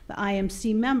 The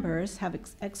IMC members have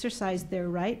exercised their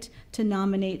right to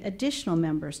nominate additional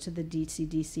members to the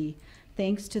DCDC,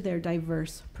 thanks to their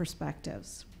diverse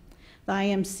perspectives. The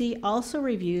IMC also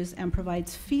reviews and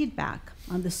provides feedback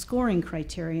on the scoring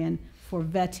criterion for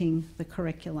vetting the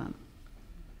curriculum.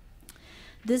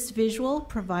 This visual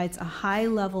provides a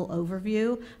high-level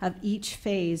overview of each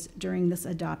phase during this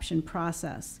adoption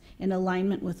process, in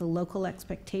alignment with the local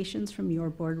expectations from your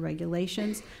board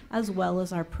regulations, as well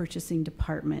as our purchasing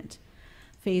department.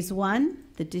 Phase 1,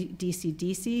 the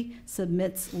DCDC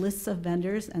submits lists of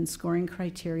vendors and scoring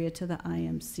criteria to the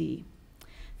IMC.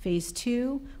 Phase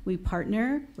 2, we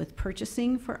partner with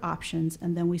purchasing for options,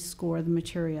 and then we score the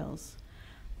materials.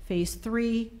 Phase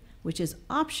 3, which is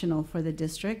optional for the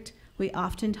district, we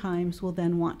oftentimes will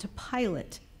then want to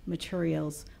pilot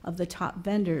materials of the top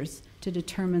vendors to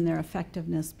determine their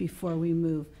effectiveness before we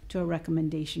move to a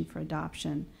recommendation for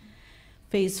adoption.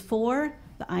 Phase 4,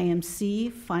 the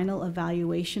IMC final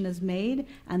evaluation is made,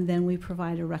 and then we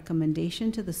provide a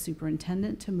recommendation to the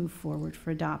superintendent to move forward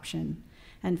for adoption.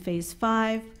 And Phase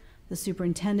 5, the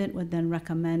superintendent would then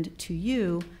recommend to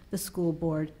you, the school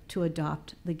board, to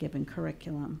adopt the given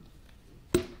curriculum.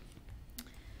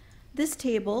 This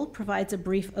table provides a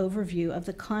brief overview of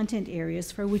the content areas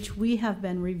for which we have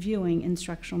been reviewing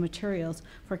instructional materials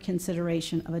for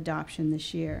consideration of adoption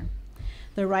this year.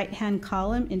 The right-hand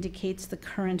column indicates the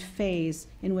current phase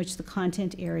in which the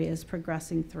content area is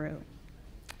progressing through.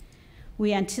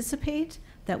 We anticipate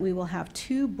that we will have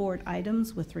 2 board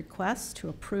items with requests to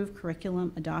approve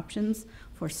curriculum adoptions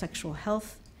for sexual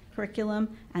health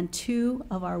curriculum and 2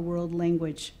 of our world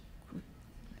language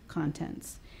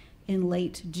contents in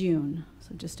late June,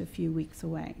 so just a few weeks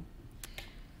away.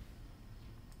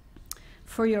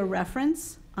 For your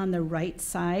reference, on the right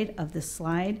side of this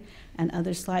slide and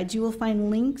other slides, you will find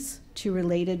links to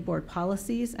related board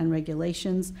policies and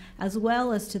regulations, as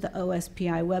well as to the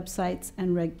OSPI websites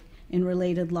and in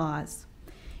related laws,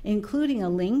 including a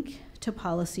link to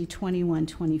Policy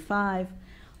 2125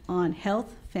 on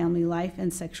health, family life,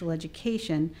 and sexual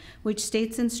education, which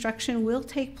states instruction will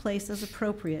take place as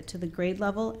appropriate to the grade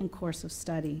level and course of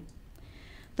study.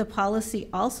 The policy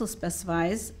also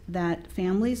specifies that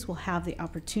families will have the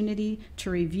opportunity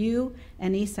to review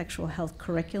any sexual health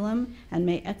curriculum and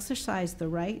may exercise the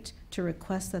right to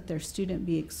request that their student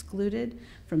be excluded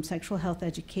from sexual health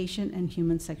education and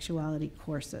human sexuality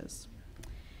courses.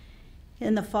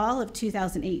 In the fall of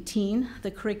 2018, the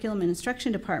Curriculum and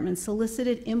Instruction Department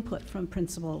solicited input from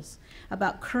principals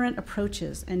about current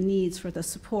approaches and needs for the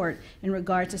support in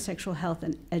regard to sexual health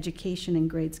and education in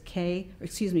grades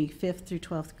 5th through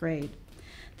 12th grade.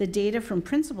 The data from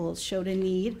principals showed a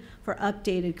need for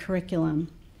updated curriculum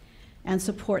and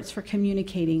supports for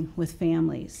communicating with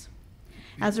families.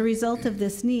 As a result of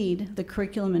this need, the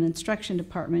Curriculum and Instruction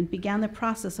Department began the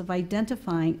process of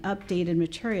identifying updated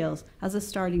materials as a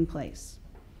starting place.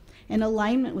 In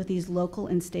alignment with these local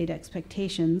and state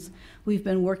expectations, we've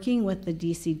been working with the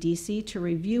DCDC to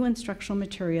review instructional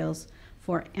materials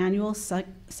for annual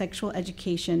sexual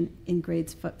education in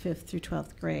grades 5th through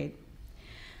 12th grade.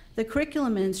 The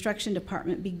Curriculum and Instruction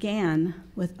Department began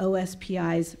with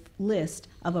OSPI's list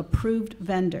of approved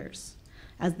vendors,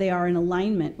 as they are in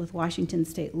alignment with Washington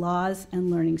state laws and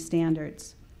learning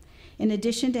standards. In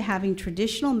addition to having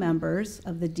traditional members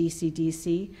of the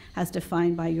DCDC, as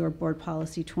defined by your Board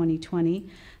Policy 2020,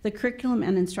 the Curriculum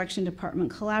and Instruction Department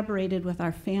collaborated with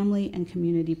our Family and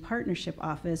Community Partnership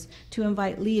Office to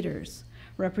invite leaders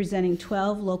representing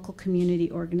 12 local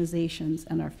community organizations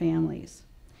and our families.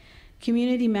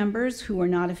 Community members who were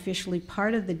not officially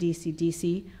part of the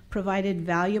DCDC provided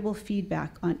valuable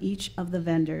feedback on each of the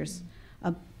vendors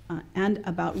and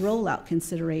about rollout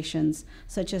considerations,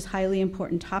 such as highly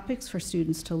important topics for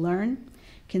students to learn,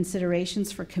 considerations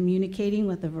for communicating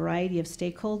with a variety of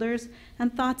stakeholders,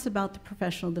 and thoughts about the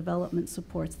professional development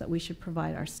supports that we should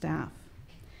provide our staff.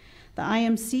 The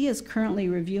IMC is currently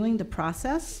reviewing the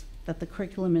process that the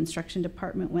Curriculum Instruction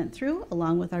Department went through,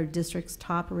 along with our district's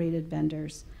top-rated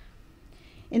vendors.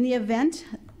 In the event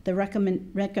the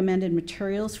recommended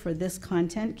materials for this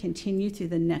content continue through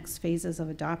the next phases of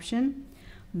adoption,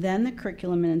 then the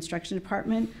Curriculum and Instruction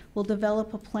Department will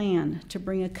develop a plan to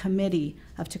bring a committee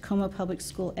of Tacoma Public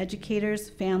School educators,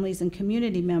 families, and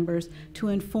community members to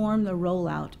inform the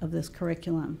rollout of this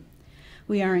curriculum.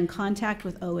 We are in contact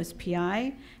with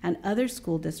OSPI and other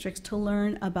school districts to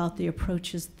learn about the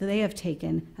approaches that they have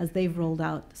taken as they've rolled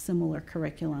out similar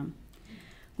curriculum.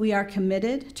 We are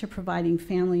committed to providing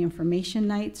family information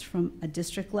nights from a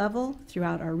district level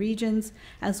throughout our regions,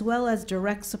 as well as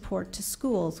direct support to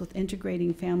schools with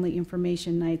integrating family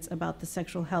information nights about the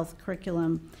sexual health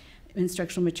curriculum,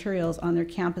 instructional materials on their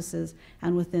campuses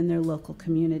and within their local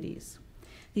communities.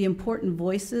 The important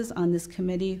voices on this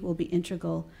committee will be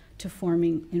integral to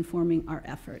informing our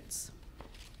efforts.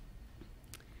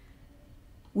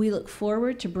 We look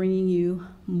forward to bringing you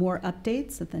more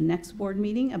updates at the next board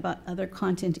meeting about other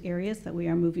content areas that we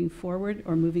are moving forward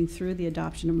or moving through the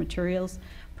adoption of materials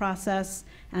process,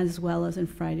 as well as in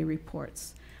Friday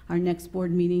reports. Our next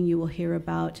board meeting, you will hear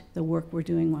about the work we're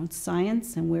doing on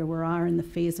science and where we are in the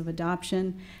phase of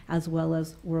adoption, as well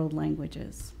as world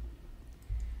languages.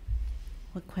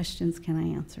 What questions can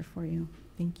I answer for you?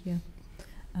 Thank you.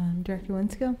 Director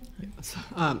Winskill? Yes.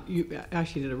 You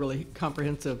actually did a really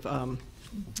comprehensive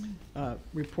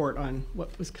report on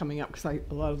what was coming up, because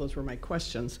a lot of those were my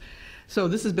questions. So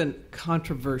this has been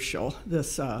controversial,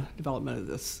 this development of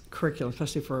this curriculum,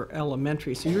 especially for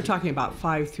elementary. So you're talking about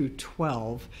 5 through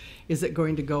 12. Is it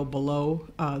going to go below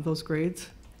those grades?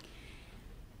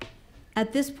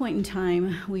 At this point in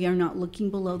time, we are not looking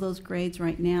below those grades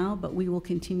right now, but we will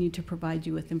continue to provide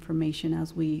you with information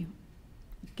as we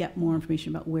get more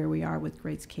information about where we are with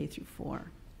grades K through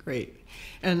 4. Great.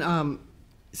 And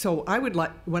so I would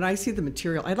like, when I see the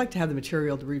material, I'd like to have the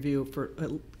material to review for a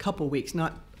couple weeks,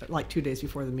 not like 2 days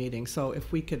before the meeting. So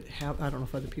if we could have, I don't know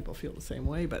if other people feel the same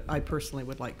way, but I personally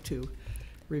would like to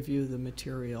review the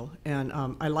material. And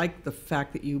I like the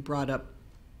fact that you brought up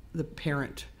the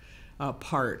parent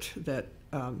part, that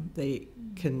they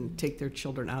can take their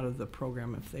children out of the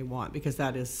program if they want, because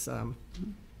that is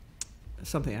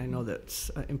something I know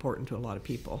that's important to a lot of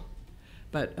people.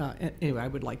 But anyway, I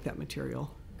would like that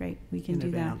material. Great, we can do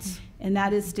advance. that. And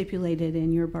that is stipulated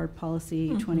in your Board Policy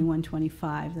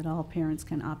 2125, that all parents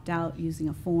can opt out using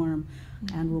a form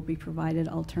and will be provided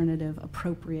alternative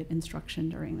appropriate instruction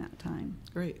during that time.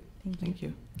 Great, thank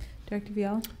you. Director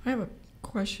Vial? I have a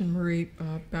question, Marie,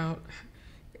 about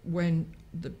when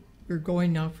you're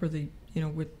going now for the,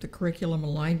 with the curriculum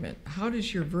alignment. How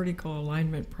does your vertical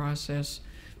alignment process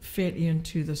fit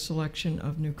into the selection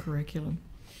of new curriculum?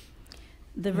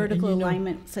 The vertical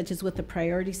alignment, such as with the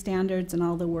priority standards and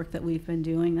all the work that we've been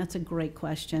doing, that's a great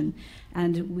question.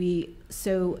 And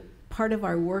part of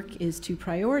our work is to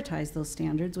prioritize those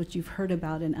standards, which you've heard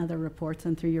about in other reports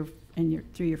and through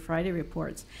your Friday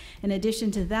reports. In addition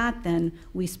to that, then,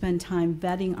 we spend time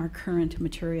vetting our current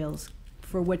materials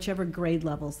for whichever grade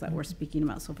levels that we're speaking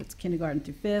about. So if it's kindergarten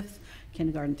through 5th,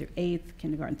 kindergarten through 8th,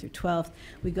 kindergarten through 12th,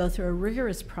 we go through a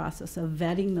rigorous process of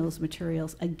vetting those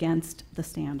materials against the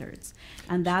standards.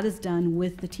 And that is done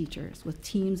with the teachers, with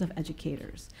teams of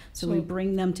educators. So we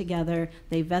bring them together,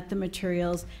 they vet the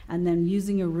materials, and then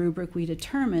using a rubric we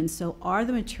determine, so are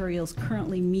the materials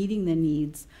currently meeting the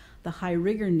needs, the high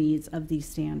rigor needs of these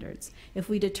standards. If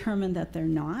we determine that they're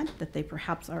not, that they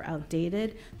perhaps are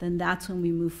outdated, then that's when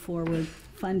we move forward,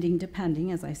 funding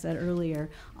depending, as I said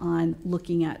earlier, on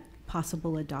looking at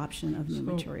possible adoption of new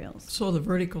materials. So the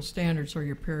vertical standards are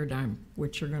your paradigm,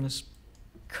 which you're going to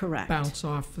correct bounce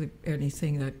off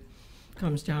anything that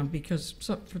comes down, because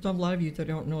for a lot of you that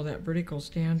don't know, that vertical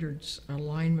standards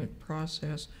alignment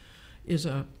process is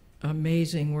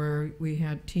amazing, where we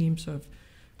had teams of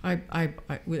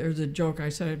there's a joke I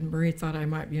said, Marie thought I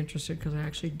might be interested because I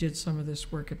actually did some of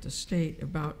this work at the state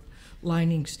about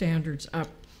lining standards up,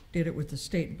 did it with the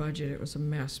state budget. It was a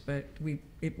mess, but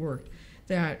it worked.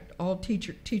 That all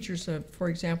teachers of, for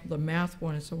example, the math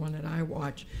one is the one that I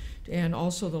watch, and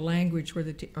also the language, where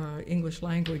the English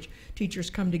language teachers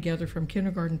come together from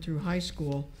kindergarten through high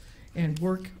school and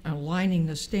work aligning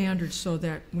the standards so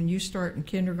that when you start in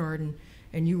kindergarten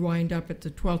and you wind up at the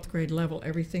 12th grade level,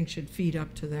 everything should feed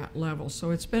up to that level.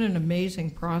 So it's been an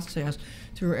amazing process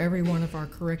through every one of our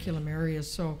curriculum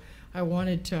areas. So I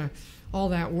wanted to, all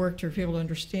that work, to be able to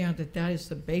understand that that is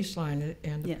the baseline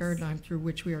and the Yes. paradigm through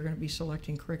which we are going to be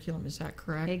selecting curriculum. Is that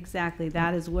correct? Exactly.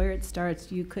 That is where it starts.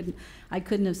 I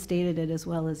couldn't have stated it as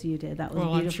well as you did. That was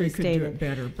Well, I'm sure beautifully you could stated. do it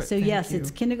better, but so thank yes, you.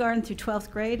 it's kindergarten through 12th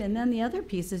grade, and then the other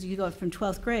piece is you go from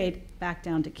 12th grade back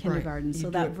down to kindergarten. You So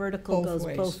do that it vertical both goes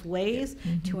ways. both ways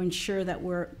Yep. to ensure that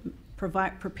we're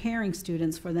preparing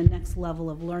students for the next level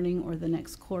of learning or the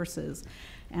next courses,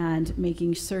 and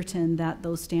making certain that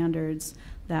those standards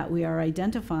that we are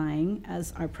identifying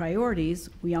as our priorities,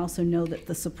 we also know that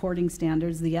the supporting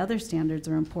standards, the other standards,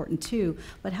 are important too,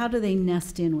 but how do they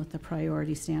nest in with the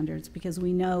priority standards? Because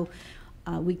we know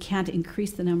we can't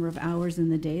increase the number of hours in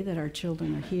the day that our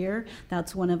children are here.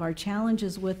 That's one of our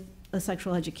challenges with the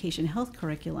sexual education health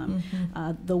curriculum.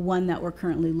 The one that we're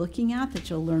currently looking at, that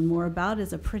you'll learn more about,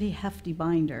 is a pretty hefty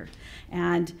binder.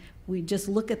 And we just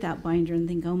look at that binder and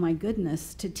think, oh my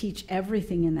goodness, to teach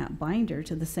everything in that binder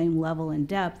to the same level and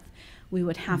depth, we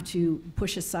would have to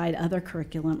push aside other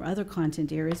curriculum or other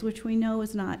content areas, which we know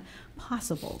is not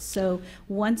possible. So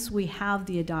once we have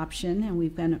the adoption and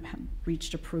we've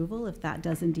reached approval, if that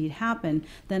does indeed happen,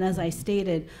 then as I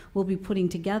stated, we'll be putting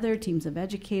together teams of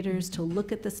educators to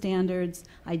look at the standards,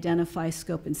 identify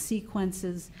scope and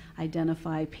sequences,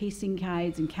 identify pacing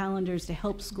guides and calendars to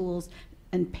help schools,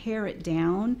 and pare it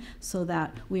down so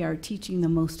that we are teaching the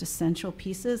most essential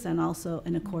pieces and also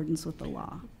in accordance with the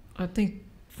law. I think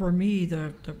for me,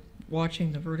 the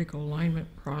watching the vertical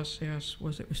alignment process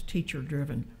was teacher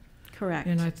driven. Correct.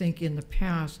 And I think in the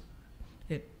past,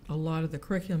 a lot of the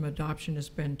curriculum adoption has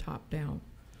been top down.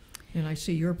 And I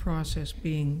see your process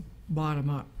being bottom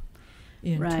up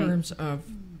in Right. terms of,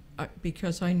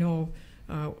 because I know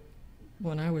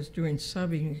when I was doing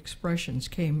subbing, expressions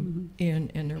came in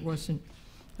and there wasn't,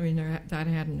 that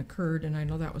hadn't occurred, and I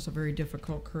know that was a very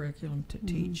difficult curriculum to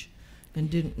teach and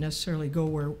didn't necessarily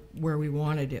go where we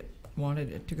wanted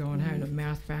it to go. And having a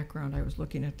math background, I was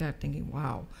looking at that thinking,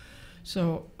 wow.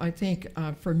 So I think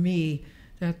for me,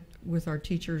 that with our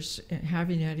teachers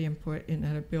having that input and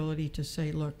that ability to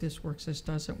say, look, this works, this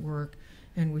doesn't work,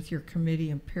 and with your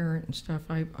committee and parent and stuff,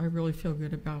 I really feel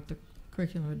good about the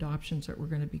curriculum adoptions that we're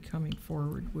going to be coming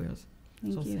forward with.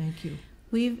 Thank you. Thank you.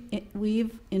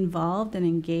 We've involved and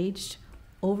engaged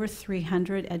over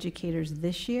 300 educators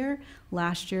this year.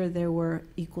 Last year there were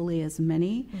equally as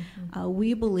many.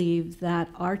 We believe that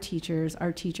our teachers,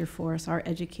 our teacher force, our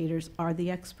educators are the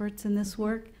experts in this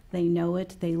work. They know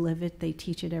it, they live it, they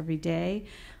teach it every day.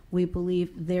 We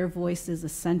believe their voice is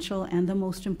essential and the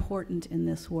most important in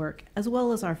this work, as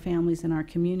well as our families and our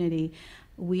community.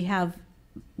 We have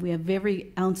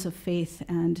every ounce of faith,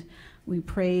 and we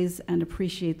praise and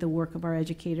appreciate the work of our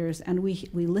educators, and we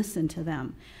listen to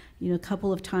them. You know, a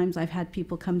couple of times I've had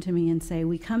people come to me and say,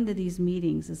 we come to these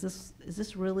meetings, is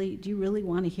this really, do you really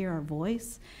want to hear our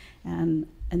voice?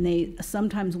 And they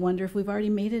sometimes wonder if we've already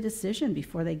made a decision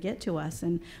before they get to us.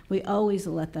 And we always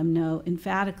let them know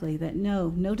emphatically that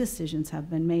no decisions have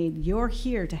been made. You're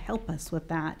here to help us with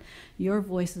that. Your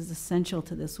voice is essential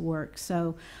to this work.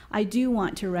 So I do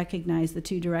want to recognize the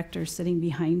two directors sitting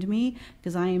behind me,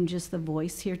 because I am just the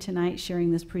voice here tonight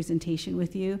sharing this presentation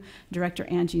with you. Director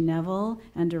Angie Neville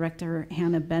and Director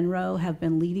Hannah Benrow have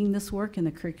been leading this work in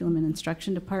the Curriculum and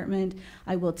Instruction Department.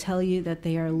 I will tell you that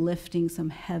they are lifting some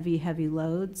heavy, heavy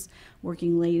loads,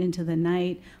 working late into the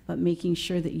night, but making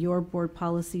sure that your board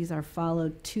policies are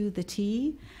followed to the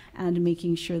T, and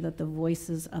making sure that the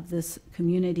voices of this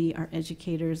community, our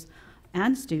educators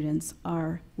and students,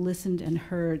 are listened and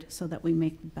heard so that we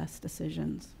make the best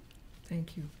decisions.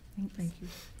 Thank you. Thanks. Thank you.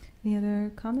 Any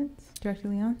other comments? Director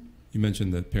Leon? You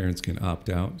mentioned that parents can opt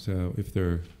out. So if there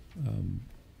are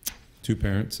two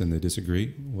parents and they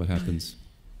disagree, what happens?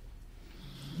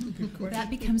 That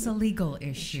becomes a legal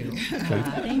issue.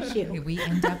 Thank you. We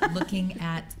end up looking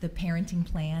at the parenting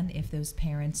plan if those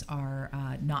parents are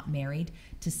not married,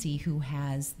 to see who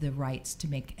has the rights to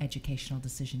make educational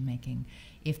decision making.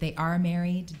 If they are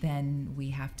married, then we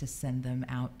have to send them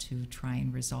out to try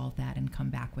and resolve that and come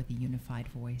back with a unified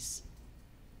voice.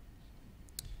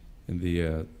 And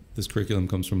this curriculum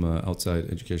comes from an outside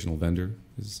educational vendor,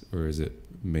 or is it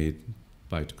made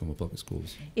by Tacoma Public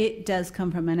Schools? It does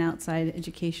come from an outside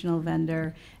educational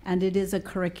vendor, and it is a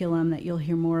curriculum that you'll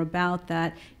hear more about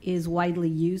that is widely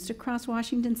used across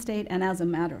Washington State, and as a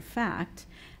matter of fact,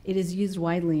 it is used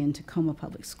widely in Tacoma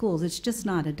Public Schools. It's just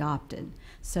not adopted.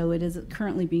 So it is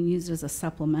currently being used as a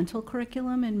supplemental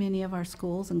curriculum in many of our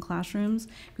schools and classrooms,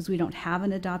 because we don't have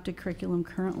an adopted curriculum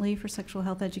currently for sexual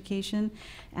health education.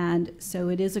 And so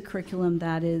it is a curriculum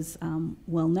that is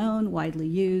well known, widely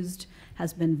used,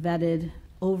 has been vetted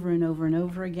over and over and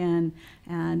over again,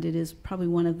 and it is probably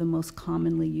one of the most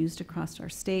commonly used across our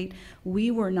state.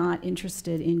 We were not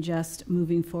interested in just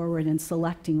moving forward and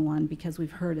selecting one because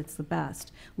we've heard it's the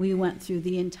best. We went through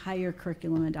the entire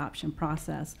curriculum adoption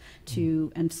process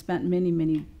and spent many,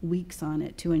 many weeks on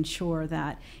it to ensure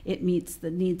that it meets the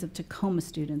needs of Tacoma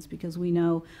students, because we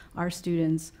know our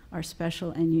students are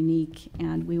special and unique,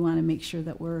 and we want to make sure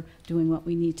that we're doing what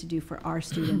we need to do for our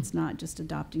students, not just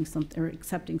adopting something or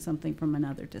accepting something from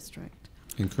another district.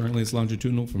 And currently it's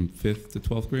longitudinal from 5th to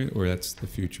 12th grade, or that's the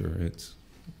future?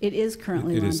 It is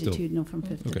currently it longitudinal from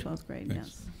 5th okay. to 12th grade, Thanks.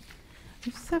 yes. I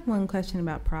just have one question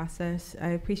about process. I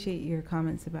appreciate your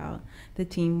comments about the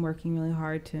team working really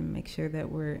hard to make sure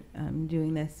that we're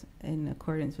doing this in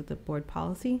accordance with the board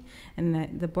policy, and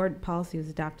that the board policy was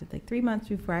adopted like 3 months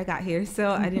before I got here,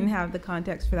 so I didn't have the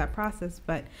context for that process.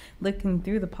 But looking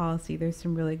through the policy, there's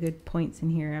some really good points in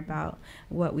here about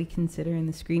what we consider in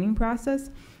the screening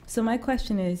process. So my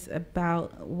question is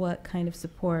about what kind of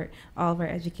support all of our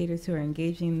educators who are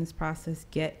engaging in this process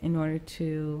get in order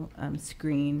to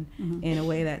screen in a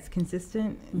way that's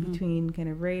consistent between kind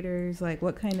of raters. Like,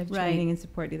 what kind of training and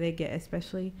support do they get,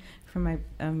 especially from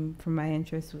my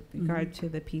interest with regard to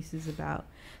the pieces about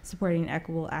supporting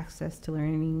equitable access to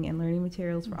learning and learning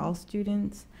materials for all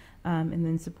students, and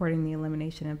then supporting the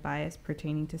elimination of bias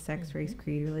pertaining to sex, race,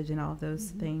 creed, religion, all of those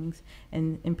things,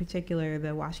 and in particular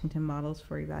the Washington models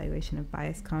for evaluation of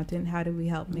bias content. How do we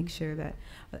help make sure that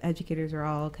educators are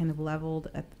all kind of leveled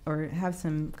at, or have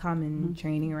some common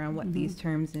training around what these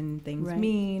terms and things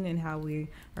mean, and how we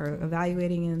are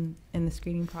evaluating in the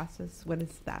screening process? What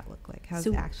does that look like? How's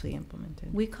it actually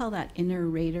implemented? We call that inner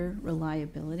rater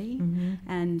reliability.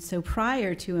 And so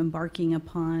prior to embarking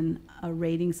upon a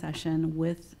rating session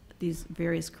with these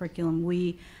various curriculum,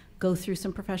 we go through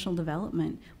some professional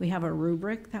development. We have a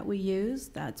rubric that we use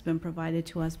that's been provided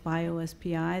to us by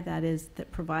OSPI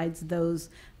that provides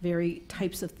those very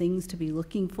types of things to be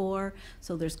looking for.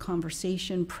 So there's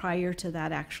conversation prior to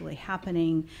that actually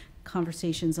happening,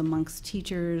 conversations amongst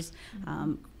teachers.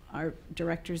 Our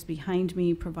directors behind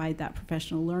me provide that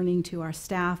professional learning to our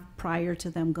staff prior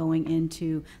to them going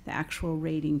into the actual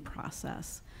rating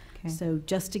process. Okay. So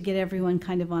just to get everyone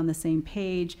kind of on the same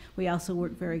page, we also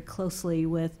work very closely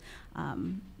with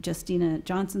Justina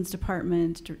Johnson's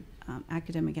department,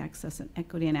 Academic Access and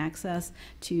Equity and Access,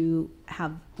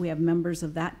 we have members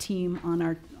of that team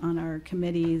on our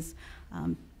committees.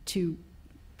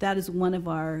 That is one of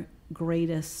our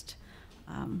greatest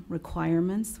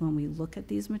requirements when we look at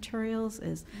these materials,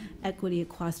 is equity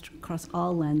across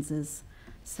all lenses.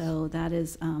 So that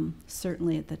is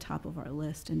certainly at the top of our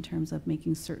list in terms of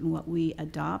making certain what we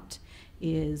adopt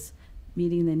is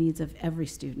meeting the needs of every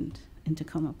student in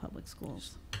Tacoma Public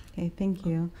Schools. Okay, thank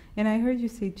you. And I heard you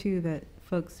say too that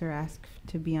folks are asked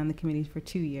to be on the committees for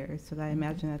 2 years, so that I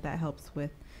imagine that helps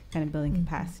with kind of building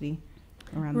capacity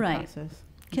around the process.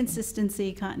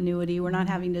 consistency, continuity. We're not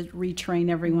having to retrain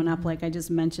everyone up like I just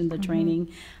mentioned. The training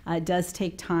it does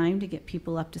take time to get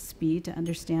people up to speed to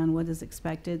understand what is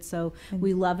expected. So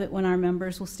we love it when our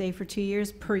members will stay for 2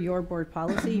 years per your board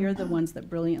policy. You're the ones that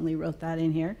brilliantly wrote that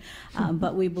in here.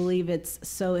 But we believe it's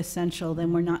so essential.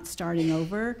 Then we're not starting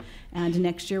over. And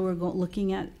next year we're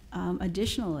looking at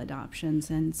additional adoptions,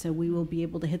 and so we will be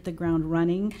able to hit the ground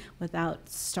running without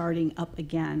starting up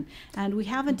again. And we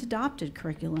haven't adopted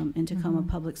curriculum in Tacoma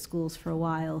Public Schools for a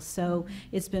while, so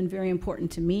it's been very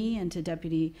important to me and to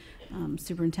Deputy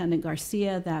Superintendent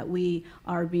Garcia that we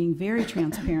are being very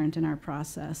transparent in our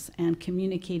process and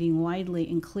communicating widely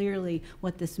and clearly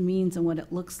what this means and what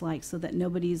it looks like, so that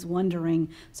nobody's wondering,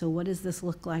 so what does this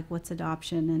look like, what's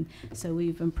adoption? And so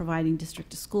we've been providing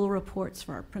district-to-school reports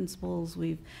for our principals.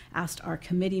 We've asked our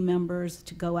committee members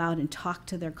to go out and talk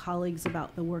to their colleagues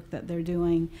about the work that they're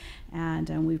doing, and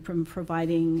we've been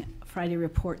providing Friday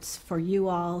reports for you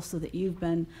all so that you've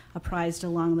been apprised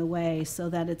along the way, so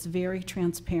that it's very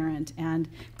transparent and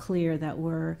clear that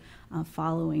we're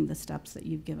following the steps that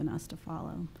you've given us to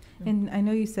follow. And I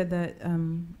know you said that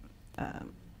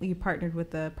you partnered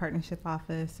with the partnership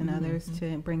office and others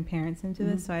to bring parents into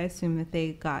this, so I assume that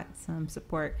they got some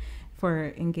support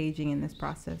for engaging in this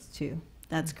process too.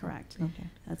 That's correct. Okay.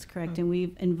 That's correct. And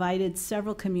we've invited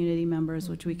several community members,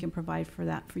 which we can provide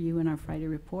for you in our Friday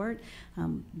report,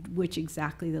 which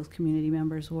exactly those community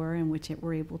members were and which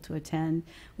were able to attend.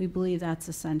 We believe that's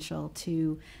essential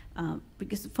to,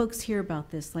 because folks hear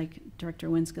about this, like Director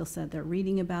Winskill said, they're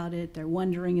reading about it, they're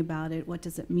wondering about it, what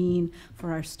does it mean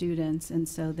for our students, and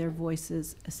so their voice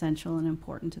is essential and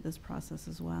important to this process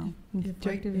as well. If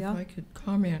I could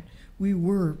comment, we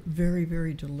were very,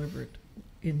 very deliberate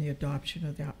in the adoption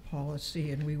of that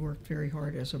policy, and we worked very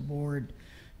hard as a board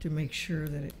to make sure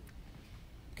that it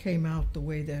came out the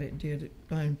way that it did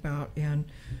about. And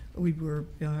we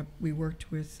worked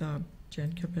with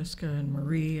Jen Kapiska and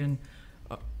Marie and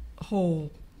the whole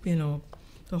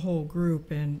group,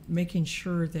 and making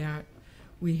sure that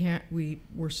we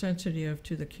were sensitive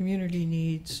to the community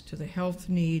needs, to the health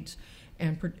needs,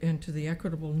 and to the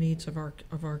equitable needs of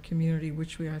our community,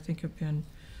 which I think have been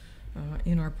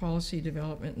in our policy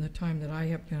development in the time that I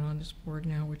have been on this board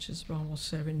now, which is almost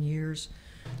 7 years,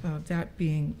 that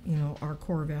being, our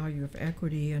core value of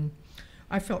equity. And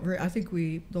I think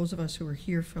those of us who are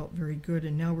here felt very good,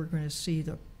 and now we're going to see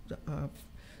the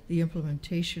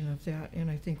implementation of that,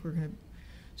 and I think we're going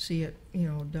to see it,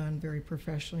 done very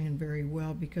professionally and very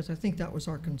well, because I think that was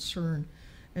our concern,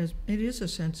 as it is a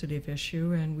sensitive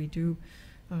issue, and we do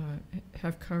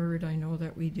have covered. I know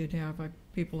that we did have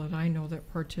people that I know that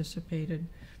participated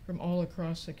from all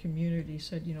across the community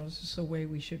said, this is the way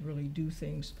we should really do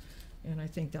things. And I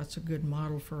think that's a good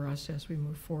model for us as we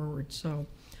move forward. So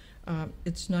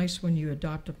it's nice when you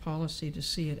adopt a policy to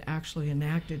see it actually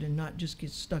enacted and not just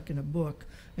get stuck in a book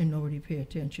and nobody pay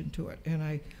attention to it. And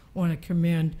I want to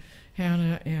commend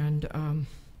Hannah and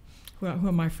who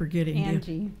am I forgetting?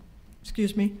 Angie.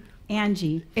 Excuse me?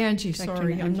 Angie,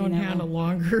 sorry, I've known Hannah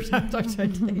longer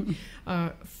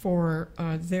for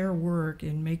their work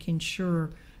in making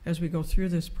sure as we go through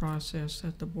this process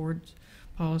that the board's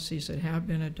policies that have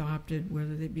been adopted,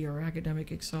 whether they be our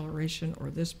academic acceleration or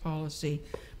this policy,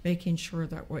 making sure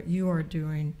that what you are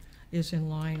doing is in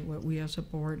line what we as a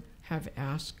board have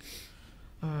asked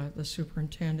the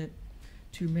superintendent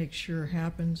to make sure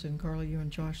happens. And Carla, you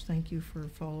and Josh, thank you for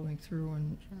following through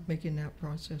and making that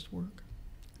process work.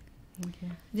 Thank you.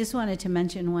 I just wanted to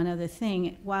mention one other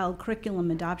thing. While curriculum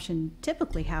adoption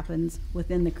typically happens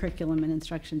within the curriculum and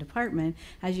instruction department,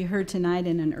 as you heard tonight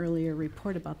in an earlier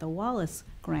report about the Wallace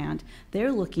grant,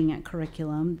 they're looking at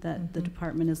curriculum, that the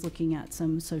department is looking at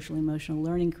some social emotional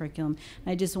learning curriculum.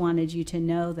 I just wanted you to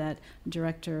know that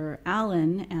Director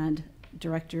Allen and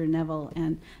Director Neville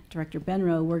and Director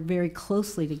Benrow work very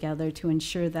closely together to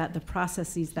ensure that the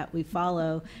processes that we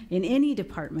follow in any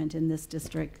department in this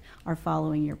district are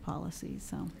following your policies.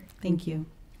 So thank you.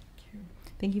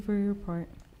 Thank you for your report.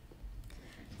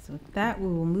 So with that, we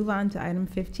will move on to item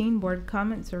 15, board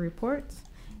comments or reports.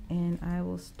 And I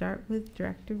will start with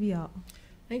Director Vial.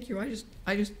 Thank you. I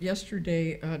just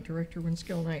yesterday, Director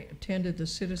Winskill and I attended the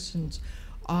Citizens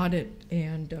Audit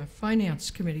and Finance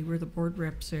Committee. We're the board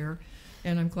reps there.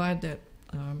 And I'm glad that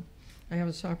I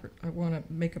want to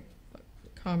make a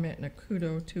comment and a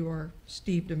kudo to our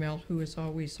Steve DeMelt, who is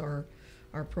always our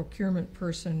procurement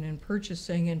person in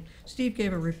purchasing. And Steve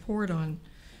gave a report on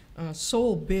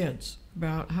sole bids,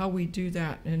 about how we do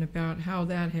that and about how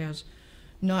that has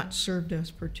not served us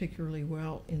particularly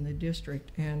well in the district.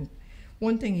 And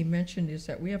one thing he mentioned is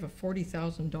that we have a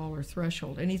 $40,000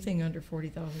 threshold. Anything under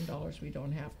 $40,000, we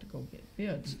don't have to go get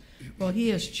bids. Well, he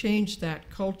has changed that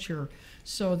culture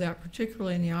so that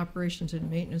particularly in the operations and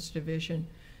maintenance division,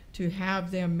 to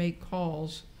have them make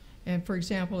calls. And for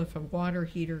example, if a water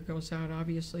heater goes out,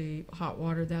 obviously hot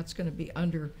water, that's going to be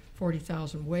under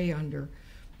 40,000, way under.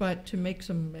 But to make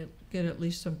get at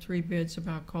least some 3 bids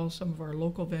about call some of our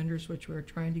local vendors, which we're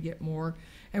trying to get more.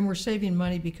 And we're saving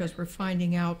money because we're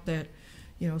finding out that,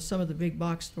 you know, some of the big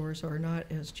box stores are not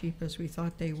as cheap as we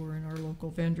thought they were in our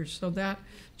local vendors. So that,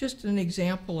 just an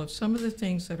example of some of the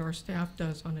things that our staff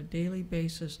does on a daily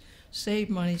basis,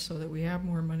 save money so that we have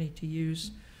more money to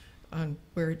use on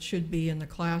where it should be in the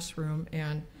classroom.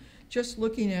 And just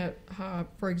looking at,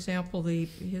 for example,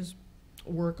 his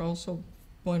work also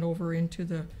went over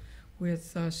into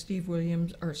with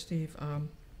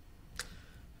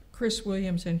Chris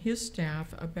Williams and his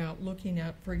staff about looking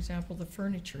at, for example, the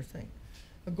furniture thing.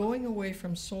 Going away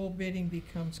from sole bidding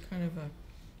becomes kind of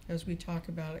as we talk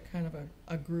about it, kind of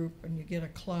a group, and you get a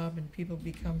club and people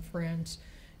become friends,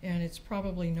 and it's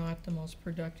probably not the most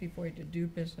productive way to do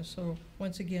business. So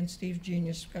once again, Steve's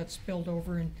genius got spilled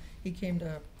over, and he came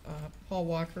to Paul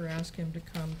Walker, asked him to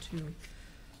come to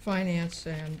finance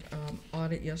and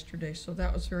audit yesterday, so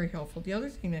that was very helpful. The other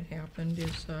thing that happened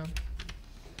is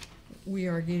we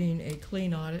are getting a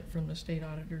clean audit from the state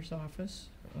auditor's office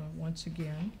once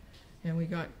again, and we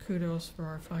got kudos for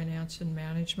our finance and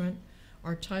management.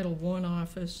 Our Title I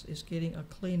office is getting a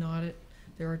clean audit.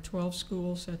 There are 12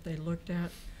 schools that they looked at,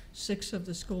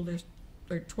 12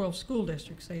 school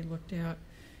districts they looked at,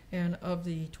 and of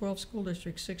the 12 school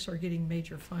districts, 6 are getting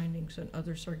major findings and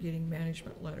others are getting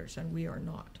management letters, and we are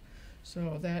not.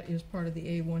 So that is part of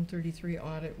the A133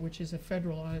 audit, which is a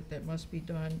federal audit that must be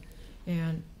done.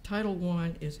 And Title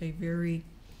I is a very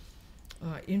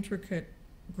intricate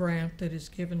grant that is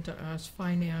given to us,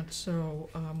 finance. So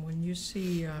when you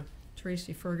see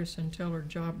Tracy Ferguson tell her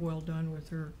job well done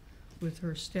with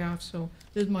her staff, so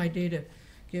this is my day to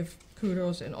give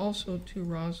kudos, and also to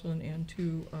Rosalind and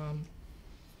to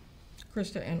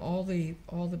Krista and all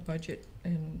the budget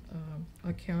and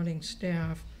accounting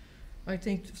staff. I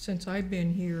think since I've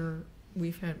been here,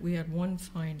 we had one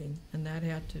finding, and that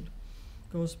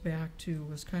goes back to,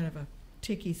 was kind of a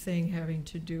ticky thing having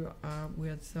to do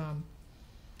with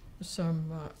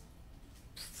some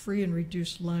free and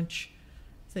reduced lunch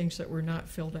things that were not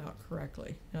filled out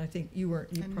correctly. And I think you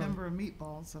weren't. The number of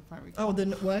meatballs, if I recall. Oh, the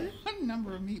what?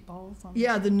 Number of meatballs.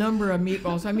 Yeah, the number of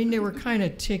meatballs. I mean, they were kind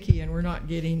of ticky, and we're not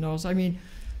getting those. I mean,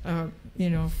 you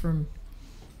know,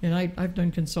 and I've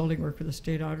done consulting work for the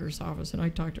state auditor's office, and I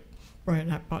talked to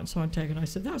Brian Sontag, and I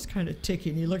said, that was kind of ticky.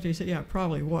 And he looked at me and said, yeah, it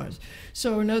probably was.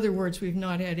 So in other words, we've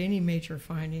not had any major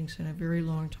findings in a very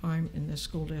long time in this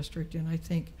school district, and I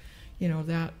think, you know,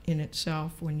 that in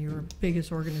itself, when you're a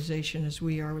biggest organization as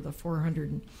we are with a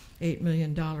 $408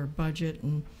 million budget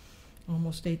and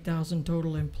almost 8,000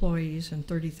 total employees and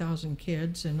 30,000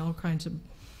 kids and all kinds of,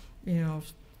 you know,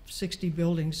 60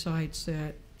 building sites,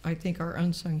 that I think our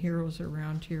unsung heroes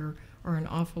around here are an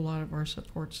awful lot of our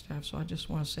support staff. So I just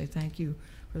want to say thank you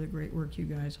for the great work you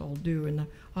guys all do. And the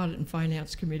Audit and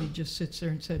Finance Committee just sits there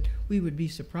and said, we would be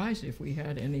surprised if we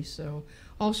had any. So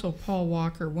also Paul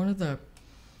Walker, one of the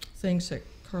things that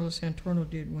Carla Santorno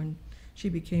did when she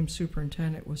became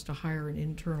superintendent was to hire an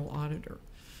internal auditor,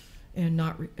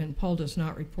 and Paul does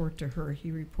not report to her. He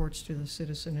reports to the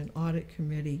Citizen and Audit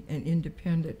Committee, and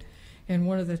independent. And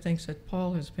one of the things that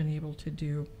Paul has been able to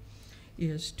do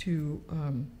is to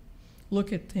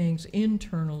look at things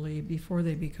internally before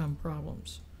they become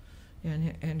problems,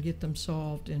 and get them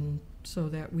solved, and so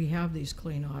that we have these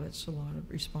clean audits. A lot of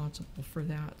responsible for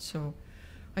that. So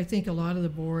I think a lot of the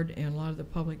board and a lot of the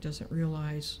public doesn't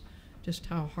realize just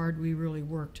how hard we really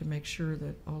work to make sure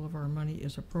that all of our money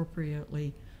is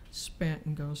appropriately spent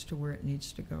and goes to where it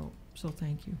needs to go. So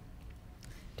thank you.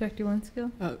 Dr.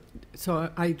 Winskill? So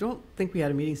I don't think we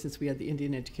had a meeting since we had the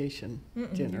Indian Education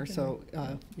dinner. So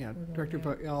yeah, Director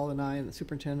Boyle and I and the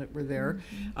superintendent were there.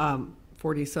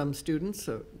 40-some students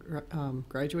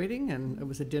graduating, and it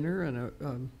was a dinner and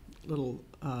a little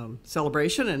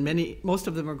celebration, and most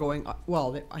of them are going,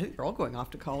 well, I think they're all going off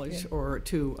to college, or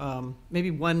to,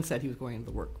 maybe one said he was going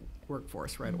into the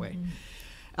workforce right away.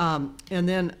 And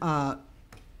then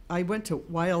I went to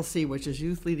YLC, which is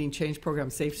Youth Leading Change Program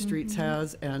Safe Streets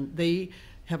has, and they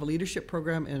have a leadership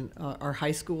program in our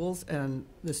high schools, and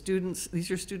the students, these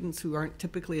are students who aren't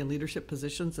typically in leadership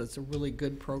positions. It's a really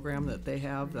good program that they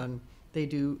have, and they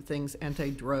do things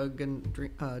anti-drug and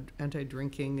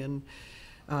anti-drinking and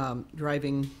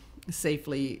driving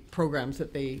safely programs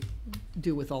that they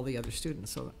do with all the other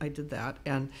students. So I did that.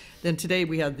 And then today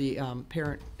we had the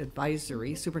parent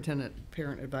advisory, superintendent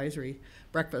parent advisory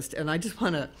breakfast. And I just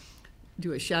want to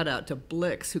do a shout out to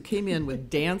Blix, who came in with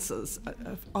dances.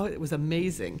 Oh, it was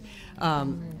amazing.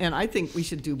 And I think we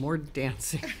should do more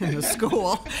dancing in the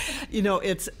school. You know,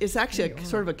 it's actually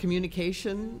sort of a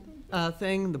communication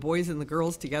thing, the boys and the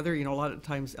girls together. You know, a lot of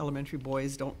times elementary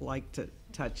boys don't like to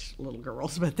touch little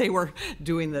girls, but they were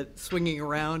doing the swinging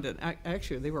around, and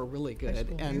actually they were really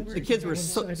good. And the kids were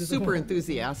super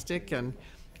enthusiastic, and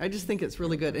I just think it's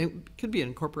really good. And it could be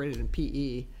incorporated in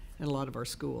PE in a lot of our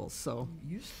schools. So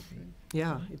It used to be.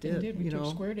 yeah, it did. We took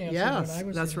square dancing yes, when I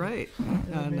was that's in right.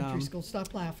 elementary school.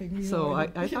 Stop laughing. You So know, I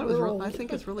thought it was. I old.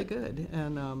 think it's really good,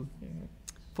 and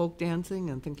folk dancing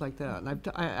and things like that.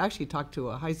 And I actually talked to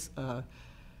a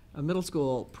middle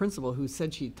school principal who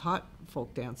said she taught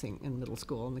folk dancing in middle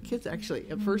school, and the kids actually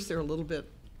at first they're a little bit,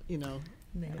 you know,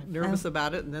 nervous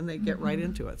about it, and then they get right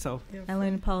into it. So I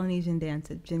learned Polynesian dance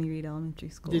at Jenny Reed Elementary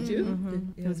School. Did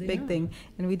you? It was a big thing,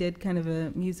 and we did kind of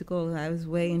a musical. I was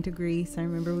way into Grease. I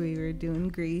remember we were doing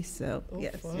Grease. So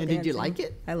yes. fun. And did you like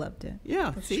it? I loved it.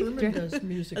 yeah, see, Sherman does I think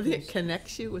musicals. it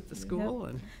connects you with the school.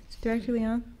 And Director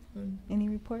Leon, any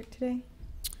report today?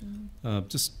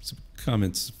 Just some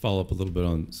comments, follow up a little bit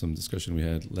on some discussion we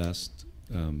had last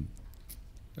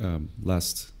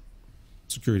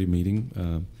security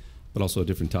meeting, but also a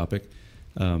different topic.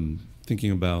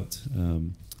 Thinking about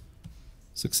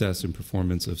success and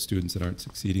performance of students that aren't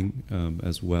succeeding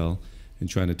as well, and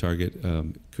trying to target,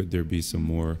 could there be some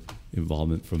more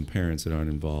involvement from parents that aren't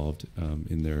involved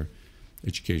in their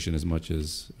education as much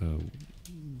as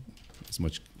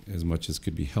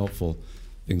could be helpful.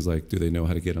 Things like, do they know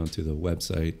how to get onto the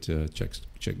website,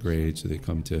 check grades? Do they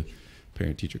come to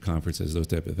parent-teacher conferences? Those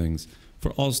type of things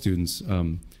for all students.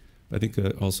 I think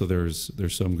also there's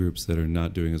some groups that are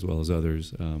not doing as well as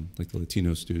others, like the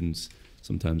Latino students.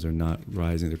 Sometimes are not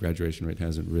rising. Their graduation rate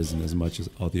hasn't risen as much as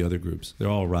all the other groups. They're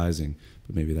all rising,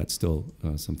 but maybe that's still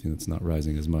something that's not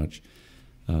rising as much.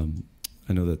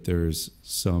 I know that there's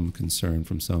some concern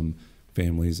from some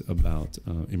families about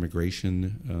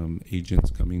immigration agents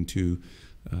coming to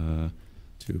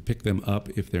pick them up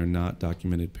if they're not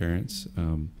documented parents,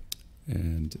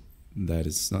 and that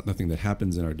is not nothing that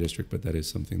happens in our district, but that is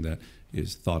something that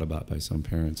is thought about by some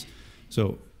parents.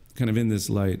 So kind of in this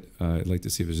light, I'd like to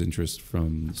see if there's interest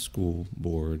from the school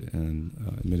board and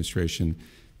administration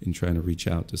in trying to reach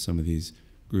out to some of these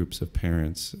groups of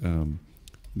parents.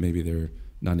 Maybe they're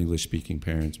non-English speaking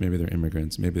parents, maybe they're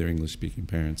immigrants, maybe they're English speaking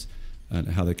parents, and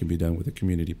how that can be done with a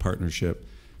community partnership.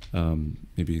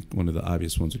 Maybe one of the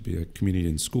obvious ones would be a community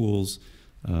in schools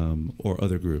or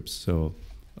other groups. So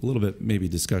a little bit maybe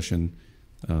discussion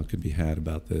could be had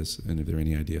about this, and if there are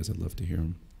any ideas, I'd love to hear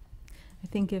them. I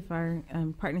think if our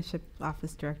partnership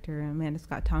office director, Amanda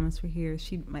Scott Thomas, were here,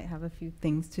 she might have a few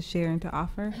things to share and to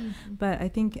offer. But I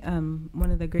think one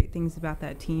of the great things about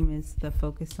that team is the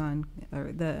focus on,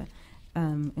 or the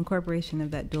incorporation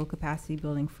of that dual capacity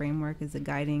building framework as a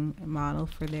guiding model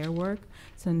for their work.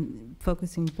 So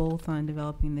focusing both on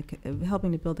developing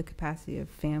helping to build the capacity of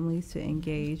families to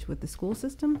engage with the school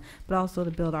system, but also to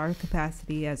build our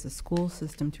capacity as a school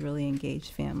system to really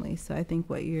engage families. So I think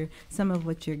some of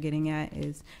what you're getting at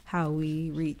is how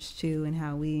we reach to and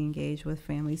how we engage with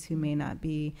families who may not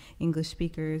be English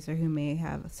speakers or who may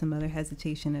have some other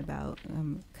hesitation about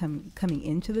coming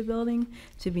into the building,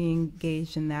 to be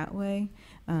engaged in that way.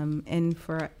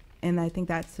 And I think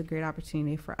that's a great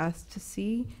opportunity for us to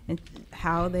see and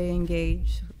how they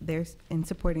engage in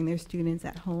supporting their students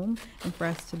at home, and for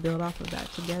us to build off of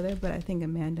that together. But I think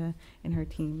Amanda and her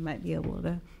team might be able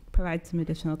to provide some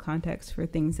additional context for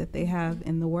things that they have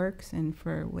in the works, and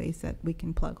for ways that we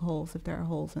can plug holes if there are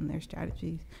holes in their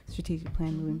strategic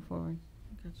plan moving forward.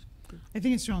 I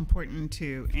think it's real important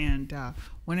too, and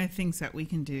one of the things that we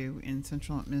can do in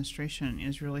central administration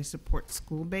is really support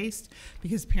school-based,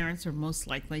 because parents are most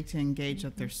likely to engage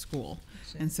at their school.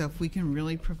 And so if we can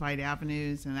really provide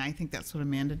avenues, and I think that's what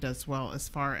Amanda does well, as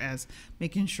far as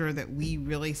making sure that we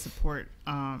really support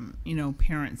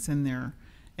parents in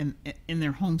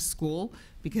their home school,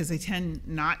 because they tend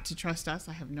not to trust us.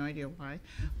 I have no idea why,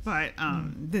 but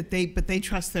they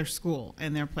trust their school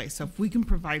and their place. So if we can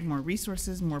provide more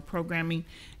resources, more programming,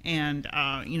 and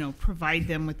provide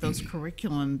them with those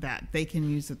curriculum that they can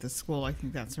use at the school, I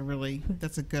think that's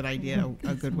a good idea,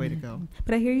 a good way to go.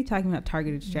 But I hear you talking about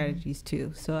targeted strategies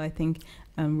too. So I think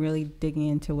really digging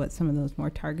into what some of those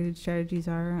more targeted strategies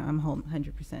are, I'm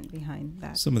 100% behind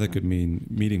that. Some of that could mean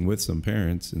meeting with some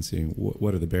parents and seeing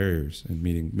what are the barriers, and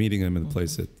meeting them in the place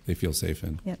place that they feel safe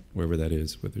in, Yep. wherever that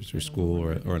is, whether it's your school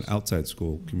or an outside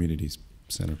school community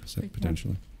center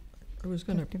potentially. I was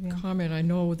going to comment. I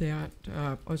know that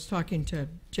I was talking to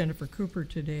Jennifer Cooper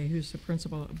today, who's the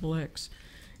principal at Blix,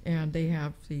 and they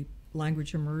have the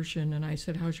language immersion. And I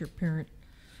said, "How's your parent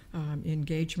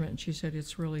engagement?" And she said,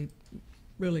 "It's really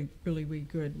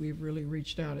good. We've really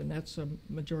reached out," and that's a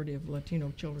majority of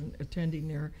Latino children attending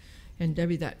there. And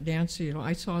Debbie, that dance,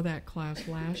 I saw that class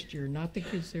last year. Not the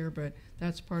kids there, but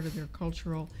that's part of their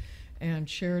cultural. And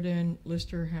Sheridan,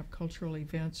 Lister have cultural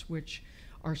events which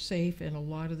are safe, and a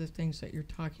lot of the things that you're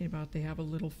talking about, they have a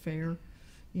little fair,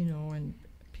 and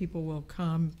people will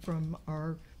come from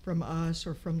us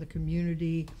or from the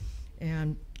community,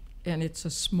 and it's a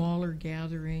smaller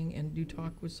gathering, and do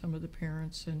talk with some of the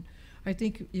parents. And I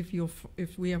think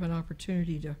if we have an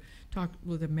opportunity to talk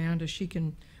with Amanda,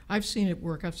 I've seen it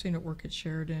work. I've seen it work at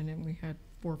Sheridan, and we had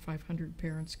 400 or 500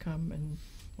 parents come, and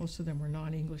most of them were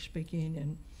non-English speaking,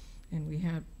 and we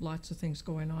had lots of things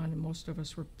going on, and most of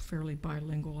us were fairly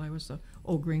bilingual. I was the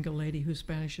old gringa lady whose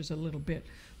Spanish is a little bit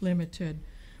limited.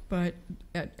 But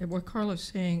at what Carla's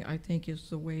saying, I think, is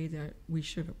the way that we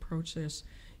should approach this,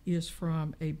 is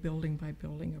from a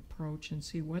building-by-building approach and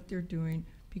see what they're doing,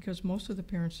 because most of the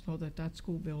parents know that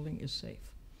school building is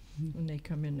safe when they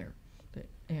come in there.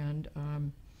 And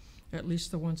at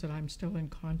least the ones that I'm still in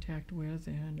contact with,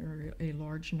 and are a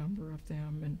large number of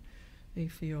them, and they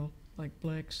feel like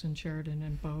Blix and Sheridan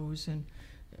and Bose and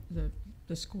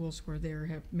the schools where they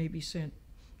have maybe sent,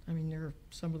 there are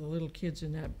some of the little kids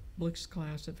in that Blix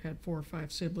class have had 4 or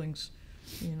 5 siblings,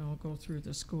 go through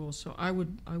the school. So I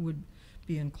would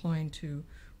be inclined to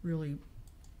really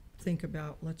think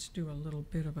about, let's do a little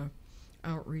bit of a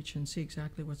outreach and see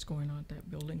exactly what's going on at that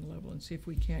building level, and see if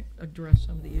we can't address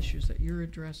some of the issues that you're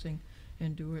addressing,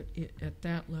 and do it at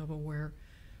that level where,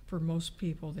 for most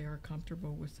people, they are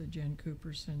comfortable with the Jen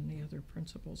Coopers and the other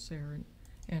principals there,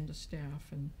 and the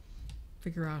staff, and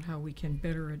figure out how we can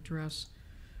better address,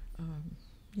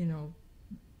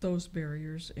 those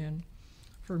barriers. And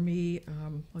for me,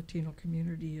 Latino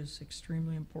community is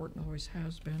extremely important, always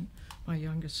has been. My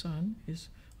youngest son is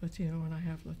Latino, and I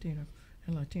have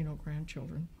Latino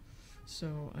grandchildren.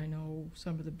 So I know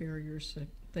some of the barriers that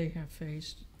they have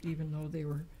faced, even though they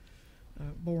were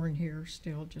born here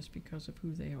still, just because of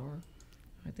who they are.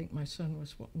 I think my son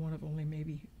was one of only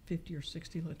maybe 50 or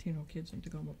 60 Latino kids in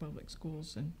Tacoma Public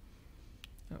Schools, and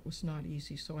that was not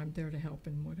easy. So I'm there to help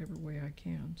in whatever way I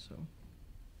can, so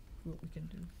what we can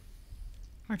do.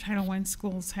 Our Title I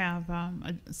schools have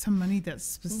some money that's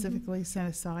specifically set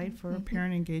aside for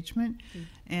parent engagement,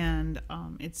 and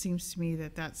it seems to me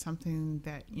that that's something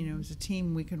that, as a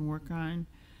team we can work on,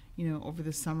 over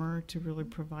the summer, to really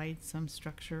provide some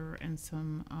structure and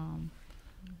some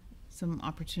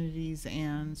opportunities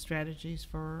and strategies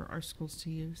for our schools to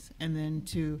use, and then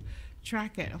to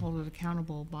track it, hold it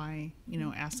accountable by,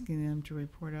 asking them to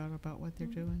report out about what they're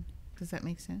doing. Does that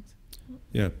make sense?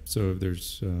 Yeah. So if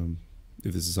there's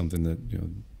if this is something that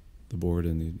the board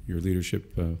and your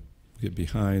leadership get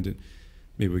behind, and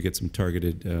maybe we get some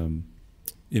targeted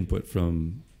input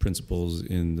from principals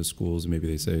in the schools, and maybe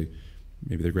they say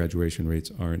maybe their graduation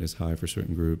rates aren't as high for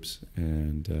certain groups,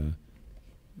 and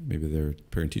maybe their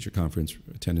parent-teacher conference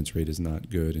attendance rate is not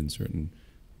good in certain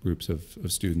groups of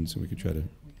students, and we could try to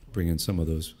bring in some of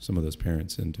those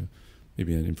parents into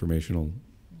maybe an informational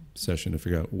session to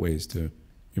figure out ways to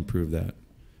improve that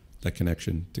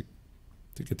connection to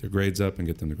get their grades up and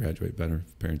get them to graduate better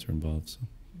if parents are involved. So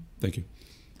thank you.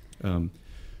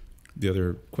 The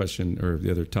other question, or the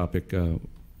other topic, kind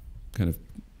of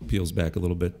peels back a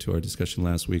little bit to our discussion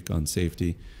last week on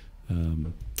safety,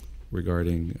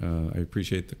 regarding, I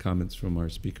appreciate the comments from our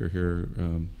speaker here,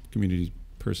 community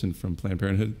person from Planned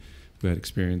Parenthood, who had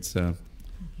experience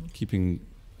keeping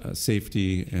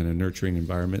safety and a nurturing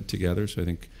environment together. So I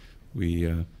think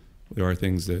there are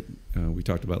things that we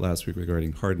talked about last week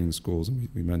regarding hardening schools, and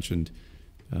we mentioned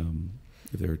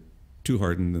if they're too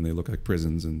hardened, then they look like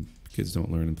prisons, and kids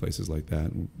don't learn in places like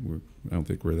that. And I don't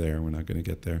think we're there. We're not going to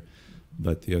get there.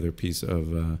 But the other piece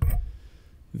of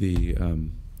the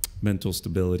mental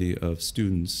stability of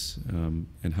students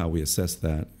and how we assess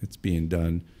that, it's being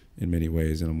done in many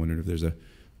ways. And I'm wondering if there's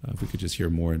if we could just hear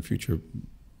more in future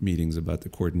meetings about the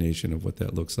coordination of what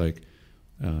that looks like.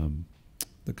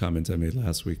 The comments I made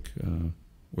last week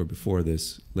were before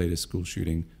this latest school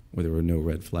shooting, where there were no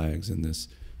red flags in this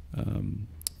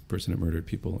person that murdered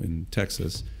people in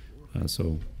Texas.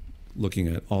 So looking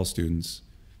at all students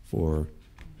for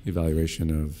evaluation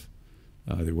of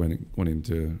either wanting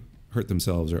to hurt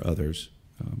themselves or others,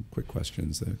 quick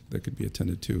questions that could be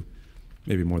attended to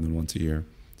maybe more than once a year,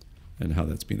 and how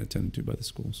that's being attended to by the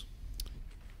schools.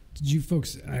 Did you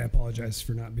folks, I apologize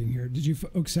for not being here. Did you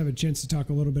folks have a chance to talk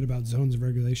a little bit about zones of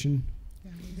regulation?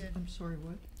 Yeah, we did. I'm sorry,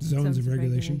 what? Zones of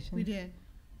regulation. We did.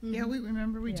 Mm-hmm. Yeah, we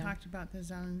remember we talked about the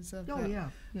zones of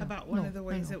yeah. about one No, of the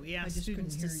ways that we I asked just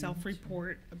students couldn't to hear you.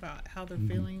 self-report about how they're Mhm.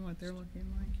 feeling, what they're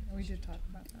looking like. We did talk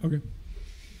about that. Okay.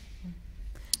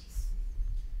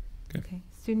 Okay.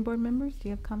 Student board members, do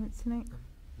you have comments tonight?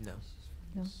 No.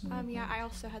 No. Yeah, I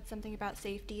also had something about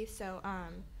safety. So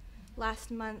last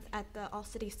month at the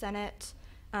All-City Senate,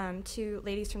 2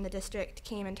 ladies from the district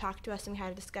came and talked to us, and we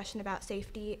had a discussion about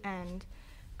safety. And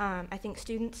I think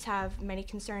students have many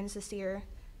concerns this year,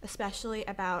 especially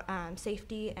about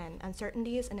safety and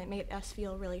uncertainties, and it made us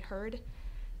feel really heard.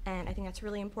 And I think that's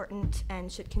really important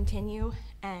and should continue.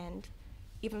 And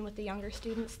even with the younger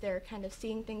students, they're kind of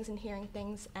seeing things and hearing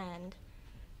things and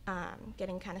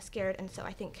getting kind of scared. And so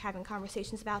I think having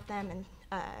conversations about them and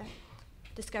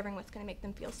discovering what's going to make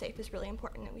them feel safe is really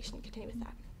important, and we should continue with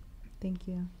that. Thank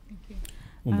you. Thank you.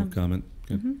 One more comment.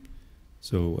 Okay. Mhm.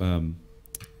 So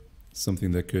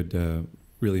something that could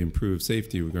really improve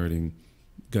safety regarding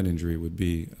gun injury would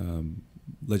be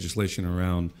legislation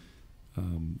around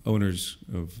owners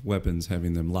of weapons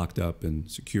having them locked up and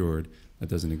secured. That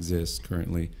doesn't exist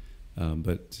currently.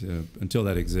 But until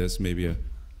that exists, maybe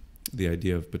the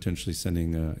idea of potentially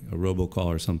sending a robocall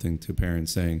or something to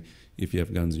parents saying, if you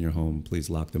have guns in your home, please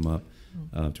lock them up,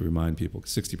 to remind people.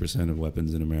 60% of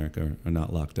weapons in America are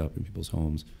not locked up in people's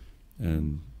homes.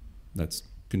 And that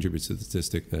contributes to the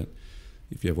statistic that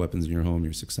if you have weapons in your home,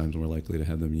 you're 6 times more likely to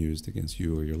have them used against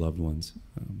you or your loved ones.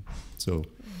 So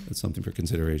that's something for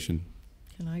consideration.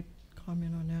 Can I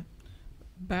comment on that?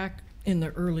 Back in the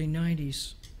early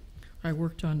 90s, I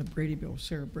worked on the Brady bill with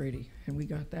Sarah Brady, and we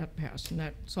got that passed, and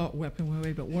that assault weapon went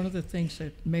away. But one of the things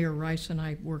that Mayor Rice and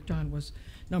I worked on was,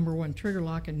 number 1, trigger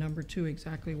lock, and number 2,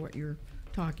 exactly what you're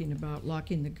talking about,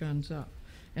 locking the guns up.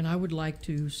 And I would like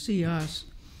to see us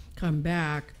come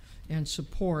back and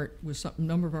support with some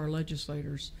number of our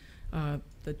legislators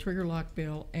the trigger lock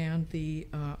bill and the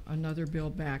another bill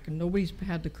back. And nobody's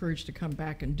had the courage to come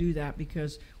back and do that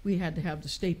because we had to have the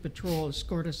state patrol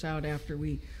escort us out after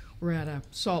we were at a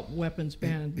assault weapons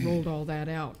ban and rolled all that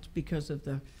out because of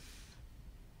the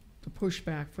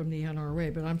pushback from the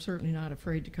NRA. But I'm certainly not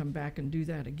afraid to come back and do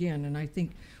that again. And I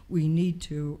think we need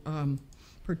to,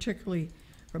 particularly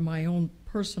from my own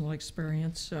personal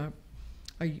experience,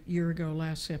 a year ago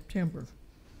last September,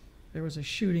 there was a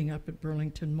shooting up at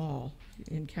Burlington Mall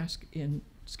in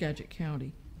Skagit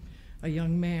County. A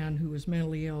young man who was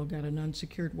mentally ill got an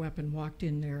unsecured weapon, walked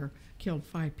in there, killed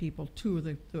 5 people. 2 of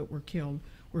that were killed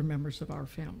were members of our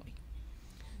family.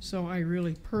 So I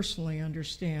really personally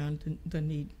understand the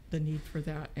need for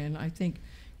that, and I think,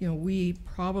 you know, we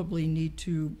probably need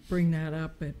to bring that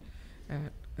up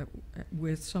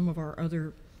with some of our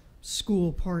other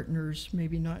school partners,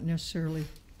 maybe not necessarily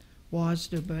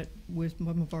WASDA, but with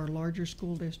one of our larger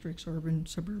school districts, urban,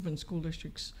 suburban school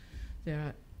districts,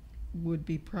 that would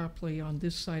be properly on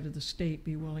this side of the state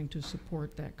be willing to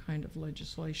support that kind of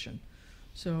legislation.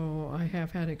 So I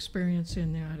have had experience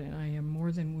in that, and I am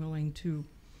more than willing to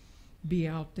be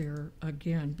out there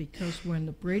again, because when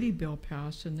the Brady bill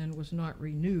passed and then was not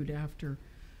renewed after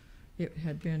it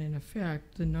had been in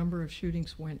effect, the number of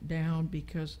shootings went down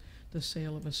because the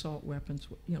sale of assault weapons,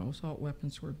 assault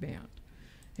weapons were banned.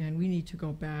 And we need to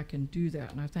go back and do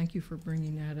that. And I thank you for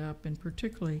bringing that up, and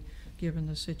particularly given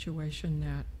the situation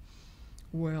that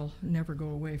will never go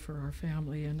away for our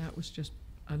family, and that was just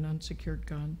an unsecured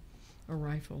gun, a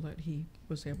rifle that he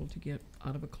was able to get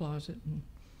out of a closet. And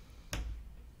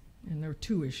there were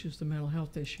 2 issues, the mental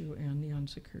health issue and the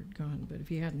unsecured gun. But if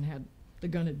he hadn't had, the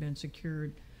gun had been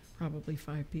secured, probably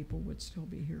 5 people would still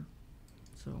be here.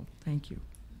 So thank you.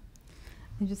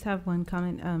 I just have one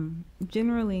comment.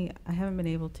 Generally, I haven't been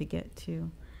able to get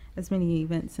to as many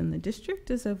events in the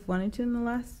district as I've wanted to in the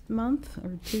last month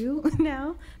or 2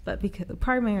 now, but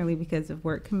primarily because of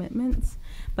work commitments.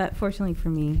 But fortunately for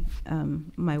me,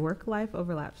 my work life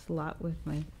overlaps a lot with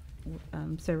my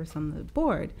service on the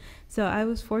board. So I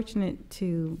was fortunate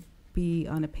to be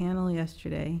on a panel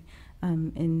yesterday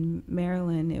in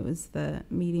Maryland. It was the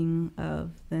meeting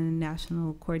of the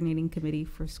National Coordinating Committee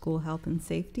for School Health and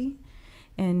Safety.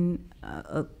 And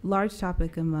a large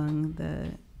topic among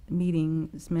the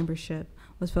meeting's membership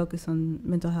was focused on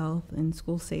mental health and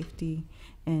school safety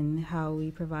and how we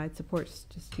provide supports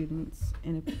to students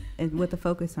and with a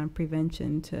focus on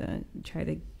prevention to try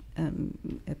to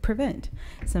prevent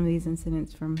some of these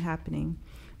incidents from happening.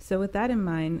 So with that in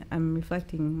mind, I'm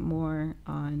reflecting more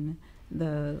on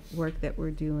the work that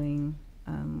we're doing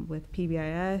with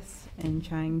PBIS and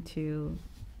trying to,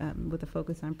 with a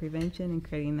focus on prevention and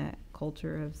creating that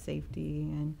culture of safety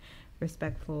and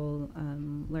respectful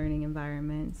learning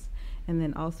environments. And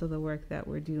then also the work that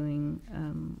we're doing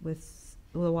with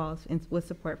the Wallace, with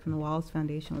support from the Wallace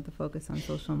Foundation, with the focus on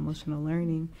social emotional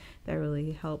learning, that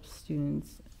really helps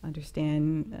students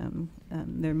understand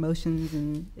their emotions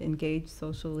and engage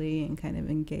socially and kind of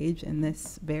engage in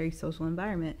this very social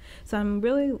environment. So I'm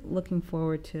really looking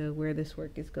forward to where this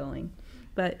work is going.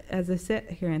 But as I sit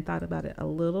here and thought about it a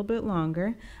little bit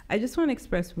longer, I just want to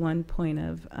express one point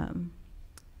of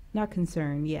not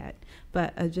concern yet,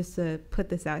 but just to put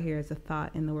this out here as a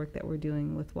thought in the work that we're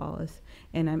doing with Wallace.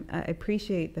 And I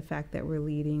appreciate the fact that we're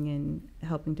leading and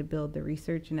helping to build the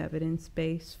research and evidence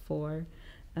base for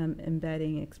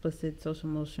embedding explicit social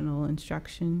emotional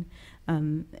instruction,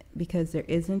 because there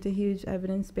isn't a huge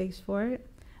evidence base for it.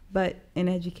 But in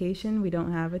education, we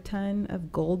don't have a ton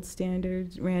of gold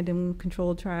standards, random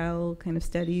controlled trial kind of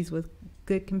studies with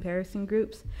good comparison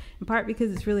groups, in part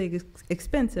because it's really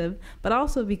expensive, but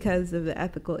also because of the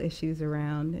ethical issues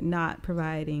around not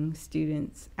providing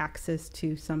students access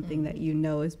to something that you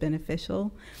know is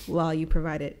beneficial while you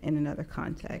provide it in another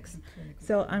context.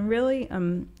 So I'm really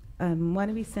want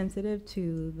to be sensitive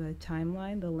to the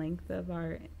timeline, the length of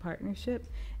our partnership,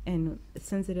 and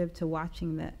sensitive to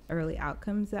watching the early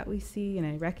outcomes that we see. And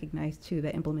I recognize too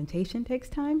that implementation takes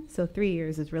time, so 3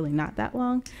 years is really not that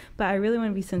long, but I really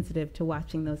want to be sensitive to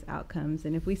watching those outcomes.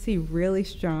 And if we see really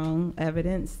strong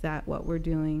evidence that what we're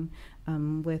doing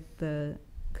with the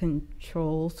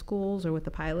control schools or with the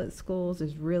pilot schools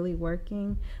is really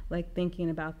working, like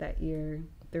thinking about that year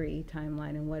 3 timeline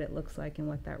and what it looks like and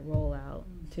what that rollout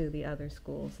to the other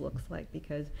schools looks like.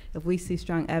 Because if we see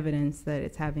strong evidence that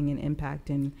it's having an impact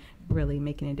and really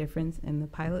making a difference in the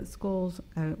pilot schools,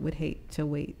 I would hate to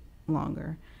wait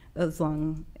longer, as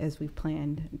long as we've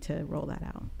planned to roll that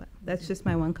out. But that's just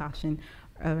my one caution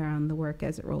around the work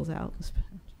as it rolls out.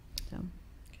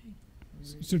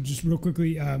 So just real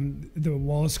quickly, the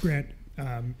Wallace grant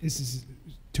is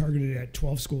targeted at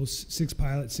 12 schools, 6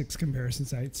 pilots, 6 comparison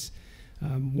sites.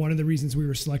 One of the reasons we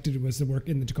were selected was the work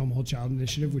in the Tacoma Whole Child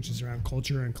Initiative, which is around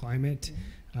culture and climate.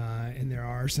 And there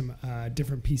are some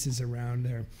different pieces around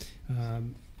there.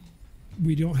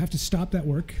 We don't have to stop that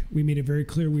work. We made it very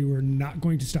clear we were not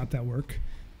going to stop that work.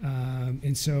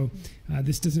 And so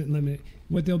this doesn't limit.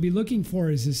 What they'll be looking for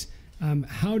is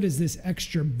how does this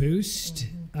extra boost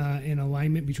in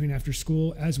alignment between after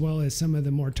school, as well as some of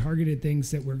the more targeted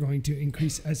things that we're going to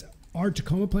increase as our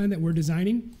Tacoma plan that we're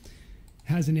designing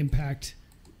has an impact.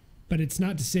 But it's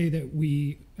not to say that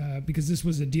we, because this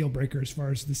was a deal breaker as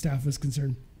far as the staff was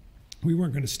concerned, we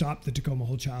weren't going to stop the Tacoma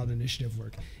Whole Child Initiative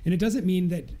work. And it doesn't mean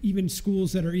that even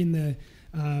schools that are in the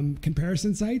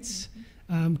comparison sites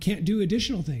can't do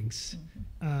additional things.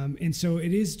 And so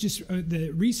it is just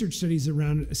the research studies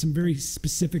around some very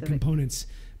specific components,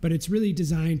 but it's really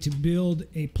designed to build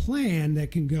a plan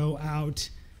that can go out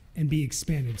and be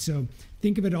expanded. So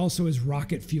think of it also as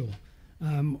rocket fuel.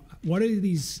 What are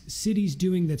these cities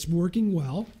doing that's working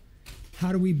well?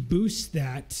 How do we boost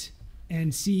that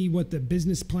and see what the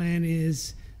business plan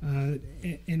is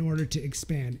in order to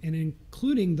expand? And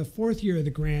including the 4th year of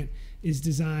the grant is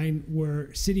designed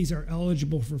where cities are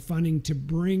eligible for funding to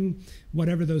bring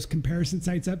whatever those comparison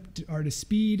sites up are to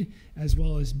speed, as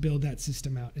well as build that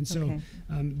system out. And so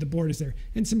the board is there.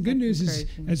 And some good news is,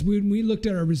 as when we looked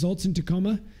at our results in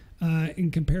Tacoma,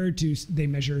 and compared to, they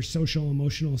measure social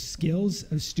emotional skills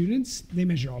of students. They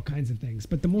measure all kinds of things,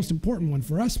 but the most important one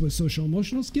for us was social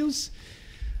emotional skills.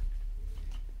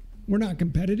 We're not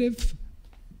competitive,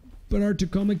 but our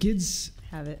Tacoma kids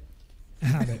have it.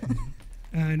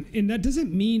 And that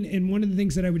doesn't mean, and one of the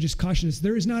things that I would just caution is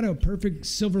there is not a perfect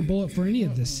silver bullet for any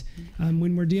of this.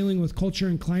 When we're dealing with culture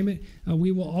and climate,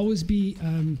 we will always be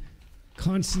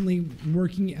constantly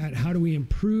working at how do we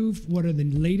improve, what are the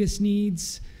latest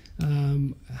needs,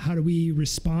 how do we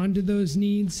respond to those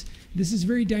needs? This is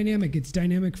very dynamic. It's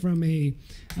dynamic from a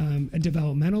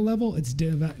developmental level. It's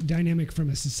dynamic from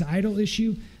a societal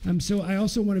issue. So I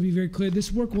also want to be very clear,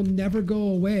 this work will never go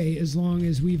away as long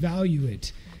as we value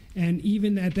it. And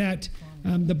even at that,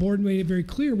 the board made it very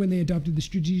clear when they adopted the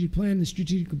strategic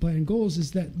plan goals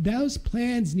is that those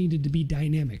plans needed to be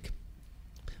dynamic.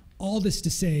 All this to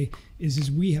say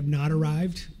is we have not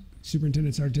arrived.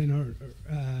 Superintendent Sarteno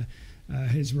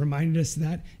has reminded us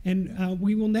that, and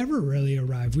we will never really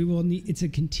arrive. We will need, it's a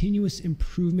continuous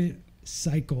improvement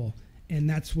cycle, and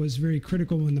that's was very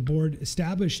critical when the board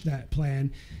established that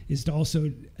plan, is to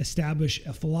also establish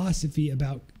a philosophy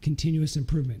about continuous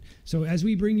improvement. So as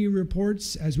we bring you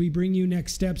reports, as we bring you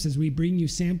next steps, as we bring you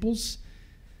samples,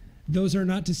 those are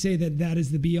not to say that that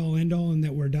is the be all end all and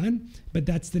that we're done, but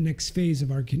that's the next phase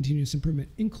of our continuous improvement,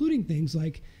 including things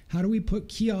like how do we put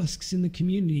kiosks in the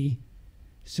community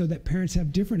so that parents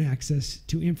have different access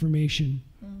to information.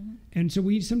 And so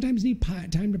we sometimes need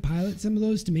time to pilot some of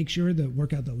those to make sure that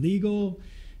work out the legal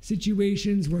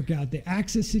situations, work out the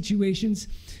access situations.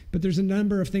 But there's a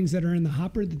number of things that are in the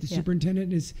hopper that the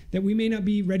superintendent is, that we may not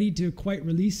be ready to quite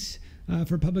release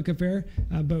for public affair,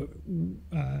 but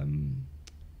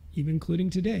even including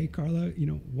today, Carla, you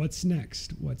know, what's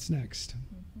next? What's next?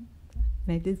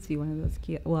 And I did see one of those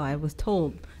kiosks. Well, I was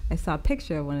told I saw a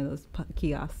picture of one of those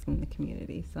kiosks in the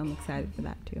community, so I'm excited for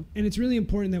that too. And it's really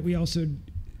important that we also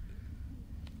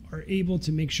are able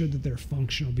to make sure that they're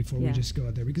functional before we just go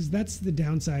out there, because that's the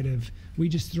downside of we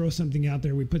just throw something out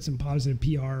there, we put some positive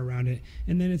PR around it,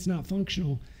 and then it's not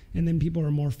functional, and then people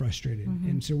are more frustrated.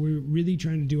 And so we're really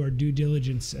trying to do our due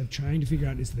diligence of trying to figure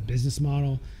out, is the business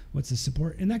model, what's the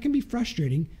support, and that can be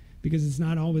frustrating because it's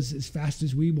not always as fast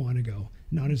as we want to go,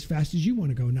 not as fast as you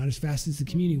want to go, not as fast as the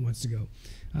community wants to go.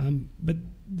 But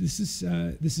this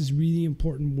is really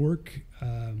important work,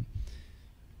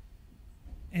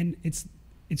 and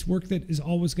it's work that is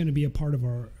always going to be a part of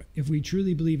our, if we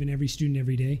truly believe in every student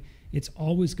every day, it's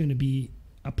always going to be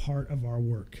a part of our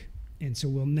work. And so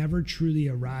we'll never truly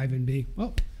arrive and be,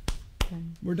 well,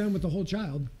 we're done with the whole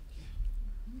child.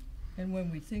 And when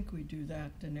we think we do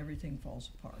that, then everything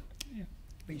falls apart. Yeah.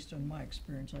 Based on my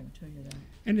experience, I can tell you that.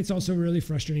 And it's also really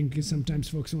frustrating because sometimes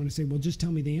folks want to say, well, just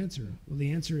tell me the answer. Well,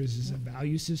 the answer is a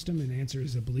value system, and the answer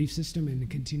is a belief system, and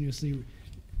continuously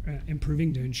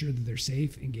improving to ensure that they're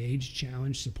safe, engaged,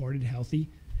 challenged, supported, healthy.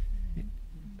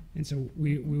 And so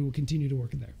we will continue to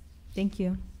work in there. Thank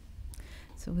you.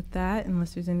 So with that,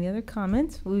 unless there's any other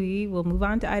comments, we will move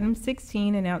on to item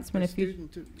 16, announcement of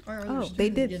future. Oh,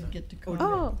 they did. Didn't get to come.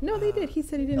 Oh, no, they did. He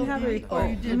said he didn't have a report. Oh,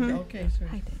 you did? Mhm. Okay,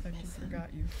 sorry. I I just forgot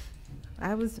you.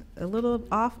 I was a little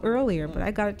off earlier, but I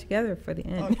got it together for the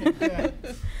end. Okay, good.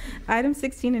 Item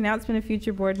 16, announcement of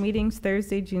future board meetings,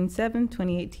 Thursday, June 7,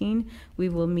 2018. We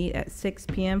will meet at 6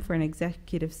 p.m. for an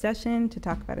executive session to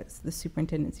talk about the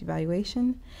superintendent's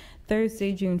evaluation.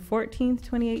 Thursday, June 14th,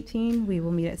 2018, we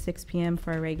will meet at 6 p.m.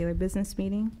 for our regular business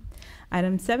meeting.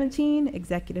 Item 17,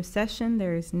 executive session.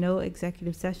 There is no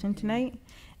executive session tonight.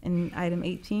 And item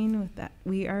 18, with that,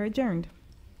 we are adjourned.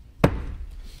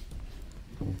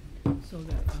 So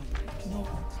that, no.